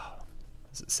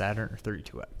 Is it Saturn or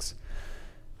 32X?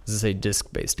 This is a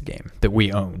disc-based game that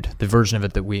we owned. The version of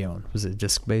it that we owned. Was it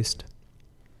disc-based?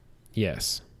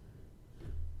 Yes.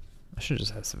 I should have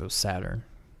just asked if it was Saturn.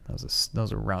 That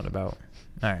was a roundabout.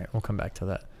 All right, we'll come back to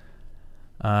that.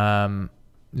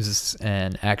 Is this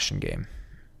an action game?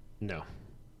 No.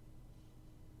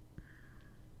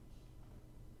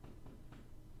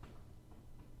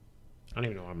 I don't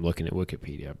even know why I'm looking at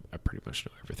Wikipedia. I pretty much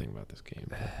know everything about this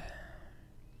game.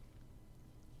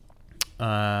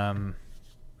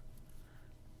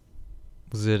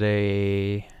 Was it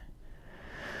a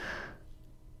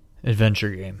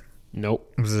adventure game?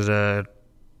 Nope. Was it a...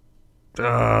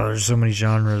 Oh, there's so many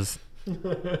genres.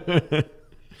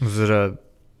 Was it a...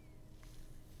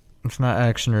 It's not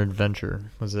action or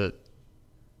adventure. Was it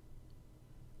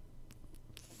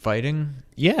fighting?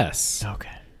 Yes. Okay.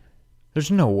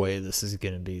 There's no way this is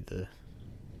going to be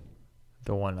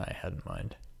the one I had in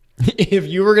mind. If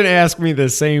you were going to ask me the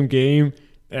same game,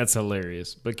 that's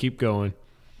hilarious. But keep going.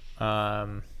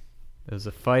 It was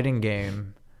a fighting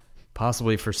game,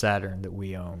 possibly for Saturn, that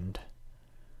we owned.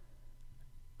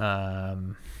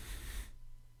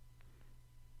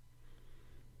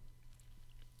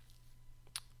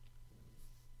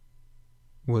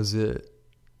 Was it...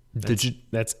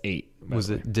 That's 8. Was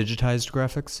it digitized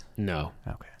graphics? No.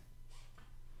 Okay.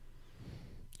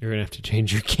 You're going to have to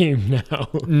change your game now.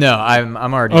 No, I'm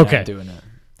already Okay. not doing it.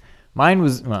 Mine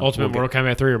was well, Ultimate we'll Mortal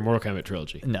Kombat 3 or Mortal Kombat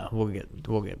Trilogy? No, we'll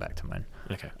get back to mine.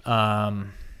 Okay.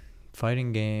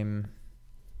 Fighting game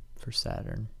for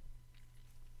Saturn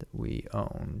that we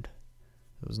owned.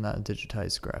 It was not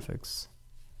digitized graphics.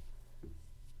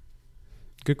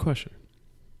 Good question.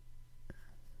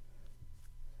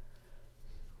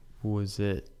 Was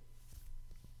it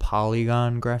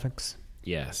polygon graphics?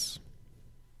 Yes.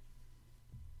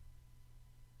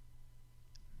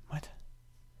 What?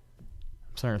 I'm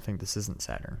starting to think this isn't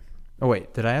Saturn. Oh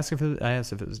wait, did I ask if I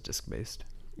asked if it was disc based?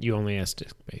 You only asked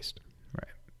disc based.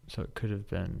 Right. So it could have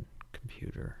been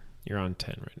computer You're on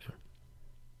 10 right now.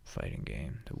 fighting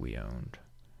game that we owned.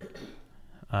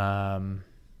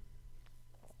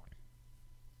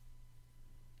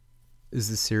 Is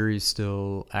the series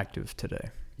still active today?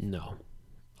 No.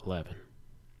 11.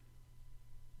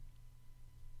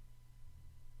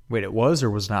 Wait, it was or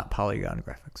was not polygon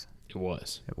graphics? It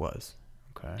was. It was.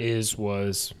 Okay.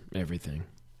 Was, everything.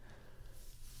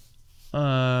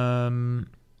 Were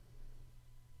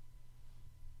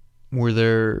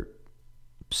there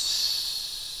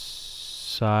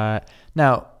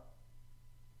now,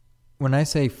 when I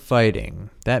say fighting,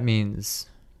 that means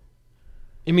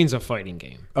It means a fighting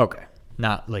game. okay,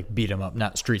 not like beat 'em up,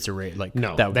 not Streets of Rage. Like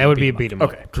No, that would be a beat 'em up.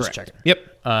 Okay, Correct. just checking.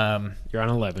 Yep. Um, You're on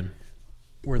 11.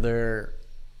 were there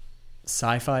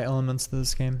sci-fi elements to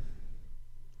this game,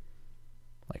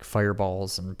 like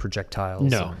fireballs and projectiles?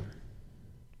 No.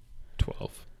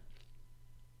 12.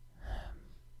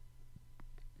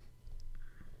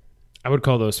 I would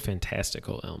call those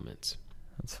fantastical elements,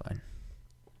 That's fine.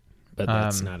 but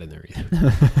that's not in there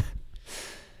either.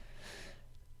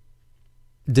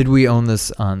 Did we own this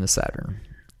on the Saturn?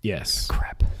 Yes.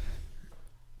 Crap.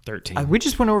 13. We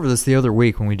just went over this the other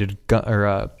week when we did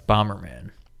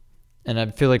Bomberman, and I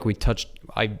feel like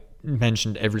I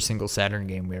mentioned every single Saturn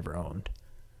game we ever owned.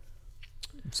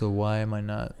 So why am I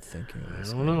not thinking of I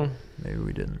this? don't know. Maybe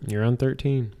we didn't. You're on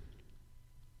 13.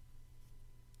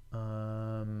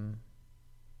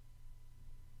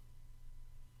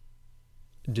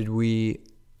 Did we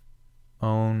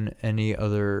own any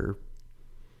other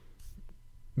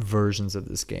versions of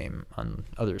this game on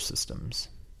other systems?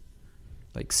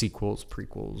 Like sequels,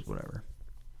 prequels, whatever.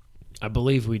 I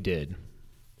believe we did.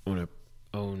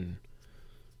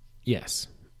 Yes,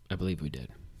 I believe we did.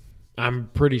 I'm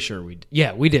pretty sure we did.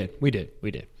 Yeah, we did. We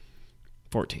did.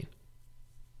 14.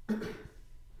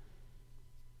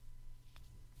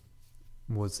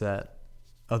 Was that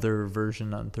other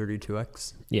version on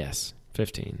 32X? Yes,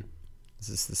 15. Is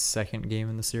this the second game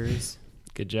in the series?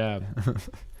 Good job.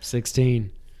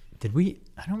 16. Did we?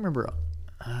 I don't remember.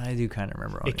 I do kind of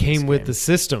remember. It came with the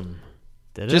system.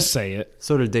 Did Just it? say it.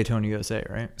 So did Daytona USA,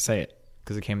 right? Say it.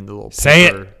 Because it came in the little Say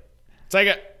paper. it. Say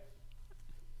it.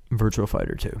 Virtua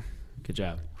Fighter 2. Good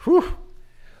job. Whew.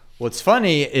 What's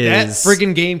funny is That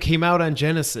friggin' game came out on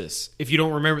Genesis. If you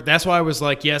don't remember, that's why I was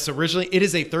like, yes, originally it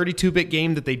is a 32-bit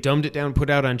game that they dumbed it down and put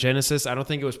out on Genesis. I don't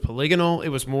think it was polygonal. It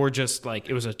was more just like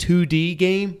it was a 2D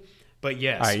game. But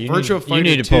yes, All right, Virtua Fighter you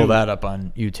need to 2. pull that up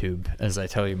on YouTube as I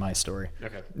tell you my story.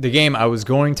 Okay. The game I was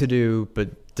going to do,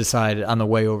 but decided on the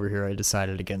way over here, I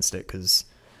decided against it because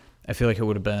I feel like it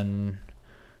would have been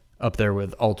up there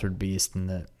with Altered Beast, and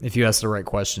that if you ask the right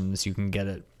questions, you can get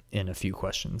it in a few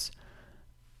questions.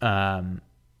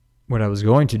 What I was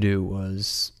going to do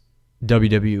was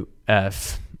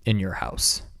WWF in your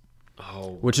house.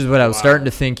 Oh, which is what I was starting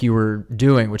to think you were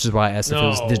doing, which is why I asked if it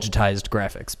was No. digitized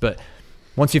graphics. But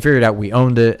once you figured out we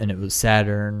owned it and it was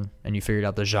Saturn and you figured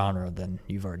out the genre, then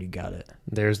you've already got it.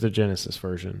 there's the Genesis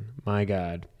version. My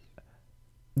God.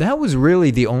 That was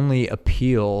really the only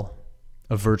appeal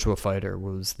of Virtua Fighter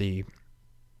was the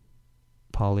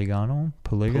polygonal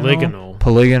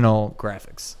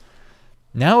graphics.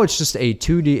 Now it's just a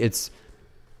 2D.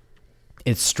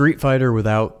 It's Street Fighter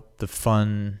without the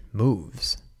fun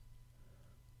moves.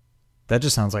 That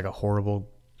just sounds like a horrible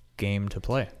game to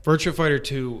play. Virtua Fighter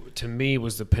 2, to me,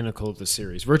 was the pinnacle of the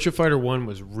series. Virtua Fighter 1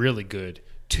 was really good.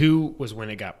 2 was when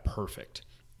it got perfect.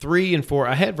 3 and 4,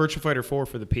 I had Virtua Fighter 4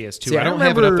 for the PS2. See, I don't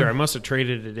have it up there. I must have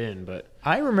traded it in, but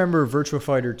I remember Virtua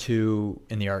Fighter 2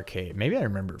 in the arcade. Maybe I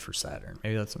remember it for Saturn.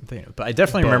 Maybe that's what I'm thinking of. But I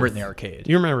definitely remember it in the arcade.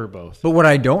 you remember both. But what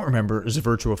I don't remember is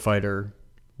Virtua Fighter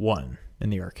 1 in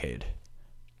the arcade.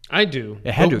 I do.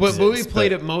 It had to but we exist,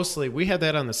 played but- it mostly. We had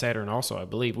that on the Saturn also, I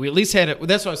believe. We at least had it.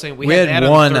 That's what I was saying. We had had that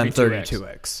one on 32X.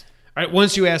 32X. All right,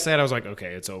 once you asked that, I was like,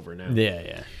 okay, it's over now.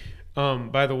 Yeah.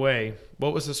 By the way,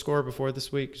 what was the score before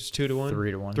this week? Just 2-1?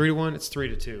 3-1. 3-1? It's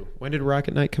 3-2. When did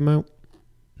Rocket Knight come out?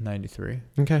 93.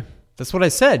 Okay. That's what I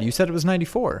said. You said it was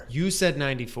 94. You said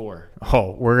 94.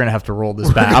 Oh, we're gonna have to roll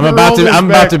this back. gonna I'm about roll to. this I'm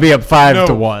back. about to be up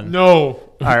 5-1. No.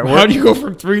 All right, How do you go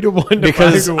from 3-1 to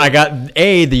Because 5-1? I got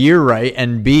A, the year right,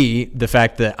 and B, the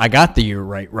fact that I got the year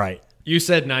right. You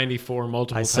said 94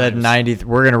 multiple I times. said 90.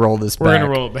 We're gonna roll this We're back.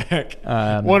 going to roll it back.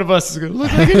 Um, One of us is going to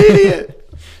look like an idiot.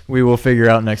 We will figure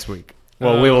out next week.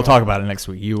 Well, we will talk about it next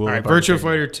week. You will. All right, have already Virtua figured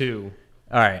Fighter 2.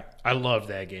 it out. All right. I love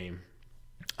that game.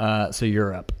 So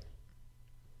you're up.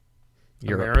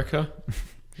 America?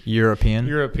 European.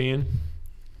 European.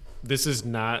 This is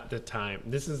not the time.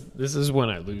 This is when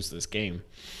I lose this game.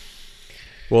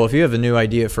 Well, if you have a new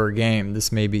idea for a game,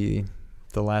 this may be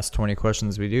the last 20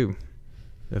 questions we do.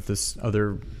 If this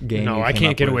other game, No, you I came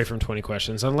can't up get with- away from 20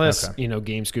 questions unless, Okay.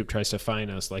 GameScoop tries to fine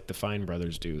us like the Fine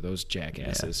Brothers do, those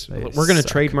jackasses. Yeah, they We're going to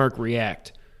suck. trademark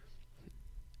React.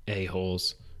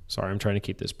 A-holes. Sorry, I'm trying to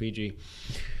keep this PG.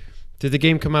 Did the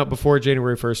game come out before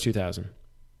January 1st, 2000?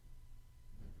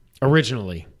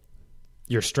 Originally.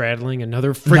 You're straddling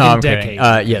another freaking No, I'm decade.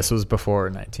 kidding. Yes, it was before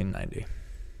 1990.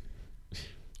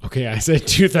 Okay, I said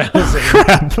 2000.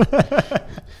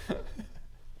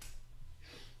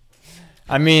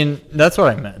 I mean, that's what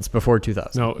I meant. It's before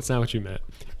 2000. No, it's not what you meant.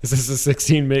 Is this a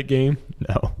 16-bit game?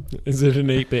 No. Is it an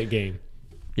 8-bit game?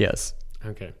 Yes.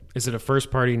 Okay. Is it a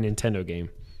first-party Nintendo game?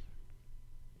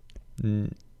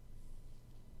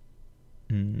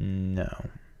 No.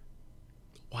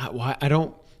 Why? I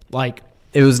don't like...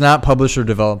 It was not published or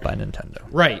developed by Nintendo.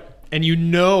 Right. And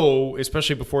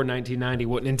especially before 1990,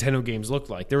 what Nintendo games looked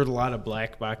like. There were a lot of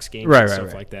black box games and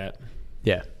stuff like that.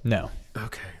 Yeah. No.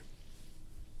 Okay.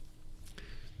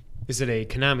 Is it a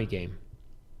Konami game?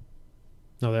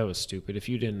 No, that was stupid. If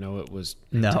you didn't know it was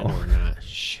Nintendo No. or not.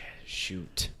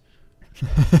 Shoot.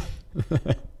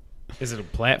 Is it a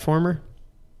platformer?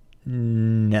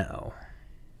 No.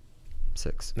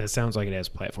 6. That sounds like it has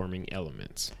platforming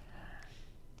elements.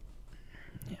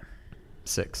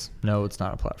 6. No, it's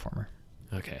not a platformer.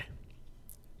 Okay.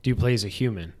 Do you play as a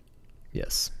human?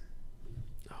 Yes.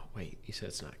 Oh, wait. You said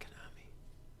it's not Konami.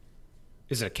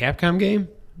 Is it a Capcom game?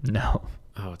 No.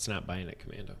 Oh, it's not Bionic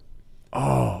Commando.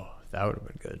 Oh, that would have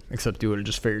been good. Except you would have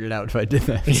just figured it out if I did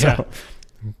that. Yeah. So,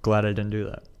 I'm glad I didn't do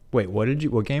that. Wait, what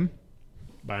game?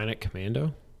 Bionic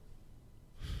Commando?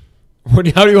 How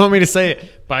do you want me to say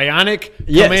it? Bionic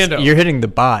Commando. You're hitting the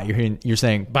bi. You're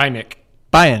saying Bionic.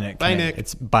 Bionic. Bionic.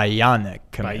 It's Bionic.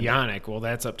 Commando. Bionic. Well,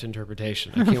 that's up to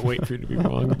interpretation. I can't wait for you to be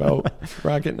wrong about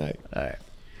Rocket Knight. All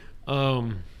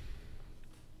right.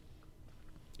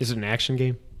 Is it an action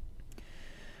game?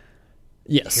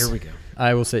 Yes. Here we go.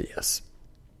 I will say yes.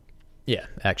 Yeah,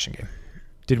 action game.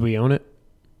 Did we own it?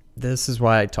 This is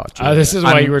why I talked to you. This is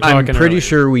why you were talking I'm pretty earlier.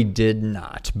 sure we did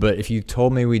not, but if you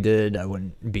told me we did, I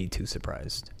wouldn't be too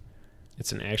surprised.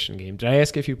 It's an action game. Did I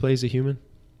ask if you play as a human?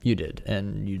 You did,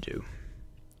 and you do.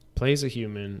 Play as a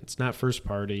human. It's not first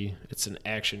party. It's an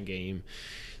action game.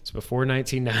 It's before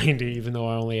 1990, even though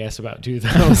I only asked about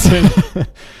 2000.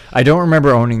 I don't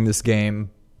remember owning this game,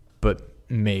 but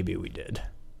maybe we did.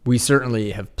 We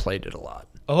certainly have played it a lot.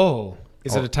 Oh,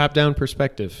 is it a top-down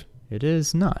perspective? It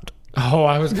is not. Oh,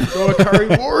 I was going to go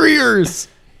Atari Warriors.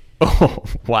 Oh,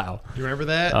 wow. You remember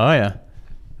that? Oh, yeah.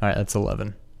 All right, that's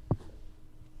 11.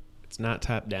 It's not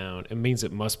top-down. It means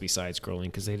it must be side-scrolling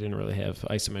because they didn't really have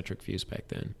isometric views back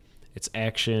then. It's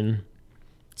action.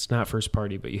 It's not first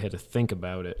party, but you had to think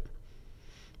about it,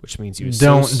 which means you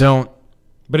Don't.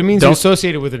 But it means you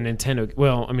associate it with a Nintendo.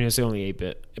 Well, I mean, it's the only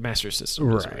 8-bit Master System.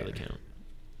 Doesn't really count.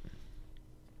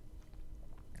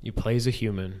 You play as a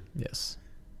human. Yes.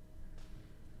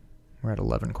 We're at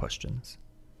 11 questions.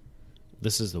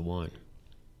 This is the one.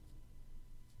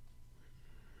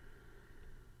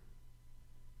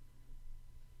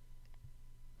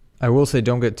 I will say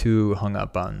don't get too hung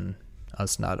up on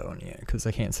us not owning it because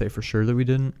I can't say for sure that we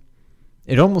didn't.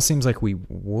 It almost seems like we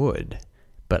would,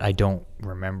 but I don't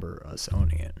remember us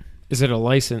owning it. Is it a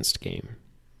licensed game?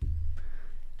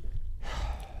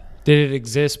 Did it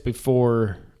exist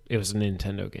before it was a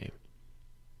Nintendo game?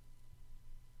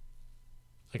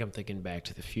 Like I'm thinking Back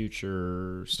to the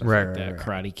Future, stuff like that. Right.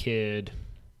 Karate Kid.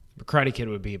 But Karate Kid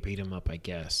would be a beat 'em up, I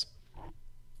guess.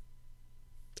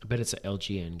 I bet it's an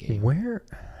LGN game. Where?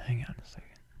 Hang on a second.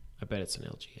 I bet it's an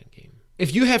LGN game.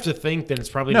 If you have to think, then it's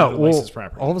probably not a licensed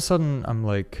property. All of a sudden, I'm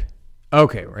like,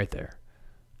 okay, right there.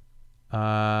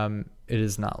 It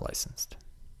is not licensed.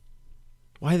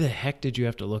 Why the heck did you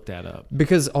have to look that up?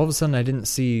 Because all of a sudden, I didn't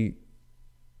see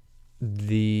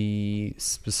the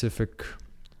specific,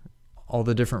 all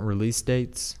the different release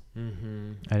dates.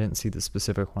 Mm-hmm. I didn't see the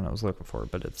specific one I was looking for,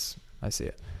 but I see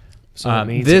it. So it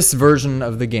means this version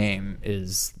of the game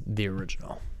is the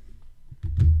original.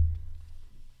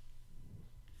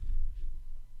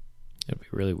 It'd be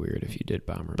really weird if you did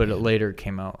Bomberman. But it later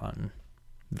came out on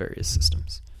various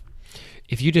systems.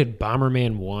 If you did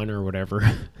Bomberman 1 or whatever.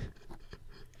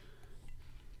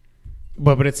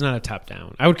 but it's not a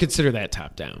top-down. I would consider that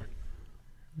top-down.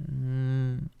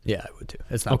 Yeah, I would too.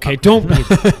 It's not okay. Don't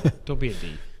be a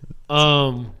D.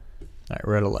 All right,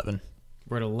 we're at 11.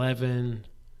 We're at 11.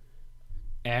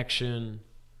 Action.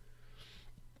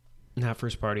 Not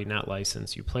first party, not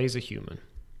licensed. You play as a human.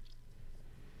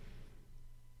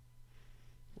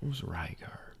 What was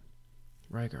Rygar?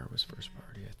 Rygar was first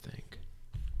party, I think.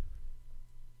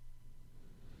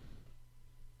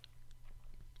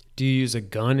 Do you use a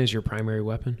gun as your primary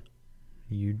weapon?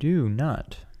 You do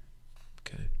not.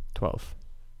 Okay. 12.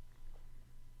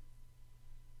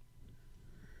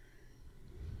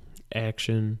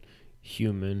 Action,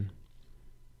 human.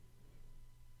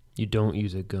 You don't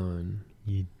use a gun.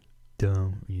 You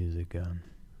don't use a gun.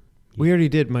 We already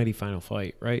did Mighty Final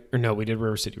Fight, right? Or no, we did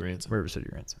River City Ransom. River City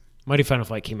Ransom. Mighty Final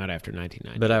Fight came out after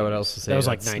 1990. But I would also say that was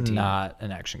like 19. Not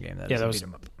an action game. That was beat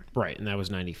 'em up. Right, and that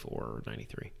was 94 or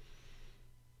 93.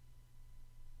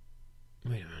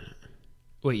 Wait a minute.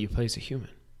 Wait, you play as a human?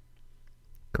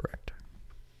 Correct.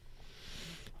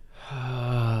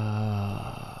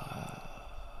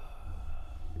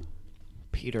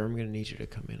 Peter, I'm going to need you to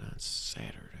come in on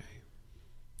Saturday.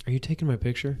 Are you taking my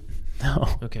picture?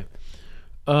 No. Okay.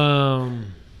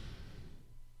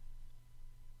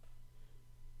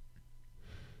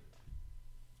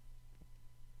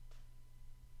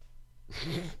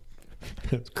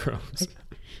 That's gross.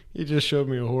 You just showed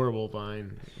me a horrible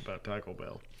vine about Taco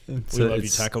Bell. We love you,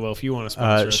 Taco Bell. If you want to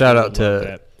sponsor us, shout out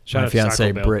to my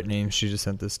fiance Brittany. She just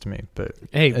sent this to me. But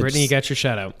hey, Brittany, you got your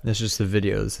shout out. It's just the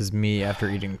video. This is me after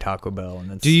eating Taco Bell,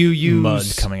 and it's do you use mud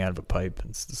coming out of a pipe.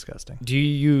 It's disgusting. Do you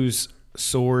use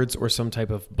swords or some type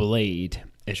of blade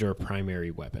as your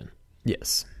primary weapon?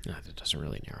 Yes. That doesn't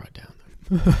really narrow it down,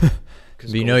 though. But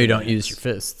you know you don't use your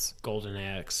fists. Golden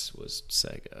Axe was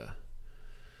Sega.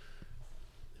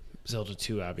 Zelda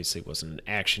 2 obviously wasn't an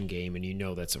action game, and you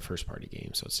know that's a first-party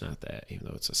game, so it's not that, even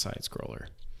though it's a side-scroller.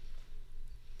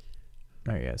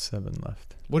 Oh, yeah, 7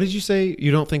 left. What did you say?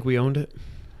 You don't think we owned it?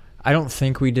 I don't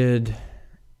think we did.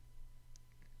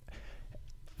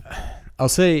 I'll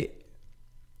say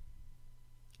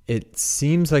it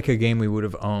seems like a game we would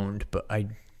have owned, but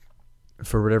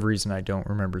for whatever reason, I don't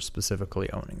remember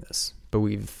specifically owning this. But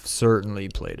we've certainly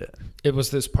played it. It was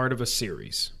this part of a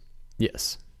series.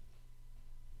 Yes.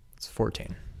 It's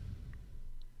 14.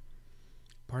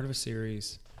 Part of a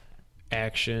series.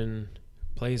 Action.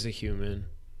 Plays a human.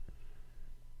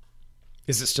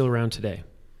 Is it still around today?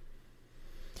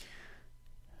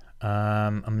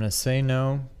 I'm going to say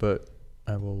no, but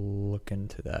I will look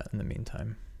into that in the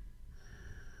meantime.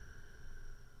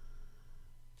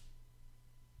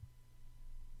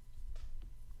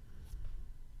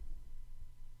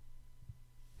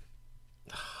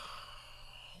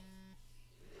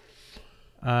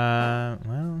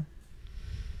 Well,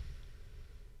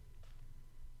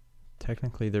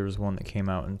 technically there was one that came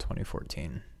out in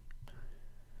 2014.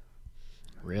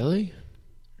 Really?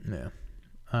 Yeah.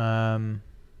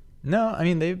 No, I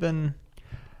mean, they've been...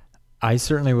 I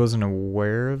certainly wasn't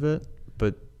aware of it,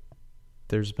 but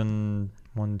there's been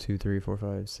 1, 2, 3, 4,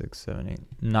 5, 6, 7, 8,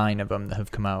 9 of them that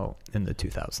have come out in the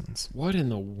 2000s. What in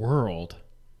the world?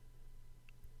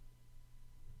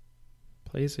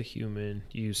 Play as a human.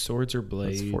 You use swords or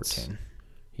blades. That's 14.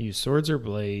 You use swords or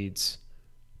blades.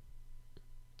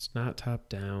 It's not top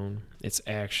down. It's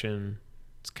action.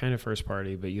 It's kind of first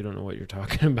party, but you don't know what you're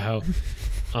talking about.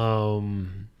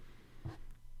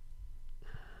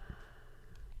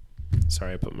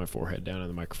 Sorry, I put my forehead down on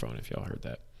the microphone if y'all heard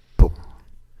that. Boom.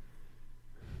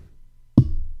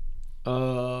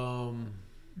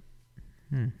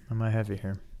 I might have you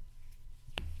here.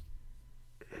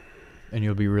 And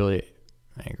you'll be really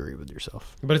angry with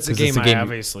yourself. But it's a game I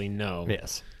obviously know.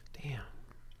 Yes. Damn.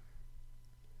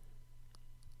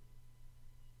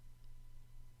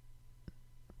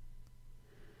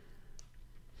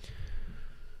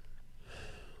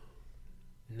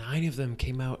 Nine of them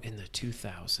came out in the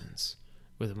 2000s.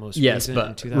 With the most recent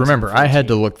in 2014. Remember, I had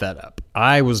to look that up.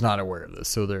 I was not aware of this.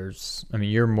 So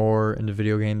you're more into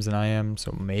video games than I am,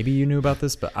 so maybe you knew about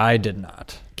this, but I did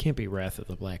not. Can't be Wrath of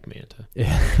the Black Manta.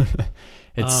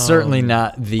 It's certainly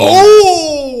not the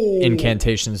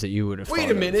incantations that you would have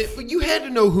Wait a minute, but you had to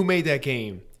know who made that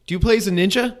game. Do you play as a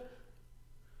ninja?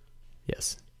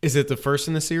 Yes. Is it the first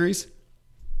in the series?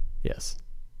 Yes.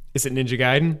 Is it Ninja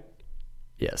Gaiden?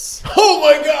 Yes. Oh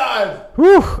my god!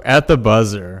 Whew, at the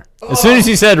buzzer. As soon as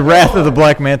you said Wrath of the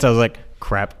Black Manta, I was like,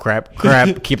 crap.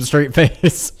 Keep a straight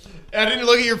face. I didn't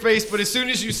look at your face, but as soon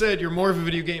as you said you're more of a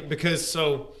video game,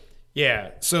 so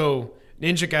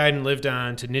Ninja Gaiden lived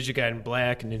on to Ninja Gaiden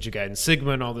Black and Ninja Gaiden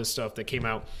Sigma and all this stuff that came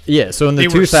out. Yeah, so in the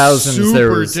 2000s,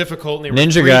 there was difficult. And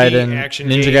Ninja Gaiden,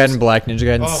 Ninja Gaiden Black, Ninja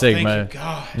Gaiden Sigma,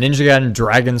 Ninja Gaiden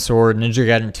Dragon Sword, Ninja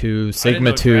Gaiden 2,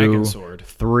 Sigma 2,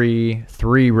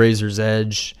 3 Razor's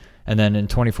Edge, and then in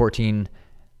 2014,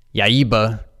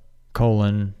 Yaiba,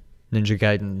 Ninja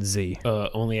Gaiden Z.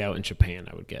 Only out in Japan,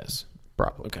 I would guess.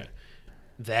 Probably. Okay.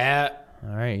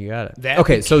 All right, you got it.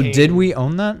 Okay, so did we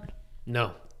own that?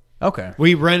 No. Okay.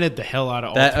 We rented the hell out of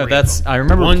all three of them. I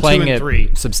remember 1, playing 2, and it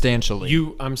 3.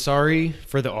 substantially. I'm sorry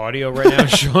for the audio right now.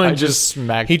 Sean I just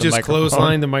smacked He the just microphone.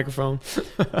 clotheslined the microphone.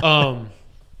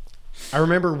 I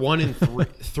remember 1 and 3.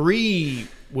 3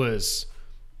 was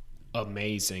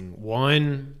amazing.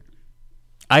 1...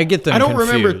 I get them I don't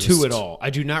confused. remember 2 at all. I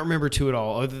do not remember 2 at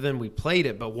all, other than we played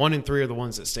it, but 1 and 3 are the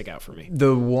ones that stick out for me.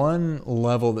 The one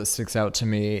level that sticks out to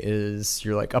me is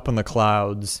you're like up in the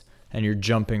clouds and you're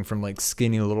jumping from like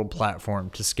skinny little platform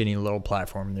to skinny little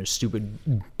platform, and there's stupid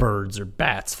birds or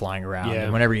bats flying around. Yeah.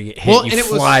 And whenever you get hit, you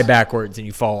fly backwards and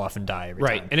you fall off and die every time.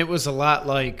 Right, and it was a lot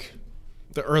like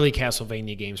the early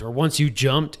Castlevania games, where once you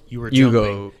jumped, you were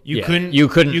jumping. You couldn't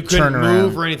turn move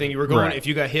around or anything. You were going. Right. If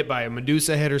you got hit by a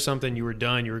Medusa head or something, you were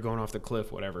done. You were going off the cliff,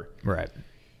 whatever. Right.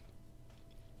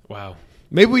 Wow.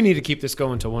 Maybe we need to keep this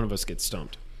going until one of us gets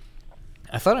stumped.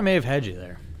 I thought I may have had you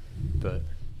there, but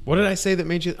What did I say that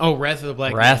made you? Oh, Wrath of the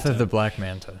Black Manta. Wrath of the Black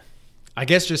Manta. I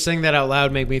guess just saying that out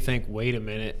loud made me think, wait a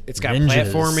minute. It's got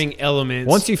Ninjas. platforming elements.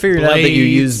 Once you figured out that you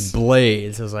blades. use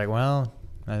blades, I was like, well,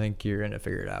 I think you're going to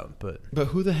figure it out. But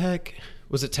who the heck?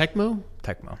 Was it Tecmo?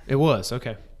 Tecmo. It was.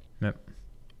 Okay. Yep.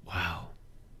 Wow.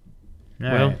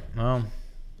 Well,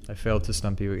 I failed to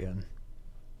stump you again.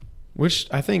 Which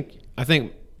I think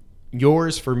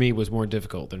yours for me was more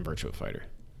difficult than Virtua Fighter.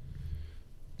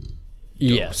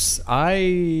 Yes.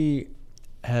 I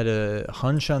had a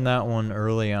hunch on that one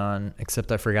early on,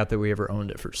 except I forgot that we ever owned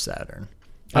it for Saturn.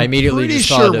 I immediately pretty just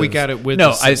sure thought we of, got it with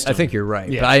no, the I system. think you're right.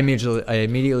 Yeah. But I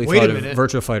immediately Wait thought a of minute.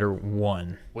 Virtua Fighter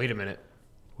 1. Wait a minute.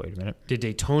 Wait a minute. Did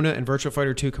Daytona and Virtua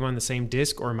Fighter 2 come on the same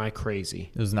disc, or am I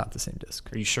crazy? It was not the same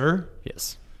disc. Are you sure?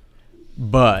 Yes.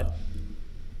 But,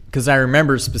 because I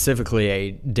remember specifically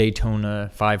a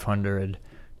Daytona 500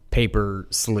 paper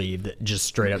sleeve that just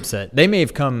straight up said, they may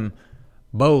have come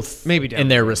both Maybe down in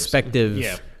their the road. respective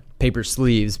Yeah. paper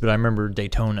sleeves, but I remember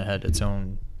Daytona had its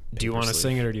own. Do you want to sleeve.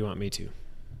 sing it, or do you want me to?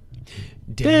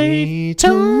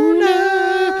 Daytona,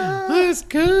 let's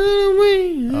go to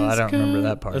win. Oh, I don't remember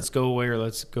that part. Let's go away, or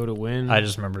let's go to win. I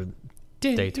just remember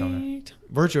Daytona.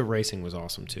 Virtua Racing was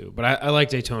awesome too, but I like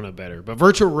Daytona better. But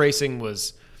Virtua Racing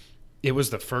was it was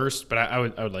the first, but I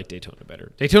would like Daytona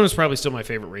better. Daytona's probably still my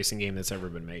favorite racing game that's ever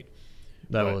been made.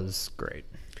 That was great.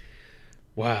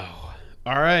 Wow.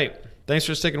 All right. Thanks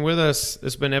for sticking with us.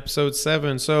 This has been episode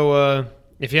 7. So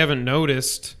if you haven't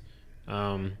noticed,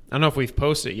 I don't know if we've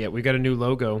posted it yet. We got a new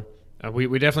logo. We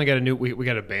definitely got a new. We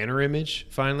got a banner image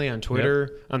finally on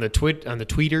Twitter, on the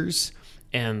tweeters,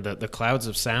 and the clouds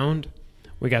of sound.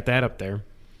 We got that up there.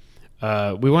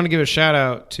 We want to give a shout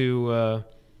out to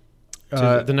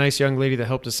the nice young lady that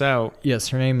helped us out. Yes,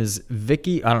 her name is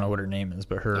Vicky. I don't know what her name is,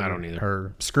 but I don't either.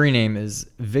 Her screen name is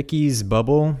Vicky's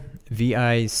Bubble.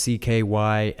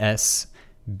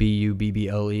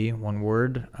 VICKYSBUBBLE, one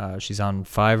word. She's on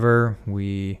Fiverr.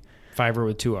 Fiverr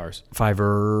with 2 R's.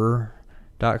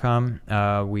 Fiverr.com.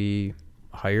 We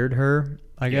hired her,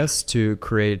 I guess, to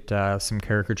create some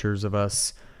caricatures of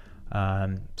us.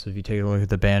 So if you take a look at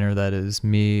the banner, that is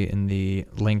me in the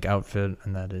Link outfit,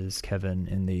 and that is Kevin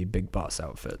in the Big Boss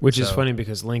outfit. Which is funny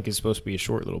because Link is supposed to be a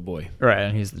short little boy. Right,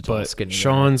 and he's the tall, but skinny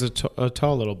Sean's a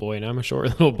tall little boy, and I'm a short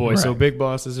little boy. Right. So Big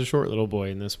Boss is a short little boy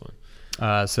in this one.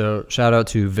 So shout out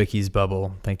to Vicky's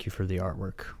Bubble. Thank you for the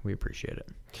artwork. We appreciate it.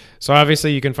 So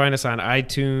obviously you can find us on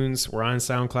iTunes. We're on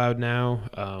SoundCloud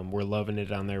now. We're loving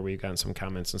it on there. We've gotten some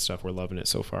comments and stuff. We're loving it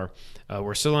so far.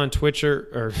 We're still on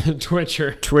Twitcher.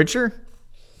 Twitcher?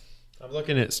 I'm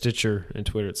looking at Stitcher and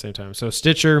Twitter at the same time. So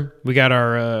Stitcher, we got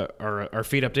our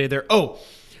feed updated there. Oh,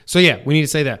 so yeah, we need to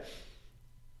say that.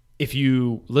 If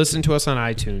you listen to us on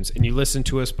iTunes and you listen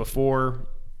to us before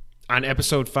on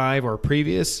episode 5 or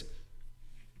previous,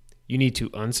 you need to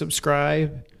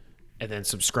unsubscribe and then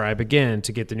subscribe again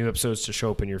to get the new episodes to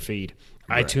show up in your feed.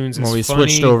 Right. iTunes is we funny.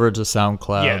 Switched over to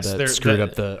SoundCloud. Yes, that screwed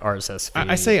up the RSS feed.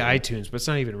 I say iTunes, but it's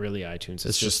not even really iTunes.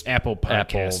 It's just Apple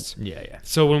Podcasts. Yeah.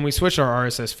 So when we switched our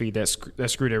RSS feed, that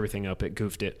screwed everything up. It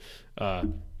goofed it.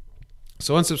 So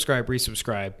unsubscribe,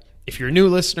 resubscribe. If you're a new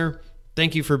listener,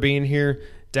 thank you for being here.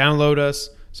 Download us.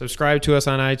 Subscribe to us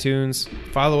on iTunes.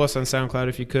 Follow us on SoundCloud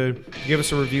if you could. Give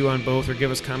us a review on both or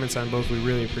give us comments on both. We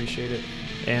really appreciate it.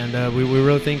 And we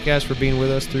really thank you guys for being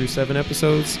with us through 7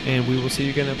 episode. And we will see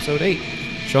you again in episode 8.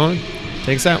 Sean,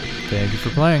 take us out. Thank you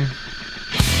for playing.